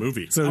 He made John, a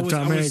movie. So I was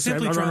Tom Hanks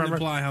simply said, trying to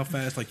imply how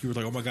fast, like you were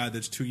like, oh my God,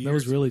 that's 2 years. That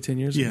was really 10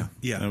 years Yeah. ago.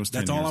 Yeah, That was 10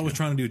 that's all years I was ago.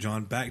 trying to do,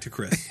 John. Back to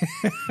Chris.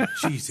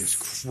 Jesus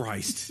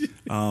Christ.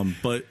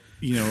 But,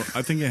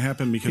 I think it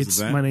happened because It's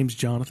of that. my name's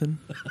Jonathan.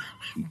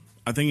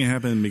 I think it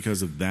happened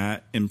because of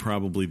that, and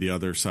probably the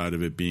other side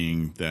of it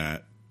being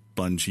that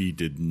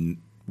Bungie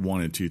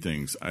wanted two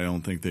things. I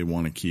don't think they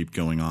want to keep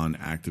going on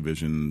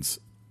Activision's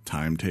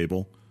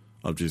timetable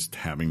of just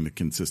having to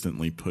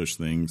consistently push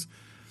things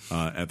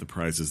at the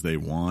prices they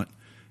want,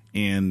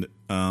 and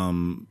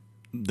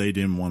they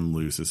didn't want to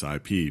lose this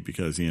IP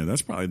because,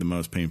 that's probably the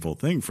most painful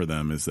thing for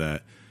them is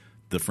that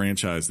the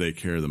franchise they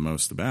care the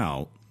most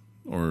about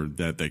or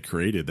that they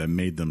created that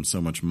made them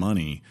so much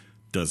money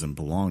doesn't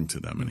belong to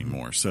them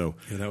anymore. So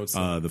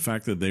the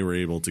fact that they were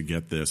able to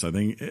get this, I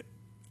think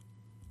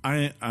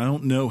I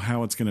don't know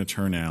how it's going to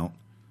turn out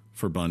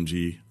for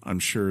Bungie. I'm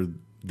sure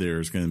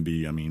there's going to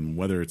be,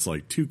 whether it's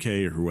like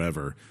 2K or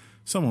whoever,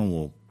 someone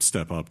will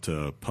step up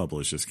to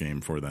publish this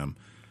game for them.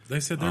 They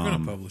said they're going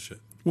to publish it.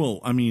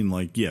 Well, they're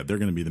going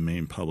to be the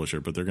main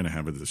publisher, but they're going to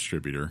have a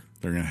distributor.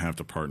 They're going to have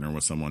to partner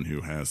with someone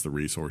who has the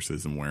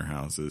resources and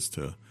warehouses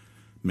to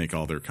make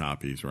all their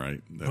copies,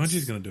 right?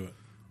 Bungie's going to do it.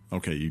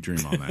 Okay, you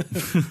dream on that.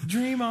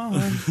 Dream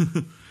on.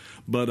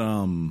 But,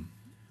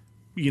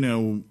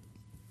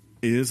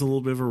 it is a little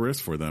bit of a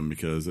risk for them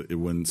because it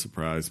wouldn't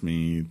surprise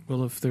me.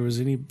 Well, if there was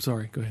any...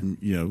 Sorry, go ahead.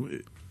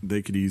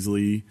 They could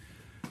easily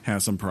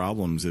have some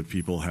problems if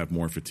people have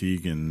more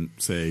fatigue and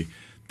say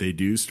they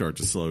do start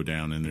to slow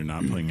down and they're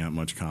not putting out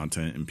much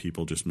content and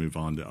people just move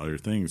on to other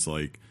things.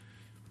 Like,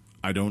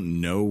 I don't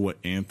know what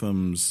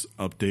Anthem's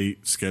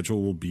update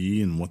schedule will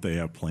be and what they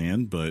have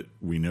planned, but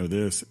we know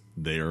this.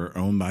 They are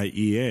owned by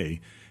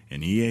EA,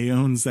 and EA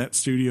owns that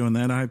studio and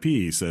that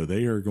IP, so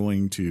they are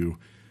going to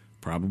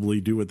probably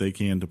do what they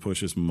can to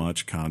push as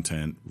much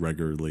content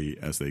regularly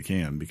as they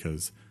can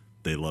because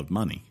they love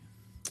money.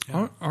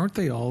 Yeah. Aren't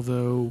they all,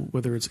 though,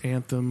 whether it's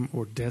Anthem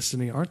or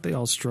Destiny, aren't they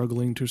all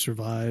struggling to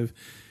survive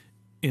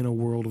in a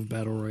world of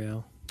Battle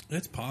Royale?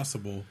 It's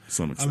possible.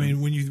 Some extent.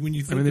 When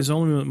you think there's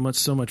only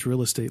so much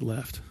real estate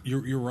left.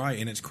 You're right,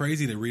 and it's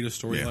crazy to read a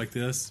story like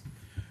this.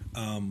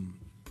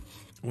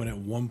 When at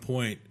one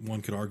point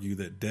one could argue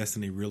that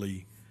Destiny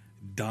really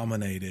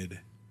dominated.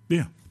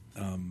 Yeah.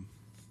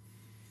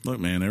 Look,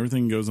 man,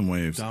 everything goes in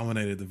waves.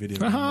 Dominated the video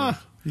game.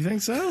 You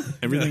think so?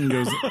 Everything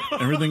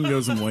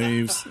goes in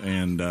waves,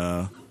 and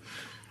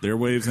their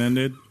waves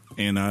ended.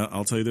 And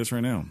I'll tell you this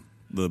right now.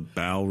 The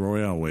Battle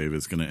Royale wave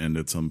is going to end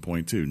at some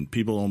point, too.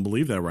 People don't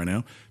believe that right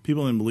now.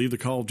 People didn't believe the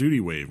Call of Duty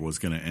wave was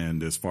going to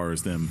end as far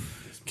as them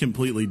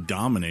completely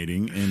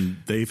dominating, and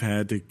they've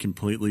had to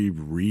completely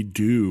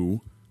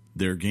redo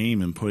their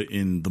game and put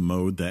in the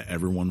mode that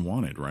everyone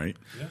wanted, right?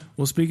 Yeah.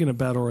 Well, speaking of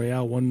Battle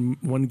Royale,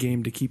 one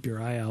game to keep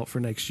your eye out for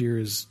next year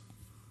is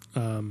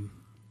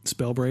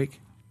Spellbreak.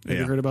 Have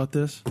you heard about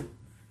this?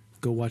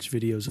 Go watch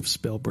videos of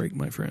Spellbreak,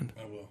 my friend.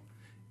 I will.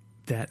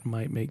 That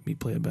might make me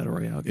play a Battle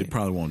Royale game. It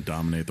probably won't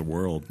dominate the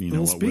world. You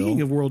know what will?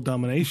 Speaking of world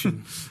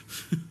domination,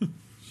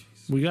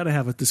 we got to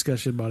have a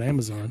discussion about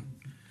Amazon.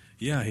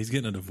 Yeah, he's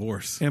getting a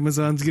divorce.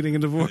 Amazon's getting a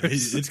divorce.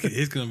 It's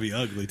going to be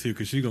ugly, too,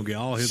 because she's going to get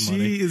all his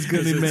money. She is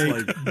going to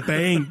make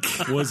bank.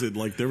 Was it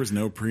like there was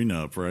no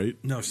prenup, right?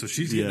 No, so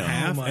she's getting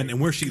half, and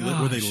where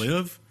they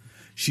live,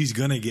 she's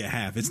going to get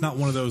half. It's not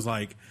one of those,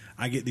 like,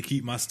 I get to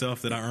keep my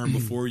stuff that I earned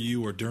before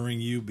you or during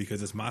you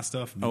because it's my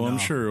stuff. Oh, no. I'm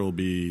sure it'll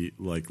be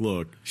like,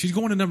 look. She's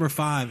going to number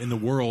 5 in the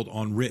world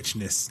on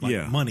richness,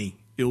 like money.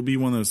 It'll be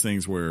one of those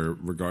things where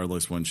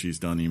regardless when she's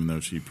done, even though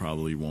she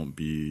probably won't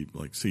be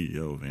like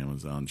CEO of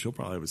Amazon, she'll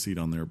probably have a seat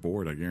on their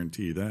board. I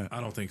guarantee you that.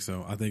 I don't think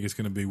so. I think it's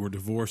going to be, we're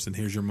divorced and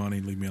here's your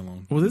money. Leave me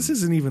alone. Well, this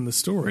isn't even the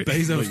story.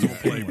 Bezos don't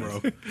play,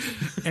 bro.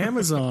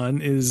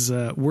 Amazon is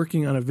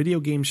working on a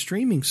video game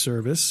streaming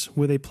service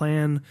with a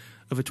plan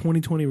of a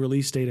 2020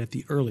 release date at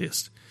the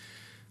earliest.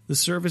 The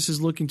service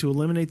is looking to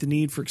eliminate the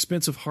need for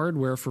expensive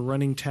hardware for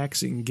running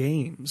taxing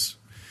games.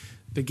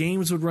 The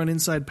games would run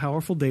inside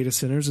powerful data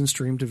centers and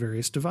stream to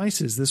various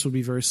devices. This would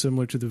be very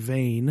similar to the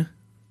vein,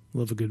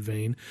 love a good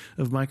vein,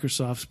 of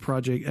Microsoft's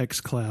Project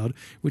X Cloud,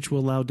 which will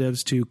allow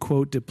devs to,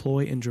 quote,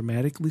 deploy and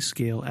dramatically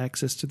scale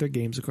access to their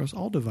games across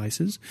all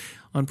devices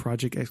on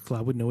Project X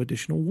Cloud with no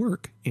additional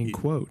work, end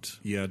quote.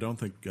 Yeah, I don't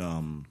think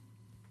a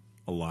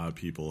lot of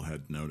people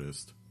had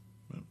noticed.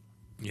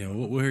 Yeah,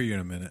 we'll hear you in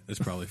a minute. It's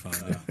probably fine.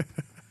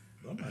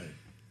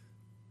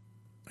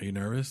 Are you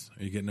nervous?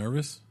 Are you getting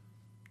nervous?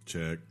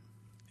 Check.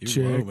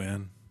 Whoa,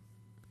 man.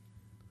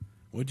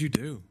 What'd you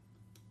do?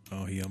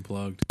 Oh, he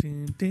unplugged.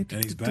 And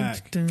he's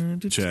back.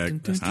 Check.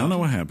 I don't know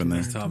what happened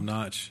there. That's top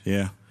notch.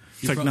 Yeah.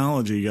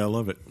 Technology, you gotta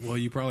love it. Well,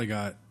 you probably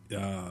got,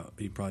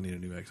 you probably need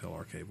a new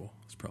XLR cable.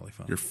 It's probably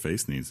fine. Your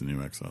face needs a new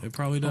XLR. It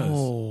probably does.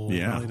 Oh,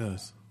 yeah. It probably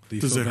does.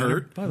 Does it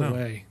hurt? By the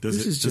way,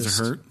 does it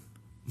hurt?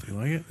 Do you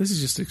like it? This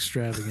is just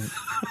extravagant.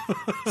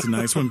 It's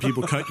nice when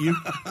people cut you.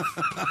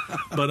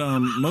 But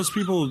most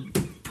people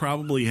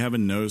probably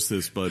haven't noticed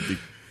this, but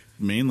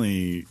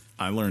mainly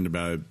I learned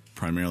about it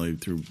primarily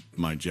through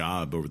my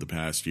job over the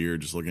past year,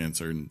 just looking at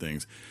certain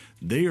things.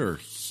 They are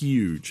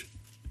huge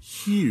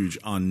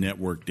on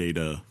network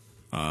data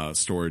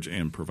storage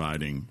and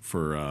providing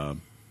for a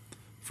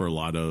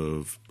lot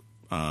of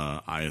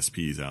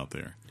ISPs out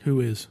there. Who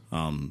is?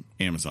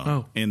 Amazon.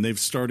 Oh. And they've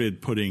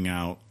started putting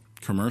out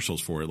commercials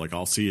for it. Like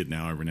I'll see it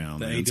now every now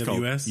and then. The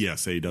AWS?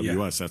 Yes, AWS.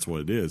 Yeah. That's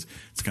what it is.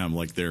 It's kind of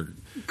like their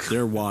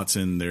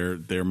Watson, their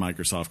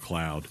Microsoft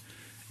Cloud.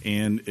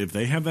 And if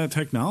they have that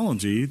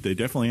technology, they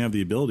definitely have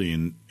the ability.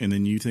 And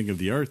then you think of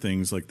the other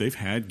things, like they've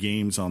had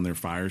games on their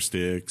Fire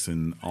Sticks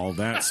and all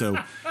that. So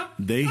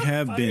they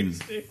have been,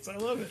 I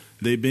love it.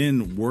 they've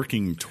been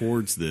working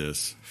towards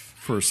this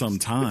for some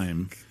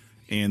time.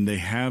 And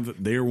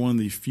they're one of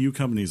the few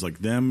companies, like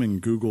them and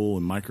Google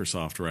and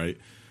Microsoft, right?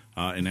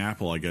 And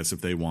Apple, I guess,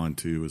 if they want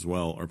to as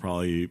well, are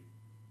probably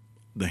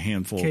the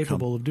handful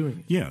capable of doing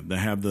it. Yeah, they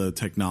have the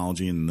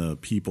technology and the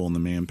people and the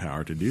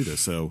manpower to do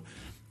this. So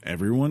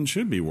everyone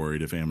should be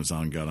worried if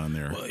Amazon got on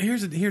there. Well,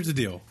 here's the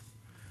deal.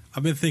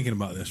 I've been thinking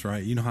about this,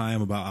 right? You know how I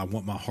am about I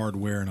want my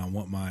hardware and I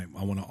want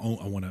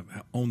to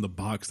own the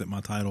box that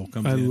my title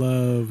comes in. I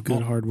love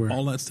good hardware.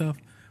 All that stuff.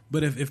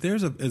 But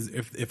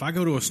if I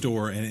go to a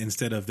store and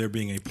instead of there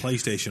being a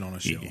PlayStation on a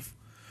shelf,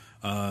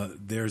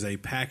 there's a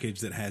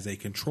package that has a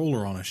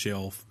controller on a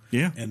shelf,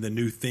 and the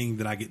new thing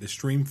that I get to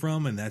stream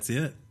from, and that's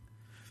it.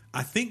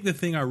 I think the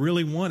thing I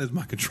really want is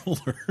my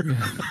controller.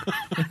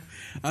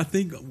 I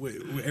think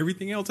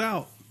everything else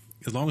out.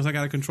 As long as I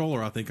got a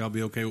controller, I think I'll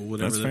be okay with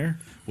whatever. That's fair.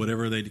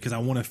 Whatever because I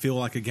want to feel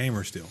like a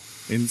gamer still.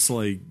 And it's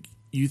like,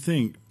 you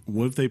think,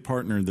 what if they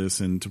partner this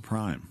into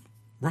Prime?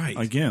 Right.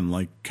 Again,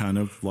 like kind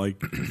of like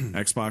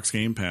Xbox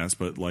Game Pass,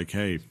 but like,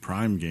 hey,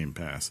 Prime Game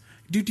Pass.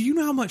 Dude, do you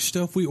know how much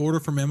stuff we order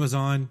from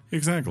Amazon?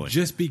 Exactly.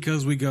 Just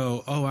because we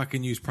go, I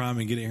can use Prime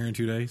and get it here in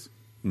 2 days?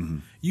 Mm-hmm.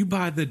 You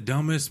buy the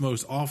dumbest,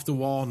 most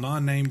off-the-wall,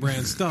 non-name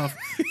brand stuff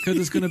because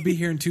it's going to be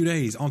here in 2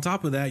 days. On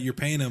top of that, you're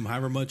paying them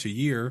however much a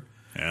year.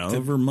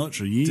 However much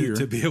a year.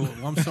 To be able,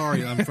 I'm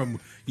sorry, I'm from,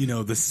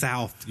 the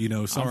South,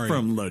 sorry. I'm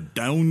from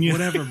Ladonia.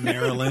 Whatever,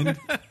 Maryland.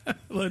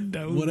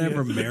 Ladonia.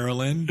 Whatever,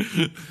 Maryland.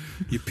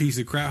 You piece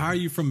of crap. How are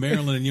you from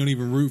Maryland and you don't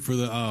even root for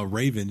the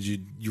Ravens?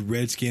 You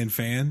Redskin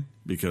fan?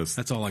 Because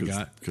that's all I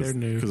got. They're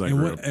new. Because I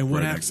grew up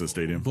right next to the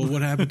stadium. But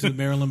what happened to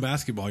Maryland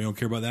basketball? You don't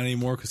care about that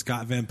anymore because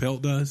Scott Van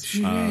Pelt does?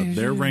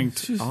 They're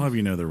ranked. I'll have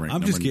you know they're ranked.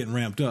 I'm just getting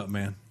ramped up,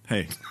 man.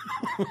 Hey,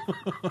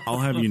 I'll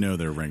have you know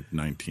they're ranked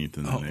 19th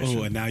in the nation.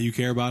 Oh, and now you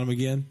care about them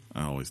again?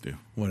 I always do.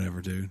 Whatever,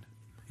 dude.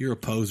 You're a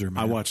poser,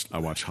 man. I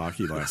watched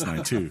hockey last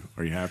night too.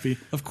 Are you happy?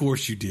 Of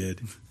course you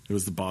did. It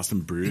was the Boston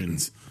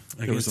Bruins.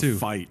 There was who? a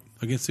fight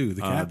against who?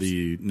 The Caps?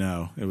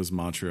 No, it was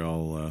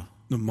Montreal.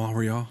 The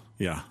Montreal.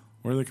 Yeah,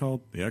 what are they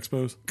called? The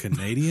Expos?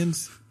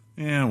 Canadians.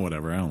 Yeah,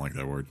 whatever. I don't like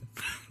that word.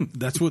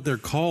 That's what they're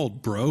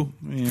called, bro.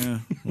 Yeah,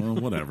 well,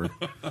 whatever.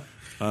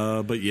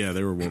 But yeah,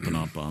 they were whooping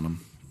up on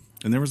them,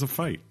 and there was a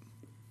fight.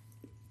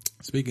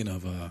 Speaking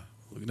of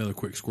another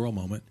quick squirrel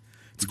moment.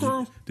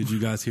 Squirrel. Did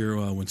you guys hear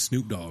when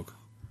Snoop Dogg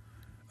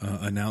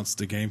announced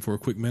the game for a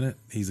quick minute?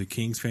 He's a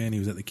Kings fan. He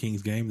was at the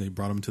Kings game. They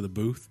brought him to the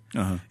booth.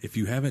 Uh-huh. If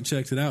you haven't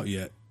checked it out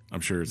yet, I'm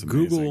sure it's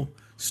amazing. Google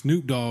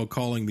Snoop Dogg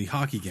calling the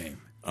hockey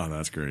game. Oh,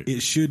 that's great.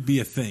 It should be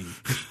a thing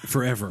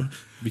forever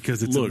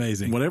because it's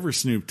amazing. Whatever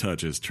Snoop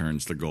touches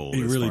turns to gold.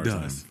 It as really far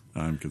as does.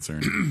 I'm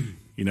concerned.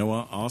 You know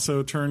what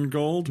also turned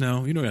gold?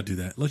 No, you don't got to do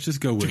that. Let's just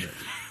go with it.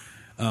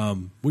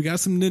 We got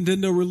some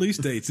Nintendo release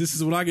dates. This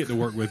is what I get to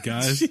work with,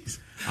 guys.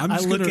 I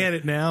look at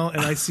it now and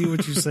I see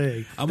what you're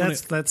saying.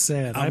 That's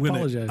sad. I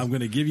apologize. I'm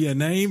going to give you a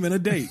name and a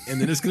date, and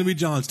then it's going to be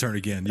John's turn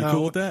again. You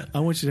cool with that?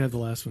 I want you to have the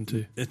last one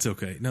too. It's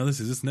okay. No,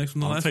 this next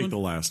one. I'll last take one? the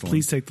last one.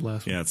 Please take the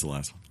last one. Yeah, it's the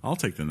last one. I'll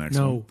take the next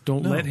one. No,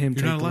 don't let him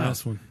take the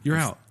last one. You're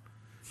out.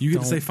 You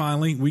get to say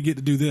finally. We get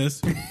to do this,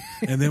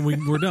 and then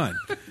we're done.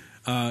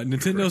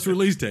 Nintendo's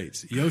release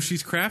dates: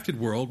 Yoshi's Crafted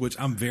World, which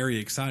I'm very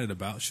excited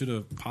about. Should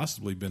have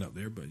possibly been up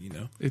there, but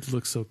it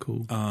looks so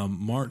cool.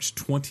 March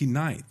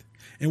 29th.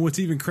 And what's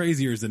even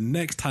crazier is the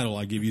next title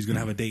I give you is going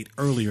to have a date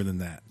earlier than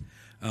that.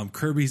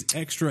 Kirby's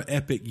Extra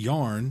Epic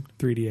Yarn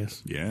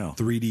 3DS. Yeah,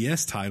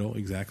 3DS title,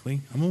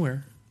 exactly. I'm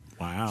aware.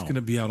 Wow, it's going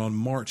to be out on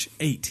March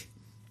 8th.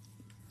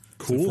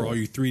 Cool. So for all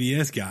you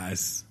 3DS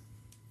guys,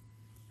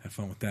 have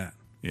fun with that.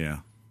 Yeah.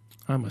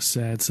 I'm a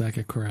sad sack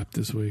of crap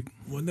this week.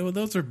 Well, no,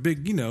 those are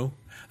big, do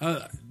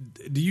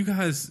you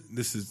guys,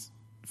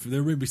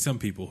 there may be some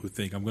people who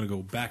think, I'm going to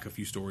go back a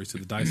few stories to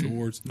the DICE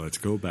Awards. Let's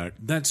go back.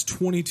 That's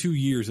 22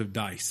 years of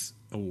DICE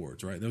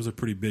Awards, right? Those are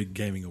pretty big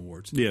gaming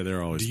awards. Yeah,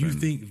 they're always. Do you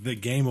think the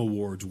Game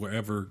Awards will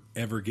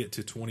ever get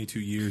to 22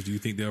 years? Do you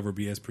think they'll ever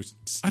be as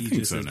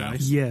prestigious as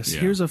DICE? Yes.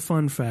 Yeah. Here's a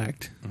fun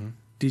fact. Mm-hmm.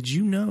 Did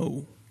you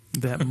know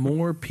that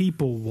more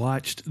people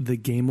watched the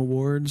Game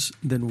Awards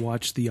than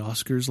watched the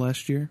Oscars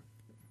last year?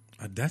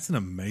 That's an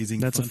amazing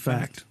That's fun a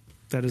fact.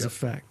 That is a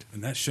fact.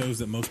 And that shows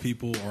that most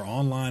people are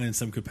online in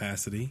some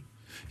capacity.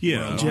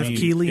 Yeah. Jeff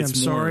Keighley, I'm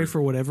sorry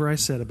for whatever I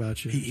said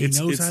about you. He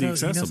knows how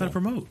to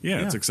promote.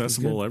 Yeah, it's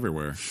accessible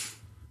everywhere.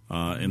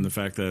 And the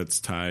fact that it's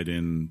tied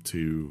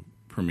into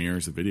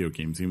premieres of video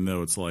games, even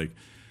though it's like,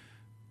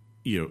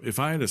 if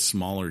I had a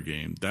smaller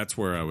game, that's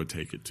where I would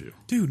take it to.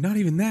 Dude, not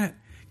even that.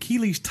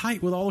 Keighley's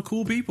tight with all the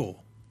cool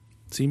people.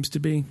 Seems to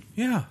be.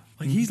 Yeah.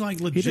 Like he's like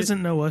legit. He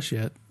doesn't know us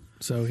yet.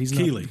 So he's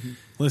Keighley. Not,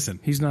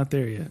 listen. He's not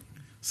there yet.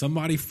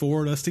 Somebody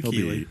forward us to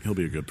Keighley. He'll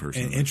be a good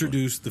person. And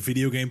introduce the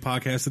Video Game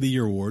Podcast of the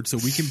Year Award so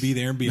we can be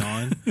there and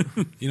beyond.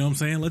 You know what I'm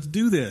saying? Let's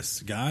do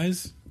this,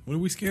 guys. What are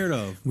we scared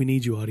of? We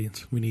need you,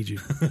 audience. We need you.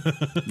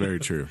 Very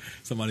true.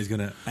 Somebody's going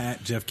to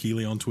 @ Jeff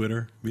Keighley on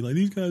Twitter. Be like,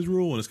 these guys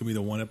rule. And it's going to be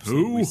the one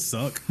episode we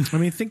suck. I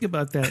mean, think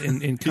about that in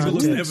Listen to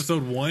context.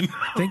 episode 1.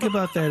 Think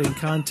about that in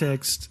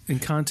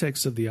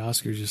context of the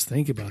Oscars. Just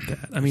think about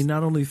that. I mean,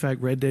 not only the fact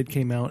Red Dead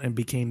came out and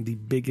became the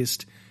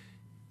biggest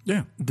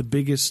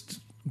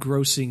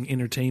grossing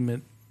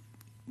entertainment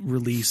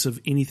release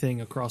of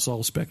anything across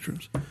all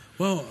spectrums.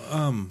 Well,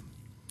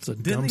 It's a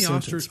didn't dumb the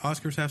sentence.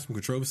 Oscars have some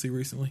controversy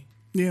recently?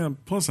 Yeah.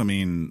 Plus, I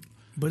mean,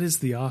 But it's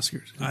the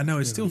Oscars. I know,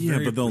 it's still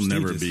very but they'll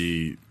never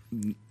prestigious.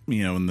 be.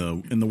 In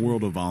the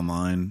world of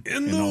online,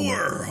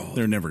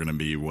 they're never going to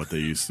be what they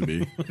used to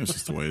be. That's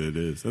just the way it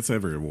is. That's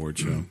every award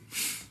show.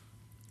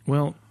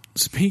 Well,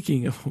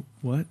 speaking of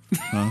what?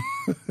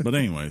 But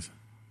anyways,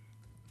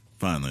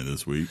 finally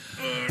this week.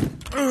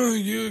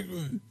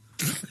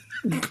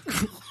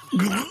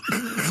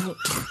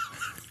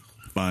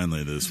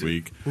 Finally this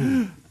week.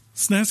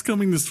 SNES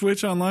coming to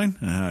Switch Online?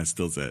 I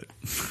still say it.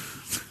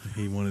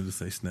 He wanted to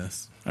say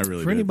SNES. I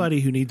really For did. anybody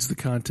who needs the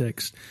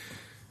context,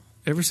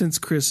 ever since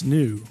Chris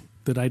knew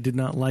that I did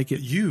not like it.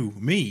 You,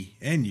 me,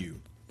 and you.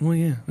 Well,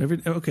 yeah.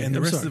 Okay. And the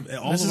I'm rest sorry. of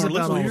all This of is our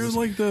about all listeners, of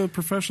You're us. like the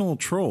professional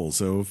troll,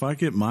 so if I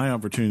get my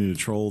opportunity to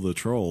troll the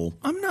troll,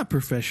 I'm not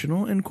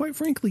professional, and quite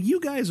frankly,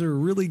 you guys are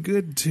really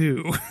good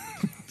too.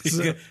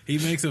 He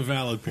makes a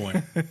valid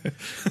point.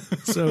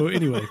 So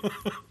anyway,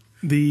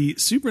 the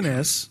Super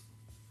NES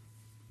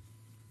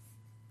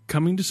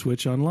coming to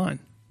Switch Online.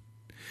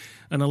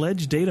 An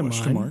alleged data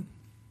Question mark.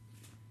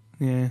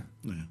 mine.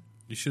 Yeah.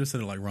 You should have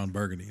said it like Ron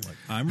Burgundy. Like,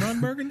 I'm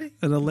Ron Burgundy?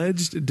 An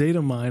alleged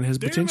data mine has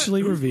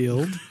potentially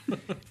revealed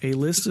a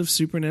list of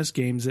Super NES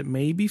games that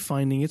may be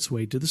finding its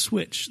way to the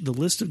Switch. The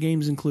list of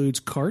games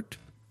includes Kart,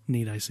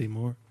 need I say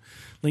more,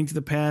 Link to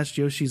the Past,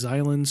 Yoshi's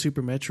Island,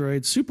 Super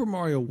Metroid, Super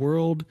Mario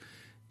World,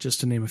 just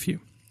to name a few.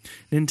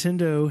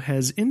 Nintendo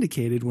has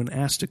indicated when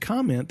asked to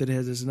comment that it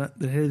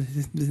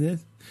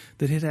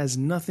has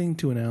nothing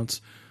to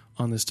announce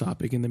on this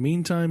topic. In the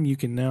meantime, you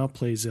can now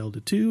play Zelda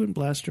 2 and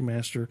Blaster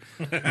Master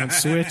on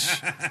Switch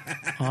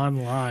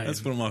Online.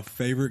 That's one of my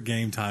favorite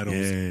game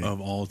titles of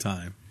all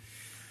time.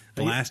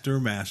 Blaster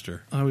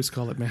Master. I always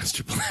call it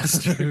Master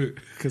Blaster.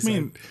 I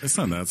mean, it's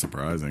not that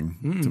surprising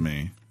to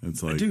me.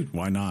 It's like, Dude.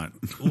 why not?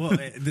 Well,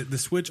 the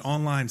Switch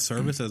Online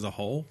service as a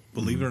whole,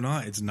 believe it or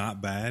not, it's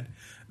not bad.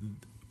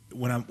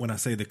 When I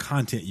say the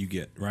content you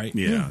get, right?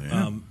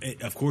 Yeah.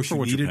 Of course, For you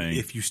what need you're it paying.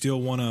 if you still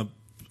want to.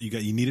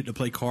 You need it to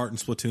play Kart and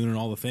Splatoon and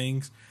all the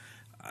things.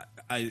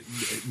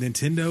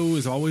 Nintendo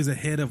is always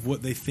ahead of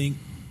what they think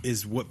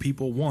is what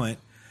people want.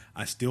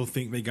 I still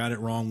think they got it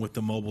wrong with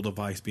the mobile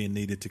device being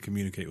needed to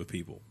communicate with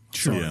people.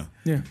 Sure. Yeah.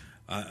 Yeah.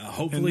 And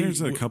Hopefully,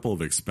 there's a couple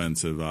of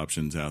expensive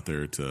options out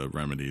there to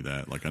remedy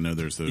that. Like I know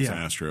there's those Yeah.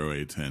 Astro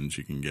A10s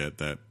you can get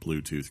that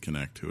Bluetooth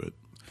connect to it.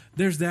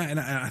 there's that, and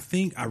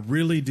I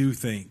really do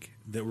think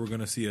that we're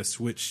going to see a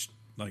Switch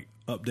like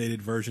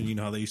updated version. You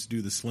know how they used to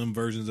do the slim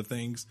versions of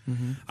things.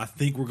 I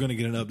think we're going to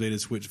get an updated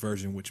Switch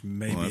version, which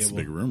may Well, be that's a able.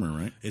 big rumor,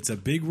 right? It's a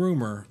big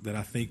rumor that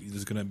I think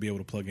is going to be able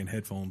to plug in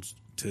headphones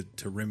to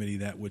remedy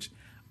that, which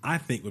I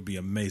think would be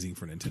amazing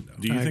for Nintendo.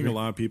 Do you think agree. a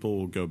lot of people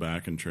will go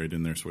back and trade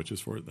in their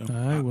Switches for it though?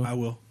 I will. I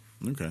will.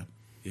 Okay.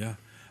 Yeah.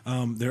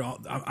 They're all.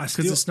 I Because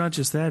still. it's not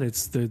just that;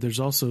 it's there's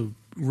also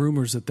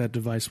rumors that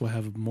device will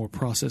have more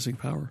processing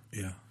power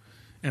Yeah.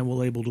 and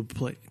will able to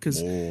play.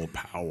 Because Oh,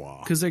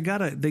 power. they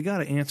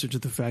gotta answer to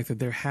the fact that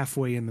they're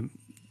halfway in the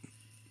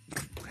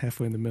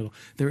middle.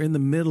 They're in the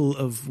middle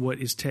of what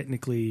is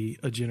technically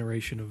a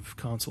generation of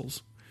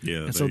consoles.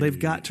 Yeah. And so they've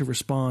got to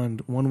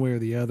respond one way or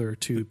the other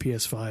to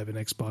PS5 and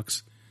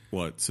Xbox.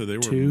 What? So they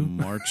were Two.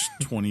 March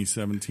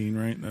 2017,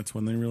 right? That's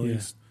when they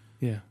released.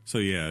 Yeah. So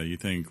yeah, you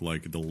think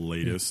like the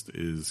latest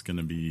is going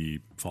to be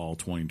fall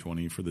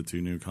 2020 for the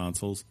two new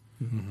consoles?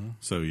 Mm-hmm.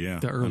 So yeah,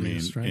 The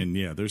earliest, right? And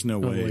yeah, there's no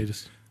Or the way.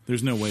 latest.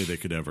 There's no way they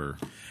could ever.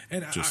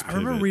 And Just I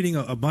remember pivot. reading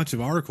a bunch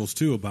of articles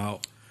too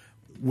about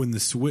when the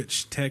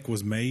Switch tech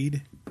was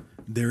made.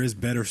 There is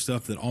better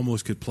stuff that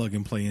almost could plug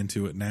and play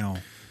into it now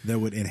that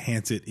would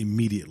enhance it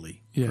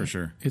immediately. Yeah. For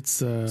sure. It's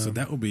So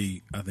that would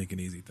be, I think, an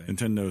easy thing.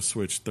 Nintendo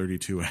Switch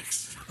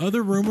 32X.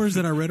 Other rumors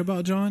that I read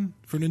about, John,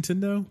 for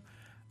Nintendo,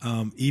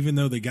 even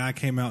though the guy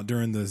came out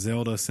during the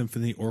Zelda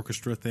Symphony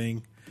Orchestra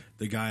thing,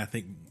 the guy I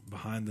think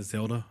behind the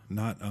Zelda,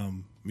 not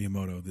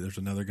Miyamoto, there's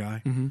another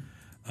guy.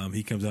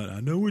 He comes out, I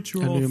know what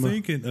you're all Aonuma.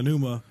 thinking,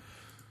 Aonuma,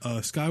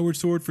 Skyward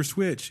Sword for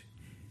Switch.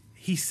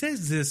 He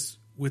says this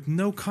with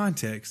no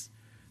context.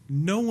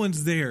 No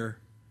one's there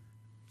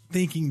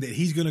thinking that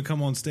he's going to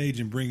come on stage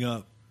and bring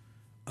up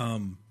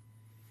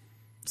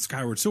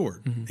Skyward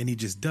Sword, and he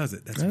just does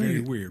it. That's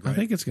very weird, right? I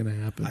think it's going to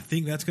happen. I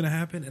think that's going to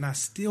happen, and I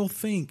still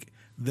think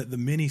that the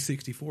Mini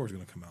 64 is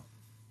going to come out.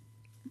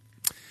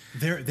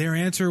 Their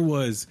answer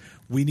was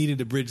we needed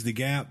to bridge the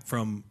gap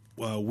from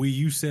Wii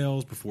U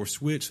sales before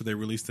Switch, so they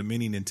released the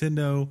Mini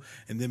Nintendo,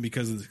 and then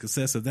because of the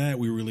success of that,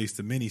 we released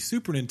the Mini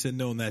Super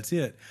Nintendo, and that's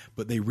it.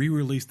 But they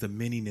re-released the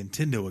Mini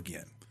Nintendo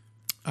again.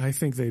 I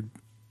think they.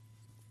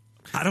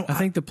 I I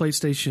think the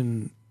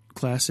PlayStation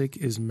Classic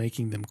is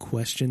making them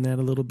question that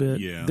a little bit.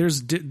 Yeah.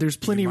 There's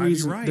plenty of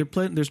reasons. right.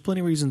 There's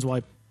plenty of reasons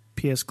why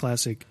PS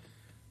Classic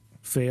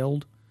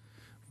failed,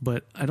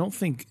 but I don't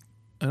think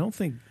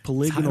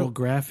polygonal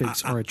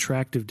graphics are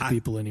attractive to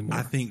people anymore.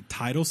 I think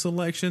title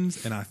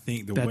selections, and I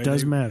think the That way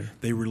does matter.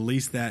 They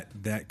released that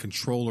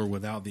controller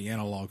without the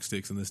analog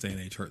sticks in this day and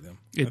age hurt them.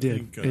 it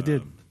did. It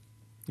did.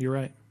 You're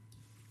right.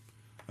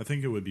 I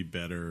think it would be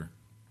better.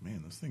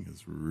 Man, this thing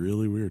is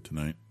really weird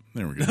tonight.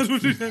 There we go.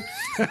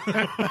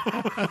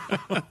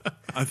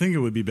 I think it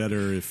would be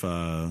better if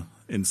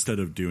instead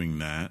of doing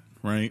that,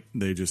 right,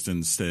 they just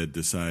instead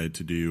decide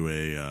to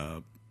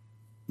do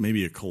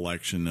maybe a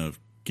collection of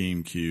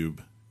GameCube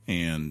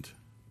and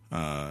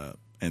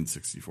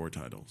N64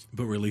 titles.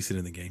 But release it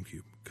in the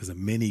GameCube, because a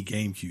mini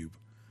GameCube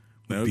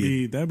That'd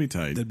be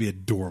tight. That'd be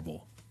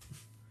adorable.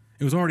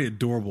 It was already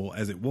adorable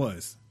as it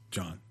was,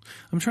 John.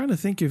 I'm trying to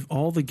think if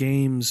all the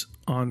games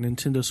on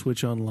Nintendo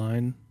Switch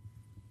Online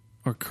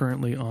are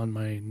currently on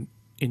my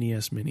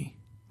NES Mini.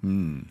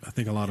 I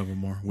think a lot of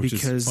them are, which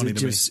because is funny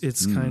to me.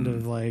 it's kind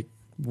of like,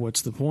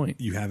 what's the point?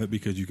 You have it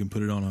because you can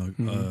put it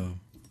on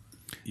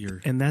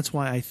your. And that's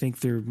why I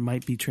think there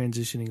might be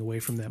transitioning away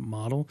from that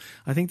model.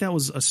 I think that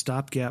was a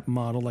stopgap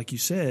model, like you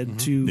said,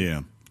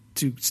 to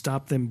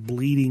stop them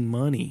bleeding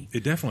money.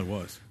 It definitely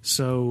was.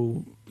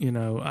 So,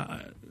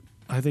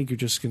 I think you're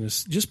just going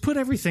to just put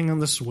everything on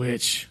the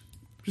Switch.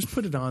 Just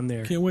put it on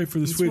there. Can't wait for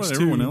the That's Switch what too.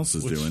 everyone else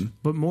is doing.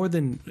 But more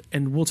than,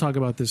 and we'll talk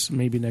about this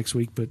maybe next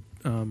week, but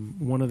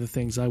one of the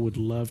things I would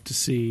love to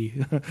see,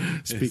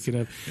 speaking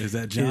of, is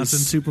that Johnson?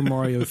 is Super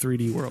Mario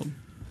 3D World.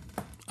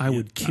 I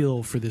would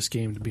kill for this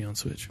game to be on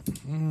Switch.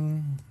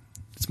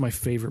 It's my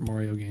favorite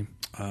Mario game.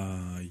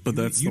 But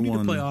that's you the need one.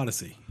 to play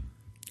Odyssey.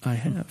 I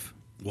have.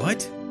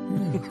 What?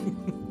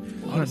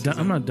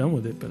 I'm not done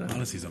with it, but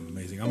Odyssey's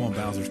amazing. I'm on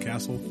Bowser's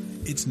Castle.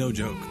 It's no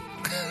joke.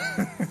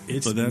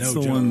 It's But that's no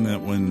the joke. one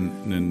that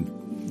when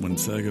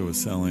Sega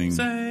was selling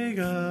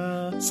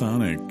Sega.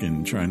 Sonic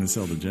and trying to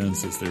sell the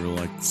Genesis, they were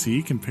like,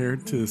 see,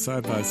 compared to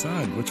side by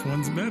side, which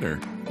one's better?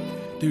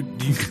 Dude,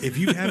 if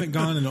you haven't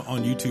gone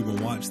on YouTube and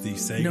watched the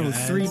Sega ads,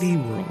 3D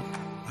World.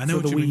 I know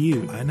for what the you Wii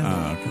mean. U. I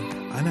know.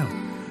 Okay. I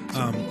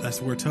know.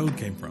 That's where Toad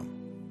came from.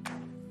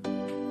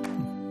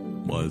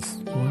 Was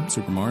What?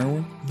 Super Mario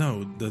World?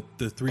 No, the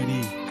 3D.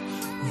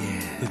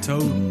 Yeah.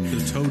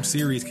 The Toad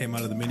series came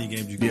out of the mini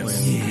games you could play.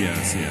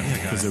 Yes,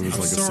 because it was I'm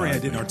like sorry a I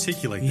side didn't thing.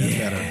 articulate that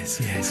better. Yes.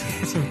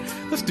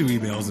 Let's do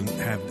emails and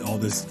have all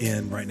this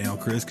in right now,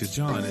 Chris, because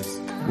John is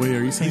Wait,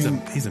 are you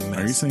saying he's a mess.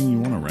 Are you saying you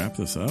want to wrap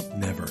this up?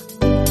 never.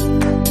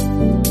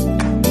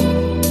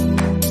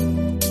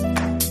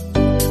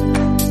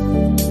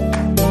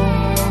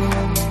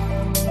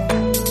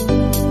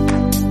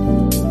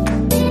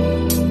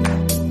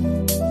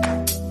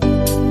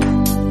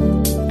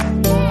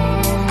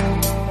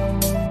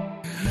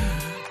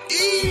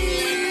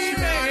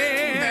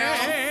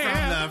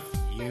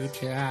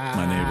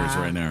 My neighbors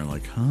right now are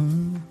like,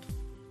 huh?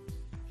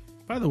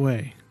 By the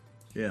way,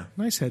 Yeah.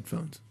 nice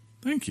headphones.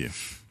 Thank you.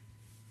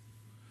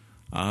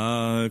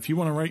 If you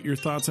want to write your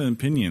thoughts and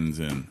opinions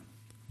in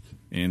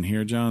and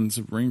hear John's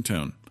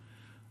ringtone,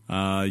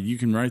 you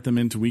can write them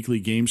into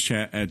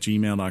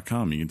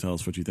weeklygameschat@gmail.com. You can tell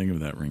us what you think of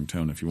that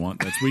ringtone if you want.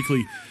 That's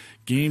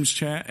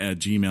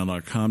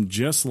weeklygameschat@gmail.com.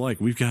 Just like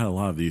we've got a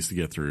lot of these to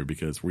get through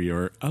because we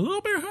are a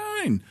little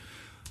behind.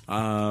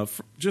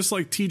 Just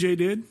like TJ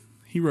did,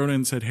 he wrote in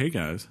and said, hey,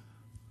 guys.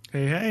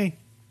 Hey.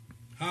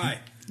 Hi.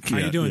 How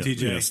you doing,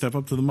 TJ? Yeah, step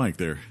up to the mic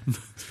there.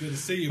 It's good to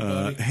see you,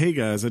 buddy. Hey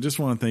guys, I just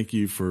want to thank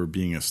you for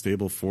being a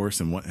stable force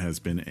in what has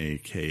been a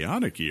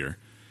chaotic year.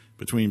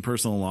 Between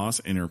personal loss,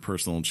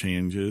 interpersonal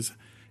changes,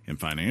 and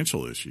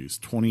financial issues,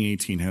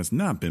 2018 has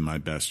not been my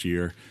best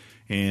year,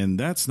 and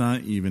that's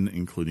not even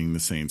including the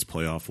Saints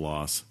playoff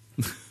loss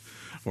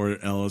or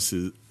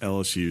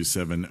LSU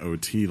 7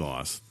 OT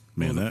loss.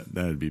 Man,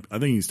 that'd be. I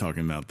think he's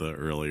talking about the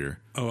earlier.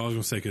 Oh, I was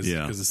going to say, because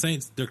Yeah. the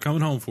Saints, they're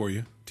coming home for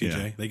you, TJ.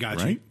 Yeah, They got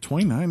right?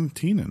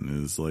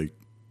 29-10 is like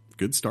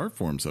good start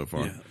for him so far.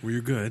 you. Yeah, well,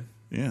 you're good.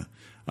 Yeah.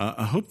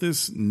 I hope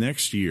this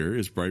next year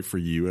is bright for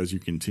you as you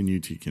continue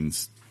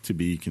to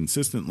be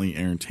consistently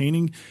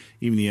entertaining.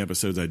 Even the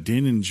episodes I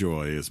didn't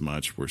enjoy as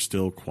much were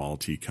still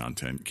quality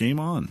content. Game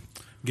on.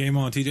 Game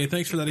on, TJ.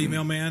 Thanks for that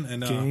email, man.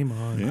 And Game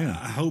on. Yeah.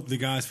 I hope the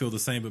guys feel the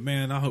same. But,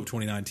 man, I hope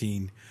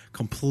 2019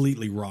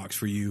 completely rocks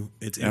for you.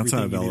 It's everything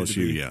Outside of you need it to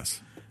LSU, be.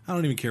 yes. I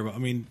don't even care about. I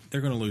mean,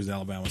 they're going to lose to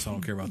Alabama, so I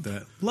don't care about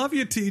that. Love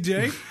you,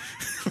 TJ.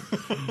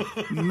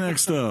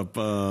 Next up,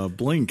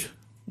 Blink.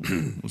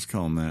 Let's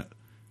call him that.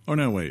 Oh,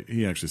 no, wait.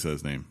 He actually said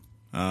his name.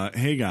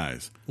 Hey,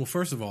 guys. Well,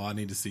 first of all, I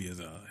need to see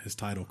his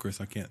title, Chris.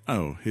 I can't.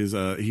 Oh,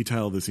 he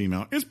titled this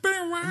email. It's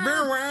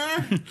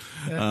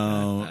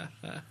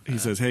he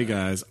says, hey,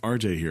 guys.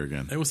 RJ here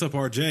again. Hey, what's up,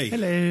 RJ?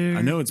 Hello.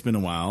 I know it's been a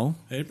while.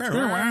 Hey,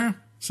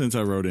 Since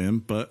I wrote in,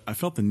 but I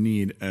felt the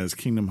need as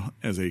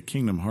a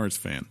Kingdom Hearts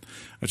fan.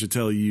 I should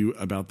tell you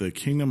about the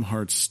Kingdom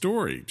Hearts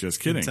story. Just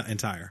kidding.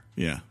 Entire.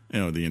 Yeah,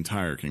 the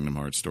entire Kingdom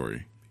Hearts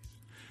story.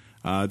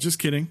 Just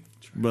kidding.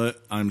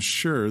 But I'm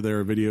sure there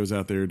are videos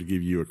out there to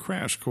give you a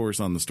crash course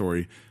on the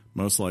story.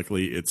 Most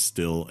likely it's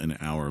still an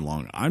hour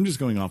long. I'm just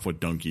going off what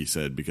Donkey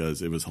said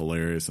because it was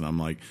hilarious, and I'm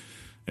like,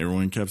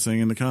 everyone kept saying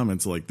in the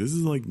comments, like, this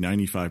is like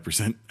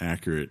 95%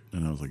 accurate.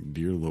 And I was like,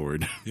 dear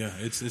Lord. Yeah,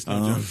 it's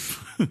no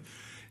joke.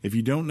 If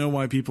you don't know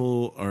why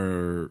people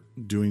are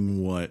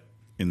doing what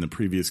in the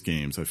previous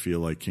games, I feel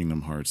like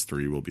Kingdom Hearts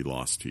 3 will be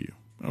lost to you.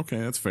 Okay,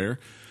 that's fair.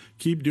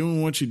 Keep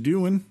doing what you're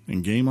doing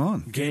and game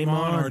on. Game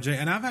on, RJ.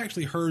 And I've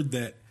actually heard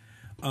that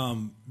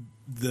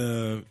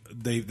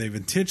they've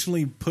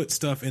intentionally put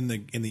stuff in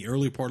the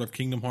early part of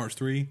Kingdom Hearts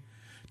 3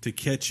 to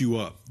catch you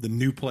up, the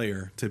new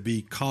player, to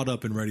be caught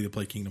up and ready to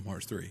play Kingdom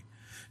Hearts 3.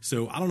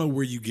 So I don't know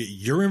where you get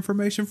your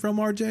information from,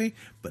 RJ,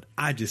 but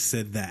I just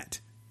said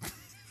that.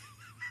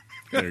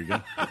 There you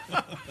go.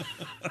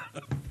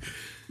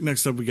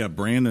 Next up, we got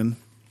Brandon,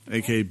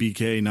 a.k.a.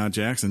 BK, not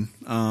Jackson.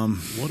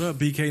 What up,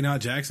 BK, not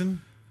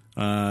Jackson?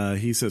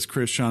 He says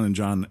Chris, Sean, and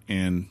John,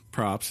 and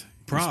props.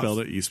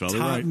 Props. You spelled it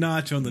Top right.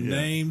 notch on the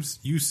names.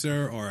 You,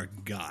 sir, are a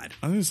god.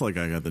 I just like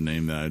I got the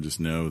name that I just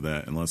know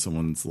that unless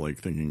someone's like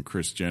thinking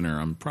Chris Jenner,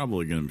 I'm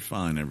probably going to be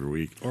fine every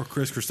week. Or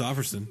Chris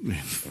Christopherson.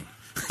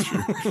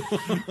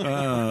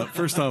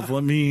 First off,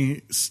 let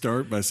me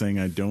start by saying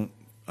I don't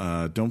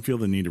feel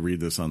the need to read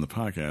this on the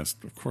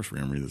podcast. Of course, we're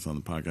going to read this on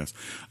the podcast.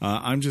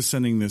 I'm just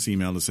sending this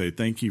email to say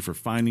thank you for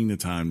finding the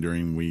time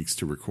during weeks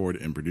to record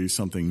and produce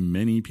something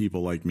many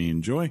people like me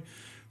enjoy.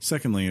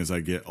 Secondly, as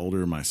I get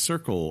older, my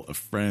circle of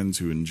friends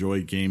who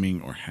enjoy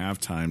gaming or have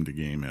time to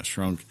game has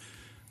shrunk.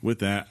 With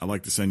that, I'd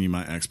like to send you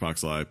my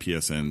Xbox Live,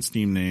 PSN,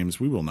 Steam names.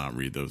 We will not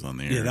read those on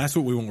the air. Yeah, that's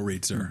what we won't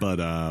read, sir.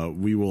 But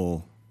we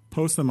will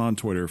post them on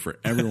Twitter for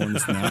everyone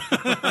to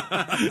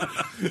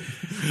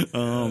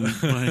know.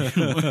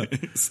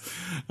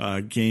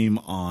 Game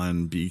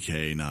on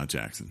BK, not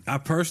Jackson. I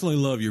personally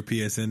love your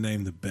PSN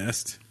name the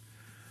best.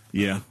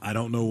 Yeah. I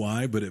don't know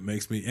why, but it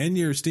makes me... And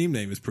your Steam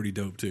name is pretty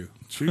dope, too.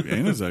 Shoot,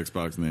 and his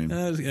Xbox name.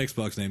 His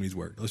Xbox name needs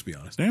work, let's be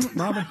honest. Damn it,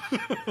 Robin.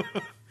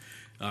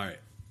 All right.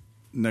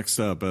 Next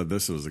up,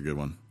 this was a good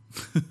one.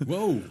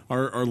 Whoa.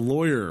 Our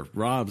lawyer,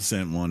 Rob,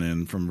 sent one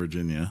in from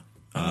Virginia.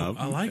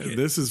 I like it.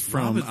 This is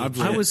from...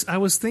 I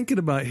was thinking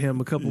about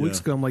him a couple weeks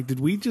ago. I'm like,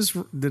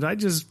 did I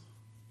just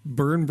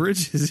burn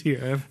bridges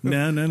here?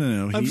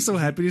 No. I'm so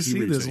happy to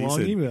see this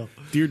long email.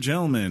 Dear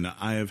gentlemen,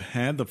 I have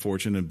had the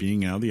fortune of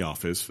being out of the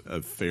office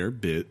a fair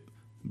bit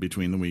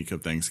between the week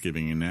of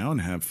Thanksgiving and now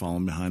and have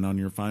fallen behind on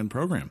your fine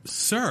program.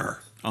 Sir.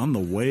 On the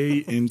way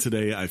in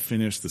today, I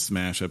finished the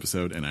Smash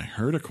episode and I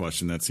heard a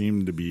question that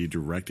seemed to be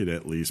directed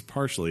at least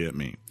partially at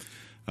me.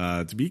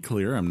 To be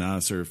clear, I'm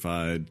not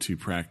certified to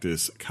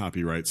practice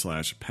copyright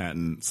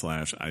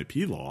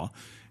 /patent/IP law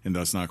and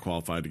thus not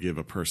qualified to give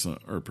a personal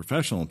or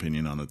professional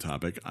opinion on the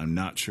topic. I'm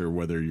not sure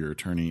whether your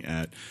attorney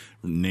at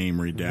name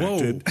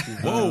redacted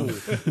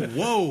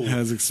Whoa.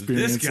 has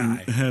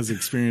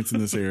experience in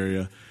this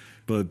area,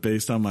 but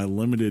based on my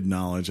limited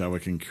knowledge, I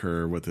would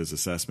concur with his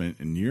assessment.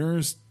 And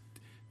yours,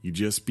 you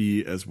just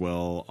be as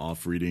well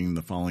off reading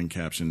the following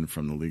caption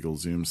from the Legal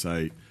Zoom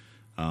site,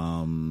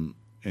 and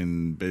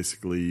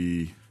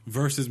basically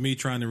versus me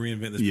trying to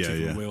reinvent this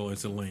particular wheel.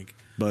 It's a link.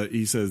 But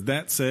he says,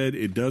 that said,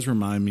 it does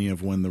remind me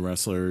of when the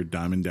wrestler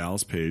Diamond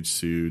Dallas Page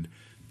sued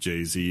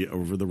Jay-Z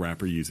over the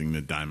rapper using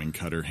the diamond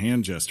cutter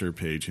hand gesture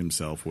Page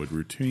himself would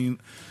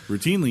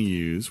routinely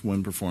use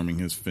when performing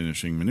his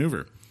finishing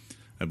maneuver.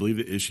 I believe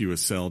the issue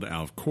was settled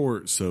out of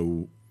court,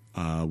 so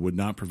would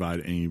not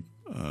provide any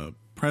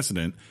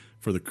precedent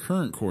for the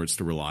current courts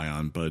to rely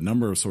on, but a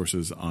number of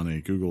sources on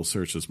a Google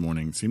search this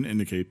morning seem to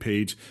indicate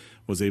Page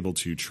was able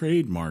to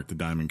trademark the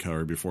diamond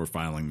cutter before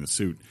filing the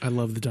suit. I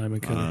love the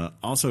diamond cutter.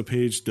 Also,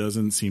 Page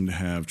doesn't seem to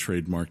have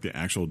trademarked the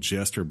actual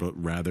gesture, but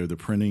rather the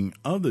printing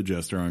of the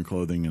gesture on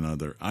clothing and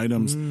other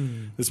items.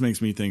 This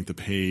makes me think that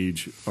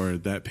Page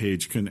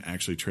couldn't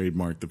actually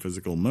trademark the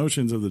physical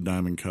motions of the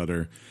diamond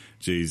cutter.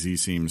 Jay-Z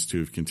seems to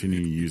have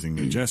continued using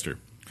the gesture.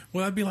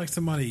 Well, that'd be like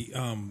somebody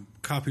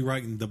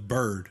copywriting the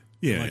bird.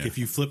 Yeah. Like if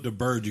you flipped a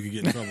bird, you could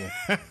get in trouble.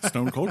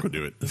 Stone Cold could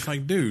do it. It's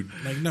like, dude,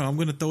 no, I'm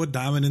going to throw a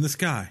diamond in the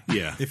sky.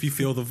 Yeah. If you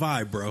feel the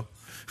vibe, bro.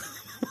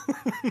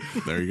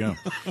 There you go.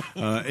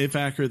 If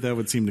accurate, that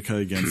would seem to cut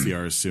against the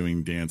artist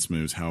suing dance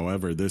moves.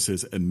 However, this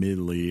is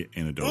admittedly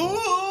anecdotal.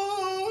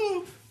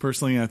 Oh!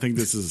 Personally, I think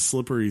this is a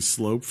slippery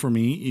slope for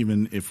me,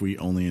 even if we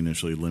only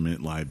initially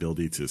limit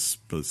liability to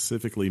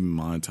specifically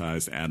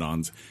monetized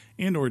add-ons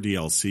and or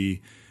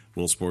DLC.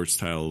 Will sports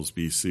titles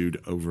be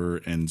sued over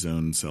end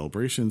zone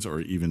celebrations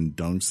or even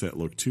dunks that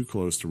look too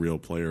close to real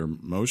player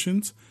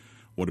motions?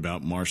 What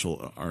about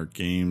martial art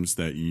games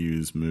that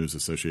use moves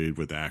associated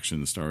with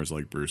action stars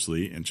like Bruce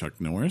Lee and Chuck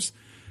Norris?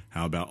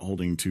 How about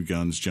holding two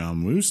guns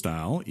John Woo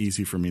style?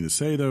 Easy for me to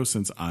say, though,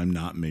 since I'm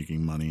not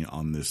making money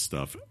on this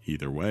stuff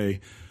either way.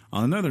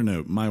 On another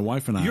note, my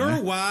wife and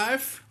I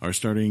are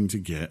starting to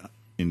get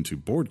into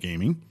board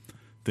gaming.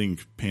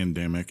 Think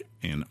Pandemic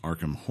and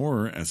Arkham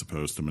Horror as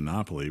opposed to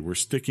Monopoly. We're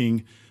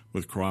sticking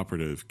with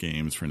cooperative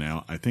games for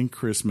now. I think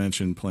Chris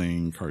mentioned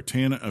playing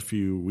Cartana a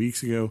few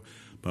weeks ago,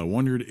 but I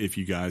wondered if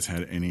you guys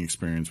had any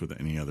experience with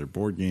any other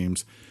board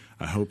games.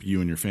 I hope you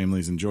and your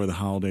families enjoy the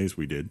holidays.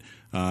 We did.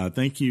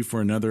 Thank you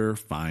for another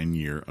fine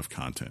year of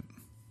content.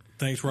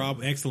 Thanks,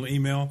 Rob. Excellent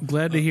email.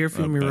 Glad to hear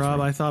from you, that's Rob.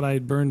 right. I thought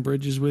I'd burn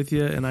bridges with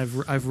you, and I've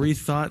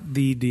rethought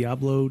the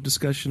Diablo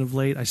discussion of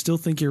late. I still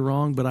think you're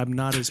wrong, but I'm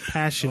not as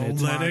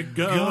passionate. Let it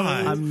go.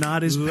 I'm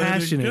not as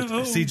passionate.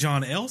 I see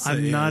John Elsa.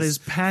 I'm not as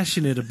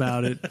passionate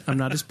about it. I'm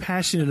not as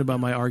passionate about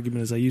my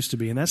argument as I used to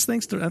be, and that's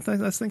thanks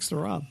to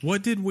Rob.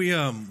 What did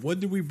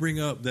we bring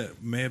up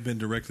that may have been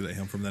directed at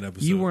him from that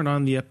episode? You weren't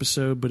on the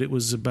episode, but it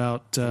was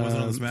about. Was it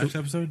on the Smash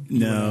episode?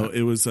 No,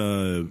 it was.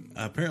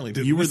 Apparently,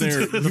 didn't You were listen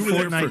there. to- The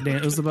Fortnite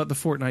dance. It was about the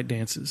Fortnite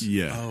dances.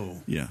 Yeah.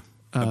 Oh. Yeah.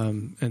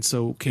 And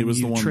so can It was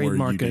you the one where you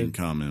trademark didn't it?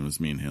 come, and it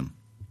was me and him.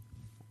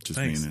 Just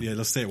Thanks. me and him. Yeah,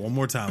 let's say it one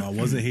more time. I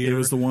wasn't here. It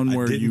was the one I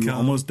where didn't you come.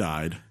 almost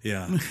died.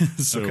 Yeah.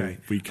 So Okay.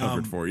 we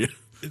covered for you.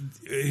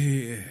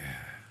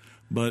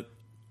 But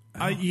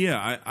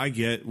I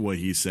get what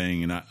he's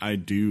saying, and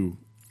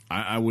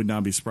I would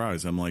not be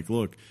surprised. I'm like,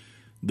 look,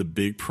 the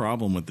big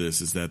problem with this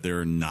is that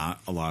there are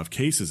not a lot of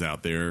cases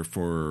out there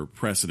for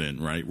precedent,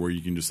 right? Where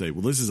you can just say,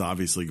 well, this is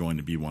obviously going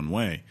to be one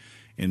way.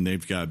 And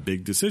they've got a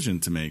big decision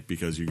to make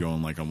because you're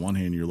going like on one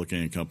hand, you're looking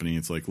at a company.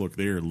 It's like, look,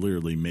 they're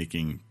literally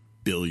making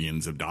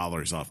billions of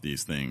dollars off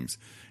these things.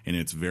 And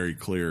it's very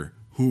clear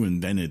who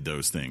invented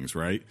those things,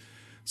 right?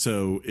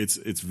 So it's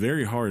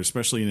very hard,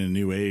 especially in a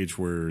new age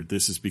where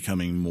this is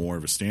becoming more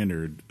of a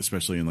standard,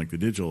 especially in like the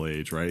digital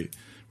age, right?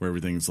 Where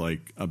everything's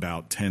like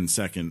about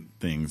 10-second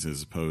things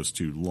as opposed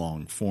to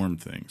long form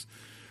things.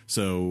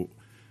 So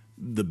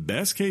the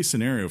best case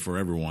scenario for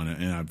everyone,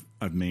 and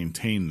I've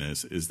maintained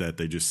this, is that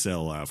they just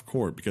settle out of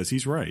court because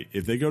he's right.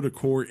 If they go to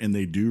court and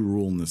they do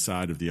rule on the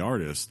side of the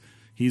artist,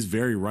 he's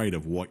very right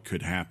of what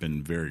could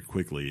happen very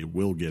quickly. It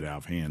will get out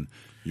of hand.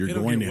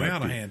 It'll get way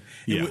out of hand.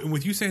 Yeah. And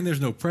with you saying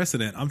there's no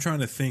precedent, I'm trying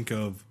to think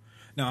of.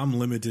 Now I'm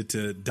limited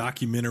to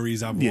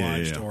documentaries I've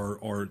watched,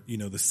 or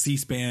the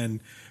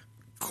C-SPAN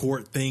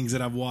court things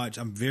that I've watched.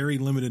 I'm very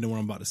limited in what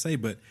I'm about to say.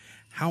 But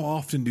how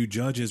often do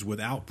judges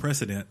without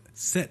precedent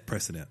set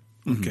precedent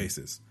on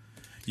cases?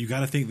 You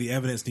got to think the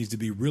evidence needs to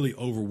be really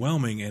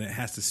overwhelming, and it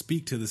has to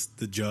speak to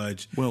the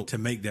judge to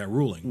make that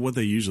ruling. What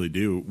they usually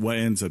do, what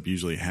ends up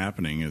usually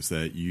happening is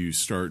that you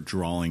start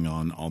drawing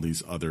on all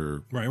these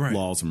other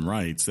laws and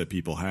rights that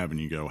people have, and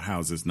you go, how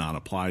does this not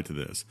apply to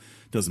this?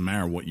 Doesn't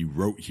matter what you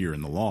wrote here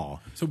in the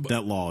law. So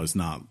that law is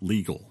not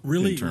legal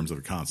in terms of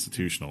a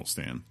constitutional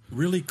stand.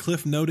 Really,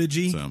 Cliff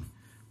Notage? So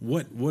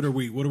what are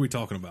we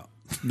talking about?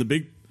 The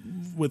big,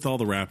 with all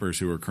the rappers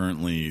who are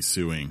currently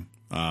suing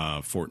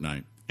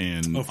Fortnite.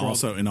 And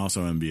also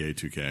NBA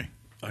 2K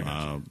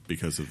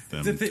because of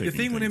them. The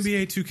thing with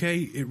NBA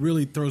 2K, it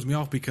really throws me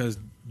off because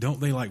don't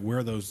they like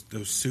wear those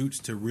suits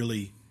to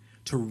really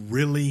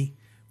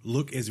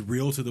look as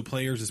real to the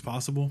players as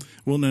possible?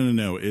 Well,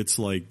 no. It's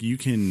like you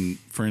can,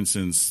 for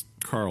instance,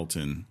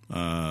 Carlton,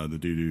 the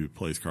dude who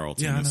plays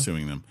Carlton, is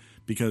suing them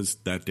because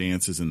that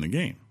dance is in the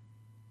game,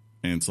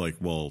 and it's like,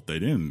 well, they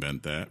didn't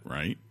invent that,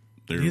 right?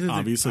 They're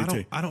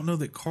obviously. I don't know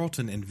that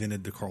Carlton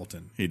invented the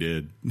Carlton. He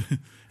did.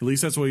 At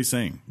least that's what he's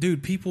saying.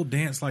 Dude, people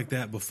danced like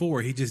that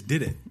before. He just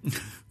did it.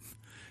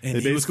 And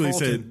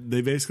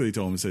they basically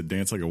told him, said,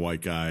 dance like a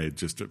white guy,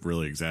 just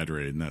really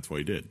exaggerated, and that's what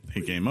he did.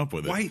 He came up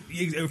with it.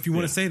 If you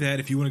want to say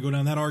that, if you want to go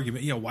down that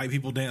argument, white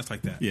people dance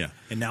like that. Yeah.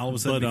 And now all of a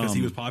sudden, because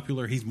he was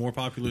popular, he's more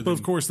popular. But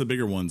of course, the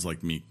bigger ones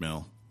like Meek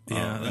Mill.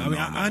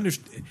 Yeah, I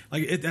understand.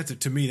 Like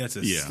to me, that's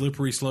a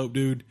slippery slope,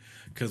 dude.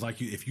 Because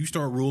if you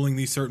start ruling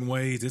these certain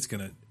ways,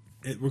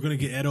 we're going to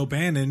get Ed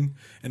O'Bannon,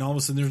 and all of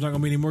a sudden there's not going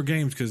to be any more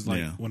games. Because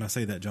when I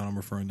say that, John, I'm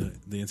referring to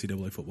the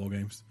NCAA football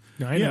games.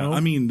 I know.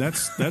 I mean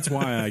that's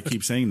why I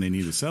keep saying they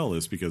need to sell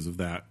this because of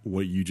that.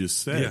 What you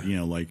just said,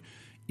 like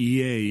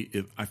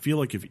EA. I feel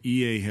like if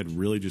EA had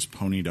really just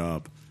ponied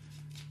up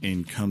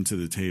and come to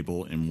the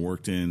table and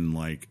worked in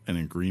like an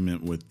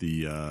agreement with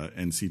the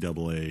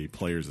NCAA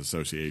Players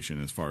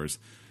Association as far as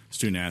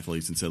student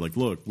athletes and said like,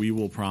 look, we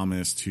will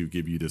promise to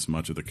give you this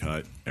much of the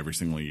cut every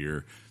single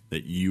year,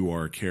 that you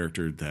are a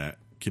character that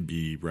could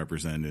be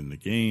represented in the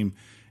game,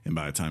 and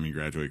by the time you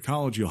graduate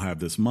college, you'll have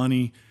this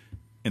money,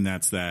 and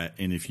that's that.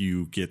 And if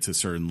you get to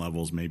certain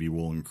levels, maybe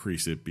we'll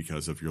increase it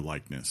because of your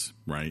likeness,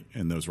 right?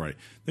 And those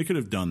they could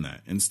have done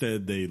that.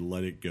 Instead, they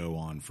let it go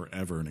on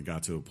forever, and it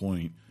got to a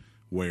point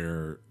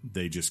where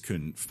they just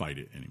couldn't fight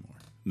it anymore.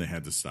 And they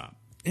had to stop.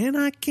 And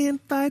I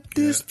can't fight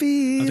this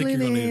feeling I think you're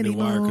going to need a new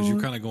wire because anymore.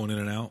 you're kind of going in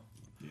and out.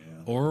 Yeah.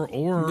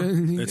 Or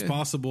it's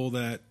possible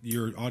that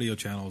your audio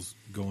channel's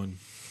going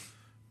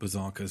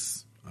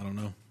bazonkas. I don't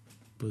know.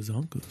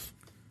 Bazonkas.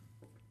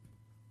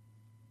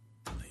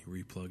 He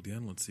re-plugged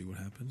in. Let's see what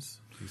happens.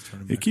 He's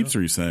turning It keeps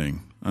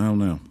resetting. I don't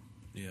know.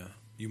 Yeah.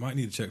 You might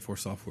need to check for a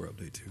software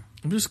update, too.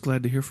 I'm just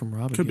glad to hear from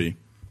Rob. Could be.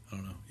 I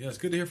don't know. Yeah, it's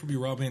good to hear from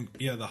you, Rob. And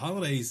yeah, the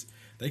holidays,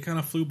 they kind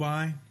of flew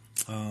by.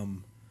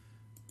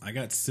 I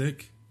got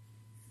sick.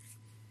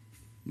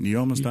 You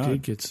almost died. You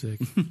did get sick.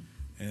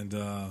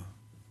 And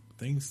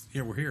things,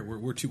 we're here.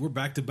 We're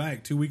back to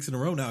back 2 weeks in a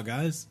row now,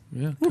 guys.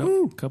 Yeah,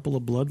 couple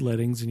of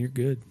bloodlettings and you're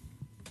good.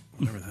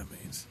 Whatever that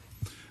means.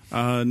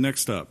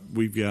 Next up,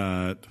 we've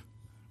got.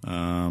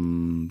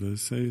 Did it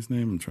say his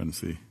name? I'm trying to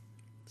see.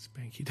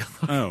 Spanky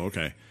Dog. Oh,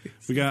 okay.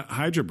 We got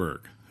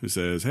Hydraberg, who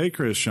says, "Hey,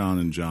 Chris, Sean,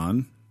 and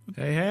John.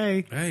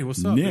 Hey,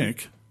 what's up,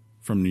 Nick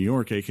from New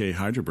York, aka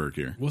Hydraberg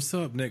here. What's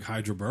up, Nick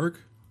Hydraberg?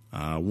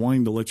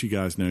 Wanting to let you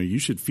guys know you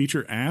should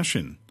feature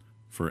Ashen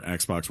for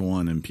Xbox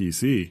One and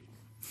PC.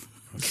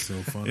 That's so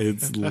funny.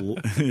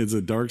 It's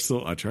a Dark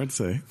Souls. I tried to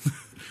say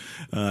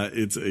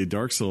it's a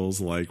Dark Souls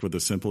like with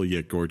a simple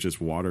yet gorgeous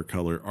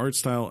watercolor art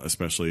style,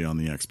 especially on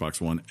the Xbox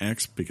One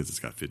X because it's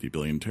got 50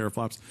 billion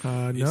teraflops.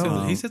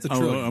 No. He said the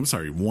trillion. I'm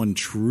sorry, 1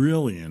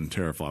 trillion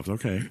teraflops.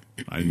 Okay,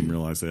 I didn't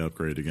realize they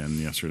upgraded again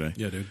yesterday.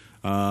 Yeah, dude.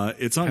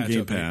 It's on Patch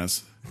Game up,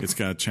 Pass. It's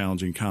got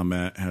challenging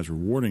combat, has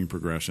rewarding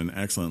progression,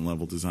 excellent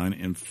level design,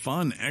 and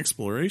fun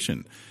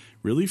exploration.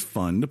 Really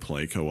fun to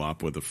play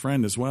co-op with a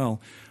friend as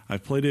well.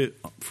 I've played it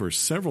for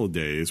several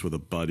days with a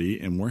buddy,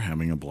 and we're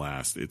having a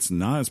blast. It's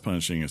not as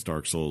punishing as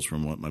Dark Souls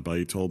from what my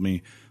buddy told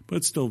me, but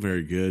it's still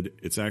very good.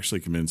 It's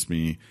actually convinced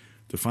me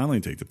to finally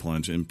take the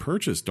plunge and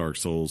purchase Dark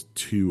Souls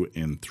 2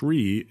 and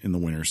 3 in the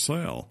winter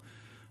sale.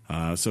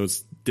 So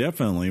it's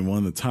definitely one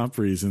of the top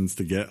reasons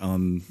to get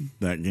on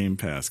that Game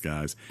Pass,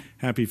 guys.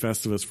 Happy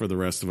Festivus for the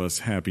rest of us.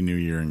 Happy New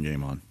Year and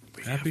game on.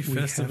 Happy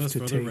Festivus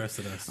for the rest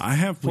of us. I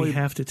have played. We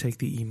have to take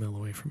the email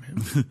away from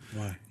him.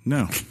 Why?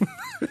 No.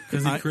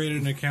 Because he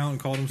created an account and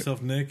called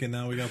himself Nick, and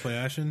now we got to play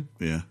Ashen?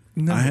 Yeah.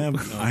 No.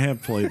 I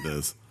have played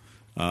this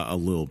a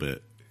little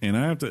bit. And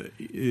I have to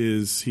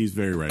he's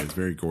very right. It's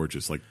very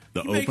gorgeous. Like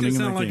the You make opening it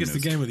sound of the like game it's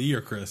the game of the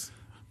year, Chris.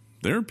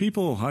 There are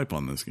people hype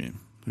on this game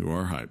who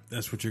are hype.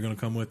 That's what you're going to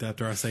come with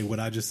after I say what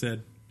I just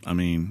said? I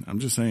mean, I'm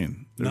just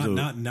saying.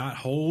 Not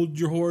hold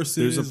your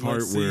horses. There's a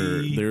part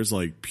where there's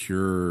like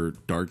pure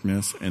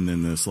darkness and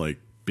then this like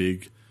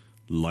big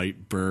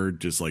light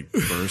bird just like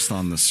burst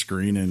on the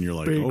screen and you're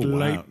like, Big oh wow.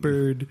 light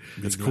bird.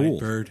 It's cool.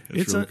 bird.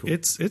 It's really cool.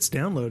 it's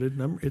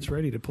downloaded. It's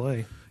ready to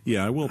play.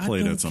 Yeah, I will play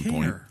it don't at some care,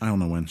 point. I don't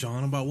know when.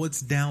 John, about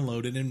what's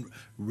downloaded and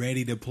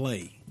ready to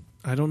play.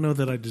 I don't know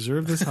that I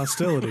deserve this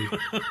hostility.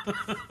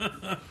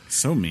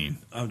 So mean.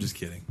 I'm just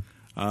kidding.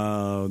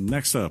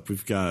 Next up,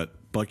 we've got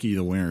Bucky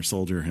the Winter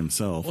Soldier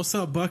himself. What's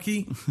up,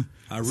 Bucky?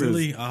 I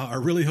really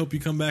hope you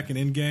come back in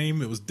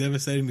Endgame. It was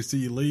devastating to see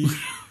you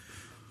leave.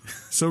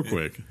 So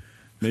quick.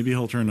 Maybe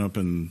he'll turn up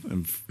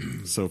and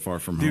so far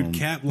from home. Dude,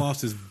 Cap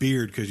lost his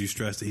beard because he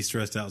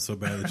stressed out so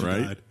bad that you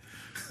Right? died.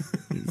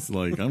 He's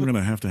like, I'm going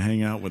to have to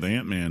hang out with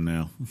Ant-Man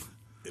now.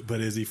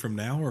 But is he from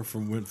now or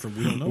from when? From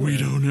we don't know. We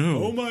don't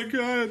know. Oh my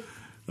god!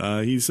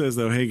 He says,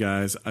 though, hey,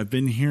 guys, I've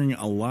been hearing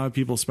a lot of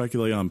people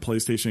speculate on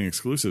PlayStation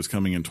exclusives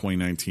coming in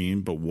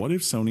 2019, but what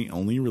if Sony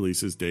only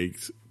releases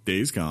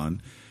Days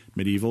Gone,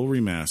 Medieval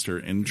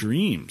Remaster, and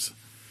Dreams?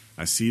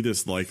 I see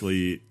this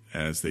likely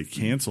as they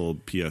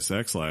canceled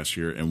PSX last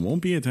year and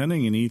won't be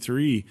attending an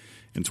E3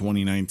 in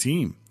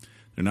 2019.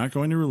 They're not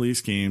going to release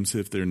games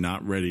if they're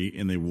not ready,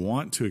 and they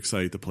want to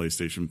excite the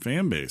PlayStation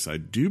fan base. I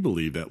do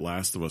believe that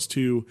Last of Us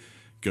 2,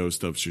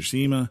 Ghost of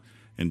Tsushima,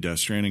 and Death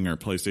Stranding are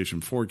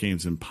PlayStation 4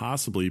 games and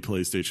possibly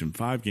PlayStation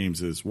 5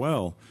 games as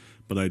well,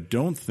 but I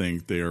don't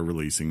think they are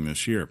releasing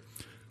this year.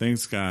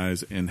 Thanks,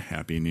 guys, and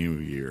Happy New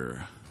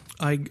Year.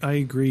 I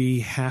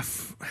agree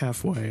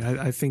halfway.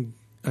 I think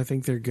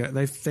they're good.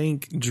 I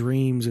think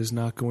Dreams is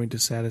not going to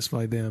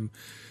satisfy them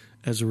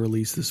as a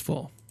release this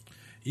fall.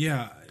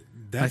 Yeah,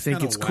 that's I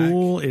think it's whack.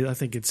 cool. I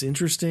think it's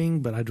interesting,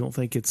 but I don't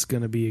think it's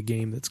going to be a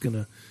game that's going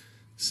to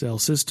sell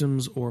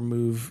systems or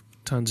move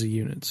tons of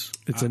units.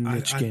 It's a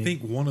niche game. I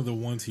think one of the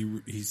ones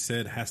he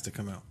said has to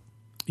come out.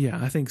 Yeah,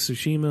 I think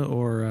Tsushima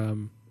or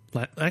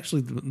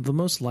actually the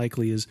most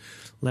likely is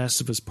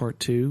Last of Us Part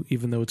 2,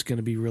 even though it's going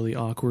to be really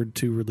awkward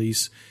to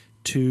release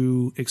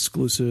 2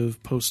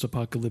 exclusive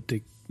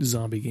post-apocalyptic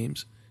zombie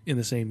games in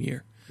the same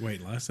year.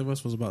 Wait, Last of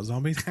Us was about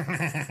zombies?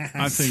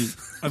 I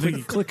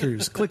think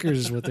Clickers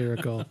is what they are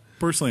called.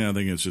 personally, I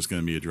think it's just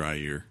going to be a dry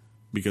year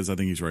because I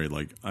think he's right.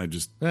 Like,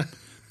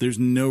 there's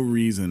no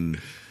reason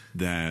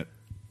that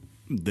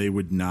they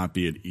would not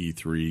be at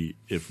E3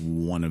 if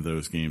one of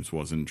those games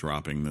wasn't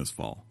dropping this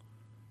fall.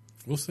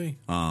 We'll see.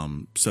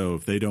 So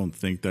if they don't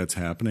think that's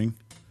happening,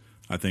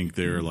 I think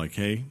they're like,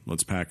 hey,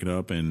 let's pack it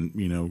up.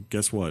 And,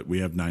 guess what?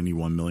 We have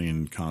 91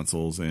 million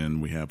consoles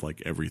and we have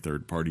like every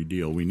third party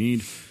deal we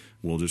need.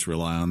 We'll just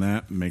rely on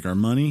that, make our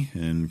money,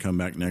 and come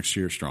back next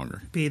year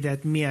stronger. Pay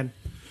that man.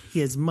 He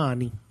has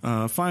money.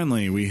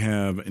 Finally, we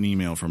have an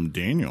email from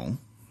Daniel.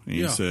 And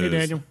he says, Hey,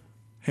 Daniel.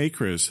 Hey,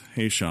 Chris.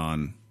 Hey,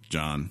 Sean.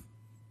 John.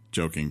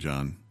 Joking,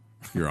 John.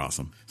 You're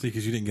awesome. See,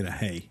 because you didn't get a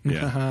hey.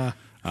 Yeah.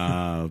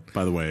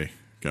 By the way,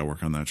 got to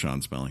work on that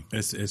Sean spelling.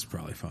 It's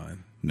probably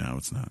fine. No,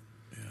 it's not.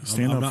 Yeah.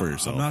 Stand up for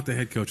yourself. I'm not the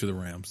head coach of the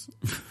Rams.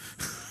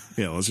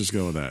 Yeah, let's just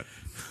go with that.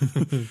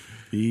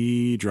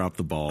 He dropped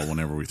the ball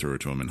whenever we threw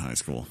it to him in high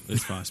school.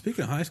 It's fine.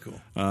 Speaking of high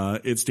school.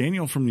 It's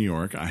Daniel from New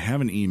York. I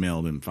haven't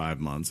emailed in 5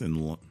 months,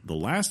 and the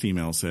last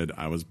email said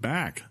I was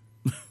back.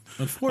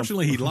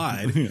 Unfortunately, he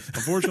lied.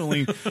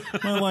 Unfortunately,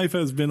 my life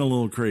has been a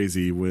little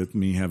crazy with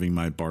me having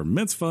my bar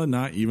mitzvah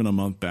not even a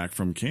month back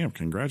from camp.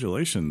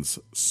 Congratulations,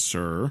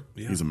 sir.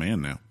 Yeah. He's a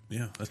man now.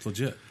 Yeah, that's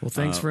legit. Well,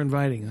 thanks for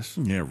inviting us.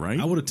 Yeah, right?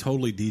 I would have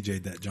totally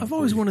DJ'd that jump. I've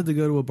always for you. wanted to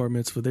go to a bar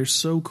mitzvah. They're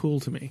so cool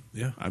to me.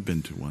 Yeah. I've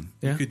been to one.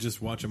 Yeah. You could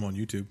just watch them on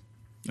YouTube.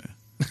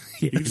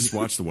 You can just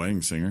watch The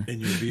Wedding Singer.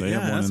 And you're They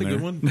have one that's a in good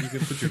there. one. You can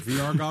put your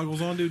VR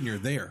goggles on, dude, and you're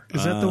there.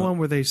 Is that the one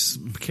where they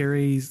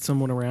carry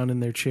someone around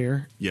in their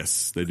chair?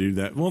 Yes, they do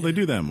that. Well, they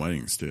do that in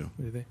weddings, too.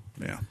 Do they?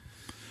 Yeah.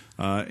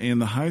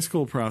 And the high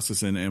school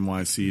process in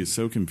NYC is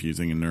so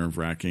confusing and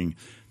nerve-wracking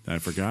that I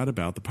forgot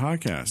about the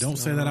podcast. Don't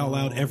say that out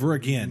loud ever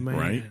again. man.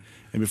 Right?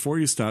 And before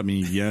you stop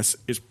me, yes,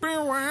 it's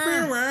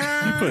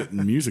I put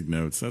music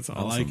notes. That's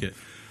awesome. I like it.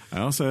 I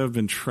also have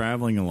been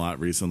traveling a lot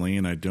recently,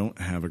 and I don't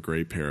have a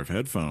great pair of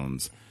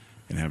headphones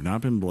and have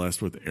not been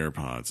blessed with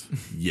AirPods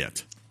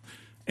yet.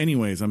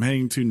 Anyways, I'm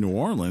heading to New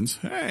Orleans.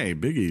 Hey,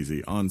 Big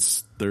Easy on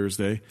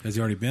Thursday. Has he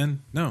already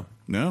been? No.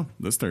 No,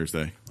 this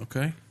Thursday.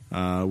 Okay.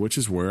 Which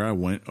is where I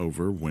went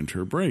over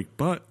winter break.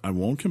 But I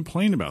won't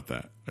complain about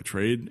that. I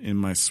traded in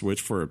my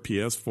Switch for a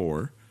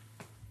PS4.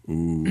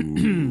 Ooh.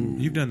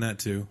 You've done that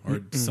too.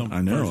 Or some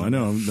I know.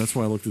 version. That's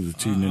why I looked at the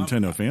two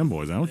Nintendo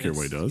fanboys. I don't care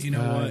what he does. You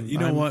know what? You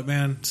know I'm what,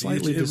 man?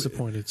 slightly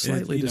disappointed.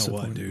 Slightly you know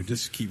disappointed. what, dude?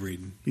 Just keep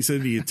reading. He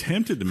said he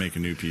attempted to make a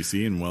new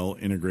PC and, well,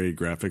 integrated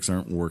graphics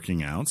aren't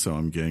working out, so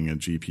I'm getting a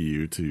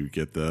GPU to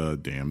get the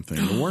damn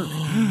thing to work.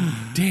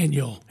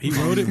 Daniel. He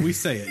wrote it. We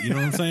say it. You know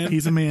what I'm saying?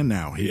 He's a man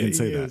now. He can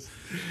say he that. is.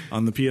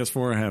 On the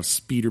PS4, I have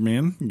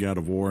Spider-Man, God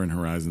of War, and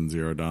Horizon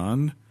Zero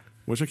Dawn,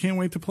 which I can't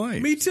wait to play.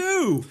 Me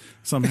too.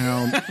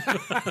 Somehow,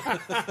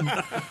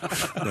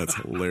 that's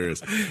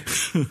hilarious.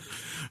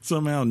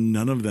 Somehow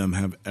none of them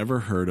have ever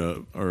heard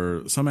of,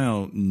 or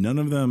somehow none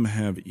of them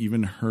have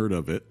even heard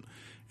of it.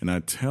 And I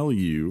tell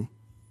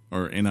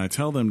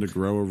them to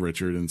grow a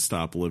Richard and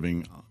stop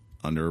living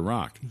under a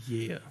rock.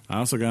 Yeah. I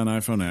also got an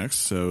iPhone X,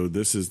 so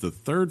this is the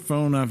third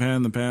phone I've had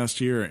in the past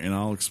year, and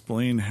I'll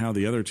explain how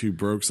the other two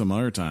broke some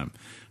other time.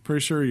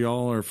 Pretty sure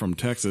y'all are from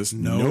Texas.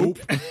 Nope.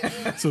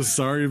 So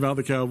sorry about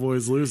the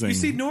Cowboys losing. You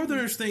see,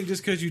 Northerners think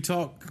just because you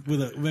talk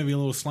with maybe a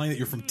little slang that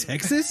you're from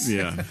Texas.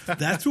 Yeah.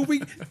 That's what we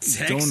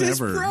Texas, Don't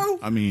ever. bro.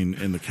 I mean,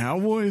 in the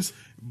Cowboys,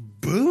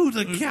 Boo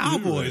the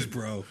Cowboys,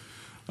 bro.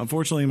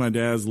 unfortunately, my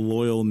dad's a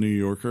loyal New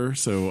Yorker,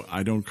 so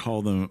I don't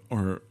call them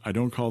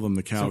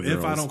the Cowgirls. So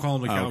if I don't call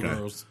them the Oh, okay.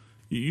 Cowgirls,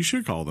 You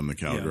should call them the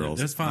Cowgirls.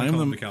 that's fine, I call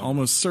them am the Cowgirls.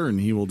 almost certain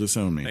he will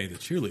disown me. hey, the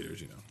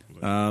cheerleaders, you know.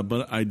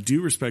 But I do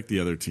respect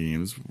the other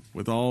teams.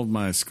 With all of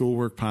my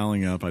schoolwork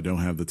piling up, I don't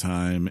have the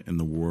time in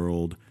the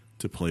world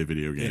to play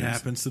video games. It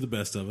happens to the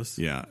best of us.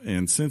 Yeah,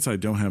 and since I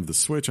don't have the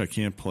Switch, I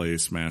can't play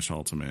Smash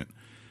Ultimate.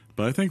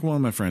 But I think one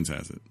of my friends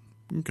has it.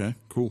 Okay,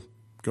 cool.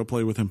 Go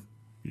play with him.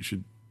 You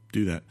should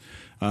do that.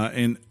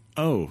 And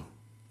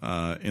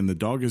the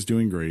dog is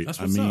doing great. That's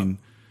what's up.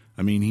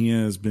 I mean, he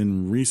has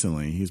been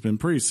recently. He's been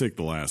pretty sick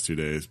the last 2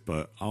 days,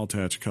 but I'll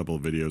attach a couple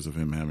of videos of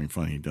him having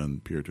fun. He doesn't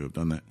appear to have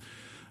done that.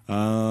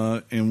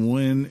 And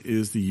when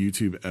is the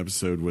YouTube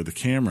episode with the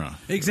camera?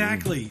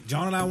 Exactly.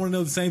 John and I want to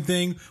know the same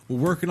thing. We're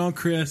working on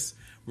Chris.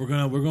 We're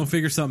gonna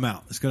figure something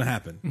out. It's gonna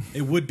happen.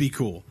 It would be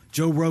cool.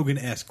 Joe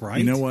Rogan-esque, right?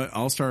 You know what?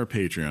 I'll start a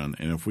Patreon,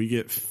 and if we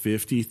get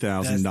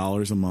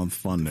 $50,000 a month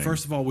funding,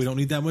 First of all, we don't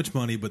need that much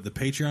money, but the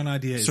Patreon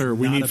idea is sir,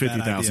 we not need a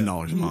bad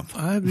 $50,000 a month.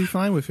 I'd be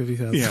fine with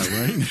 50,000. Yeah,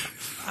 right. idea.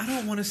 I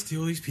don't want to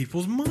steal these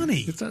people's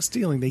money. It's not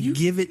stealing. They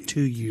give it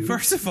to you.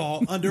 First of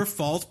all, under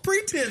false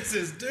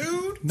pretenses,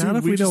 dude. Not Dude,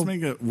 if we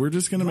don't. we're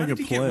just going to Why make a don't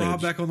you get Rob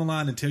pledge. back on the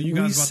line and tell you We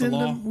guys about send the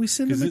law? them. We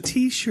send them a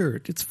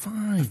T-shirt. It's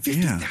fine.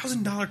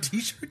 $50,000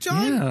 T-shirt,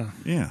 John. Yeah.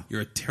 Yeah.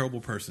 You're a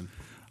terrible person.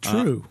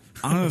 True.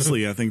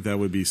 Honestly, I think that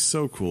would be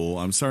so cool.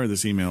 I'm sorry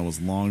this email was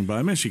long, but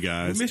I miss you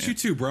guys. I miss you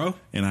too, bro.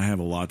 And I have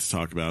a lot to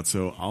talk about,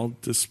 so I'll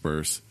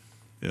disperse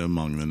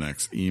among the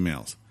next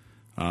emails.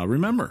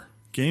 Remember,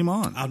 game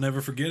on. I'll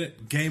never forget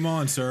it. Game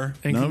on, sir.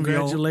 And None of y'all-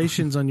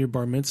 congratulations on your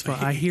bar mitzvah.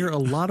 I hear a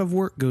lot of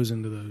work goes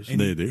into those. And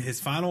They do. His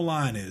final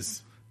line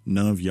is,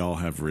 None of y'all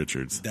have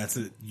Richards. "That's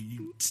it.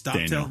 You stop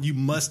Daniel. telling. You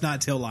must not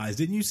tell lies."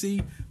 Didn't you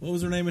see what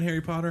was her name in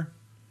Harry Potter?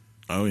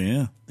 Oh,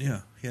 yeah.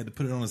 Yeah, he had to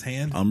put it on his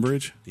hand.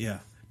 Umbridge? Yeah,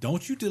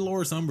 don't you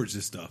Dolores Umbridge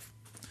this stuff.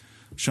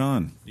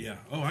 Sean. Yeah.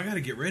 Oh, I got to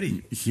get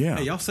ready. Yeah.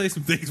 Hey, y'all say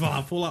some things while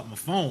I pull out my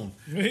phone,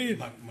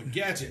 my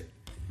gadget.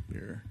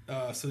 Here.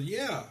 So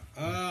yeah.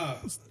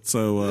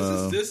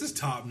 So, This is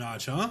top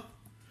notch, huh?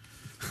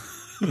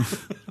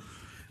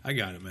 I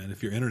got it, man.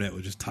 If your internet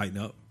would just tighten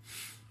up.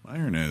 my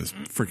internet is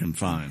freaking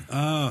fine.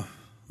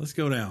 Let's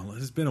go down.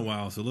 It's been a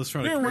while, so let's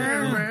try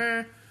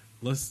to.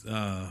 Let's.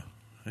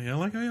 Hey, I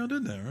like how y'all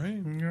did that,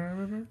 right?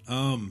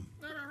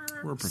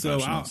 We're So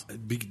professionals.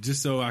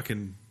 just so I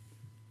can,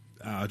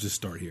 I'll just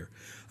start here.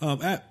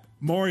 At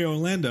Mario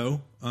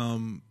Orlando,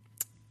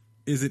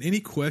 is it any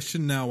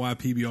question now why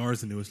PBR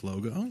is the newest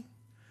logo?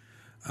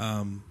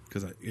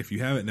 Because if you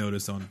haven't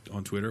noticed on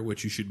Twitter,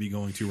 which you should be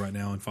going to right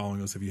now and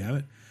following us if you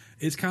haven't,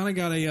 it's kind of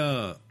got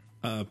a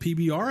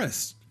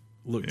PBRS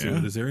look to Yeah.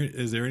 it.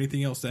 Is there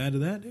anything else to add to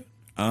that, dude?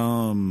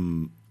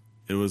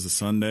 It was a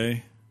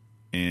Sunday,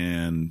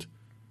 and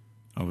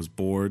I was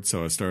bored,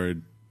 so I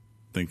started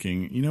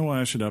thinking, you know what,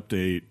 I should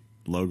update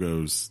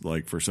logos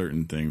like for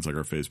certain things, like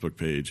our Facebook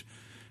page.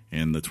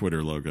 and the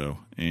Twitter logo.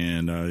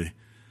 And I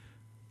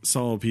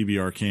saw a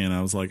PBR can.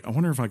 I was like, I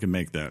wonder if I can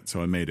make that.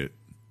 So I made it.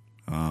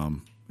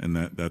 And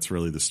that's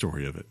really the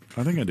story of it.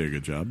 I think I did a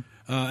good job.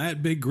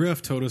 At Big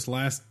Griff told us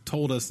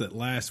that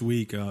last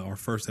week, our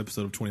first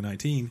episode of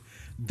 2019,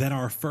 that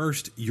our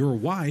first Your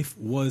Wife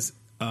was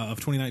of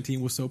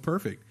 2019 was so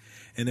perfect.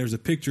 And there's a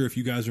picture, if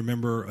you guys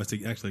remember,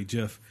 actually a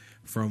GIF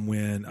from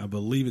when I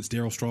believe it's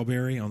Daryl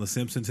Strawberry on The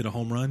Simpsons hit a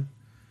home run.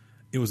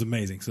 It was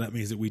amazing. So that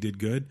means that we did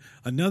good.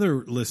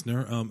 Another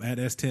listener at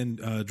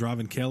S10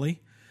 Driving Kelly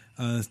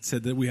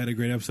said that we had a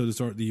great episode to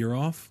start the year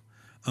off.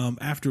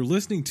 After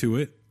listening to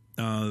it,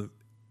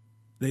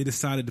 they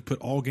decided to put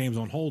all games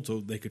on hold so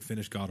they could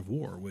finish God of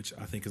War, which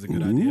I think is a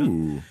good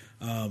idea.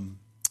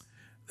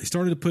 They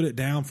started to put it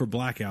down for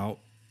Blackout.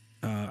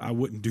 I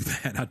wouldn't do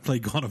that. I'd play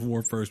God of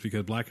War first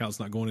because Blackout's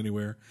not going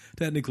anywhere.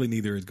 Technically,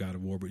 neither is God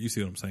of War, but you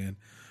see what I'm saying.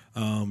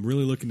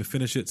 Really looking to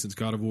finish it since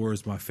God of War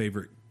is my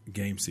favorite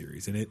game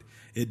series, and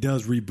it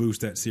does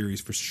reboost that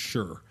series for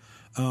sure.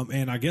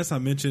 And I guess I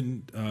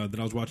mentioned that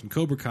I was watching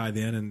Cobra Kai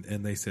then,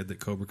 and they said that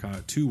Cobra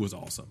Kai 2 was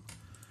awesome.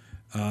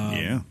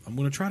 Yeah. I'm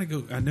going to try to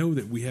go. I know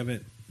that we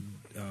haven't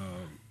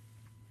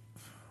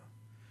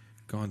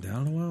gone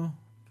down in a while.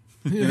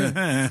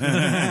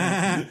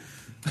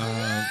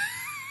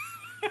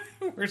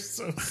 We're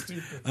so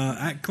stupid.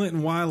 At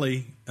Clinton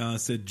Wiley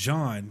said,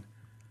 John,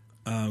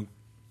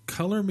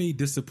 color me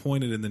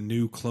disappointed in the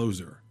new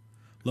closer.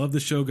 Love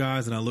the show,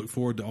 guys, and I look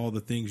forward to all the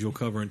things you'll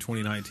cover in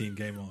 2019.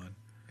 Game on.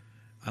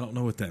 I don't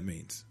know what that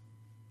means.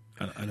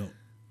 I don't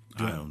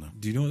know.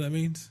 Do you know what that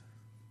means?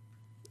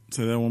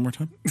 Say that one more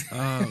time.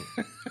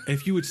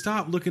 If you would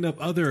stop looking up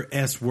other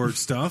S-word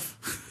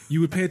stuff,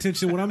 you would pay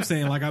attention to what I'm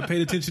saying. Like I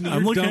paid attention to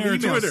your dumb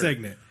email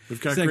segment.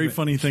 We've got great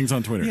funny things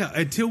on Twitter. Yeah,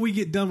 until we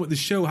get done with the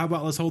show, how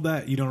about let's hold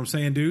that? You know what I'm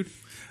saying, dude?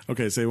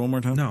 Okay, say it one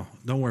more time. No,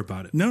 don't worry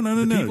about it. No.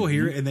 People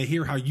hear it and they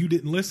hear how you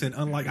didn't listen,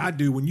 unlike I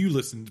do when you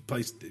listen to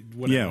place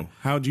whatever. Yeah,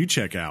 how'd you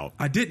check out?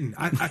 I didn't.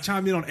 I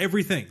chimed in on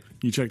everything.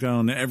 You checked out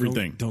on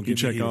everything. Don't you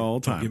get check me heated. all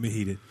the time. Don't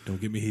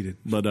get me heated.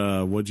 But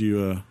what do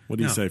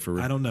you say for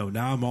real? I don't know.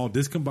 Now I'm all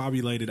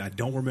discombobulated. I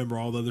don't remember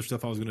all the other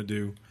stuff I was going to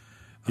do.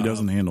 He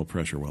doesn't handle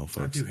pressure well, I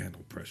folks. do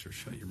handle pressure.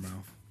 Shut your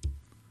mouth.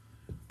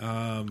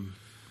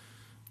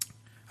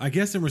 I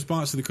guess in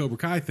response to the Cobra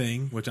Kai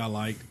thing, which I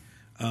liked,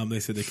 they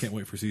said they can't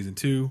wait for season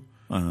 2.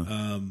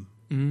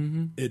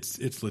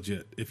 It's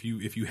legit. If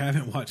you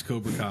haven't watched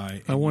Cobra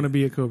Kai, I want to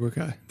be a Cobra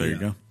Kai. There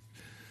you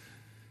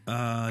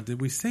go. Did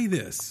we say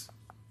this?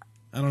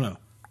 I don't know.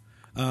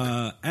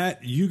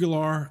 At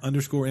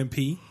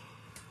Ugalar_MP.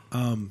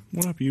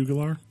 What up,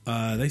 Ugalar?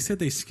 They said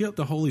they skipped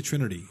the Holy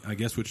Trinity, I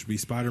guess, which would be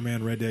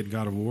Spider-Man, Red Dead, and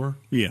God of War.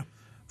 Yeah.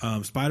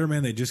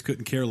 Spider-Man, they just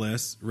couldn't care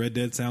less. Red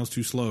Dead sounds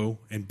too slow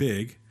and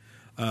big.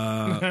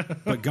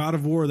 But God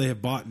of War, they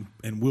have bought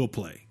and will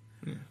play.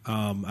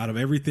 Out of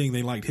everything,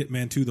 they liked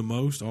Hitman 2 the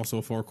most.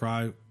 Also, Far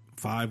Cry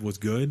 5 was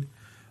good.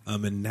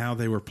 And now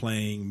they were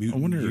playing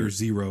Mutant Year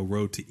Zero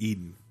Road to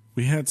Eden.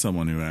 We had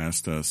someone who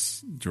asked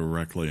us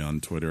directly on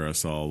Twitter. I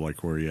saw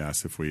where he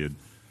asked if we had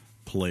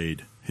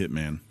played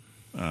Hitman,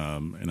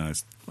 and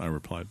I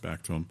replied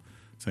back to him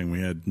saying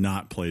we had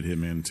not played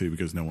Hitman 2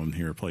 because no one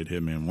here played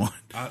Hitman 1.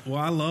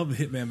 I loved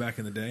Hitman back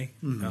in the day.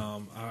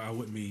 I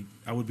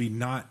would be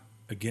not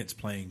against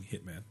playing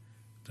Hitman.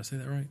 Did I say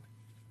that right?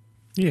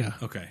 Yeah.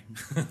 Okay.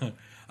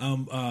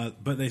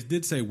 But they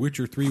did say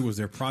Witcher 3 was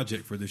their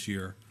project for this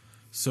year.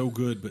 So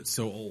good, but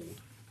so old.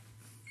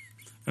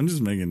 I'm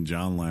just making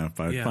John laugh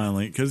by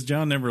finally, because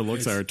John never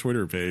looks at our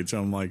Twitter page.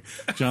 I'm like,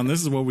 John,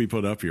 this is what we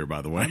put up here,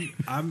 by the way.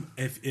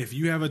 If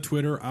you have a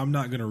Twitter, I'm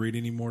not going to read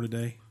anymore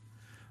today.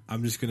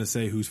 I'm just going to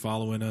say who's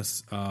following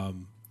us.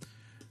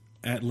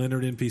 At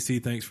Leonard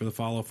NPC, thanks for the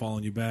follow,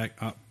 following you back.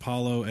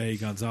 Paulo A.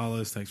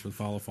 Gonzalez, thanks for the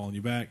follow, following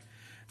you back.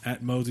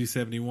 At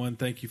Mosey71,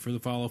 thank you for the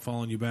follow,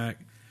 following you back.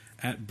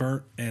 At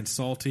Burnt and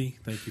Salty,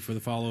 thank you for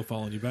the follow,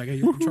 following you back. Hey,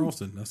 you're from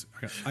Charleston.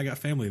 I got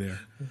family there.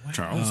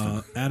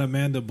 Charleston. At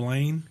Amanda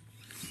Blaine,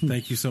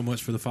 thank you so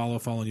much for the follow,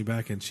 following you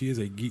back. And she is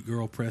a Geek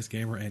Girl Press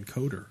gamer and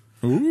coder.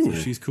 Ooh. So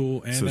she's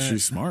cool. And so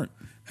she's smart.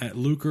 At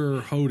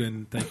Luker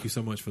Hoden, thank you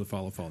so much for the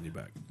follow, following you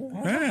back.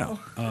 Wow.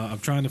 I'm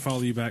trying to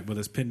follow you back, but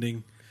it's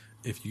pending.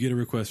 If you get a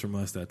request from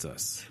us, that's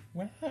us.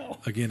 Wow.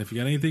 Again, if you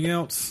got anything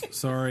else,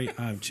 sorry,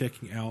 I'm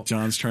checking out.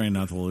 John's trying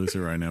not to lose it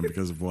right now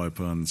because of what I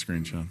put on the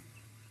screenshot.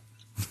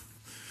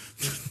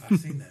 I've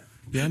seen that.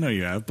 Yeah, I know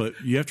you have,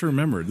 but you have to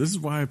remember, this is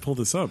why I pulled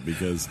this up,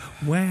 because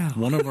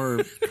one of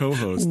our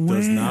co-hosts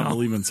does not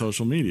believe in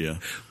social media.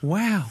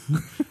 Wow.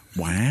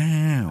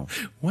 Wow.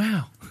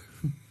 Wow.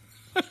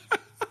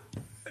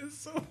 It's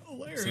so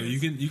hilarious. So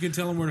you can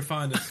tell them where to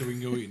find us so we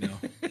can go eat now.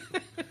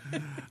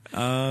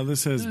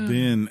 This has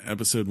been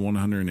episode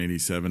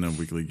 187 of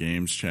Weekly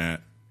Games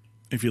Chat.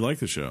 If you like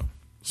the show,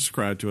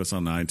 subscribe to us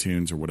on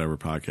iTunes or whatever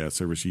podcast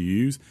service you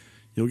use.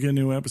 You'll get a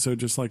new episode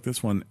just like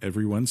this one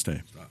every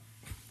Wednesday.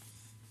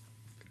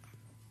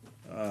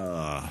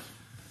 While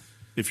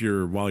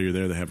you're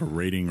there, they have a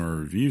rating or a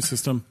review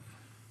system.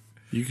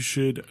 You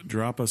should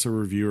drop us a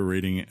review or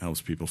rating. It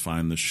helps people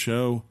find the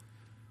show.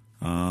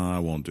 I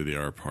won't do the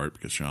R part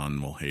because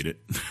Sean will hate it.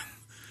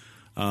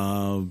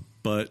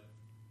 But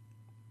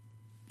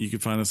you can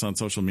find us on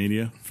social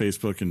media,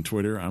 Facebook and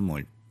Twitter. I'm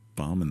like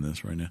bombing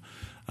this right now.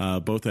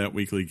 Both at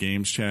Weekly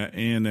Games Chat.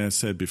 And as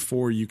said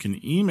before, you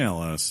can email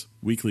us,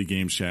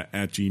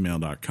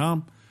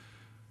 weeklygameschat@gmail.com.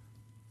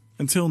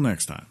 Until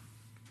next time,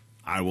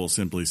 I will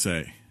simply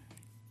say,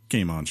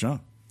 game on, Sean.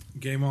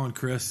 Game on,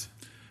 Chris.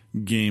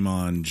 Game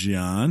on,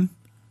 John.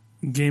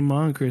 Game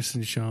on, Chris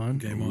and Sean.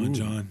 Game on,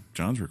 John.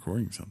 John's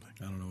recording something.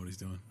 I don't know what he's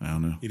doing. I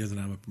don't know. He doesn't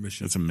have a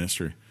permission. It's a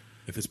mystery.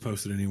 If it's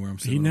posted anywhere, I'm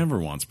He never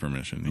wants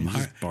permission. He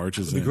just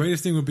barges in. The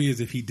greatest thing would be is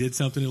if he did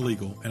something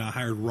illegal and I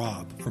hired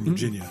Rob from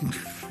Virginia.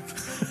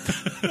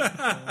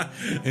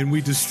 And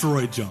we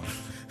destroyed John.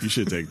 You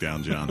should take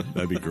down John.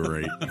 That'd be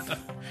great.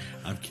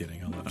 I'm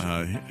kidding. I'll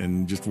let you.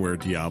 And just wear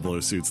Diablo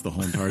suits the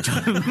whole entire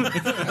time.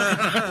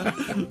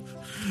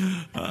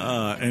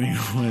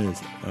 Anyways,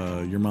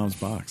 your mom's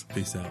box.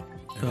 Peace out.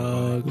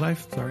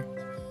 Life, sorry.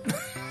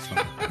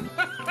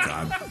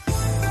 God.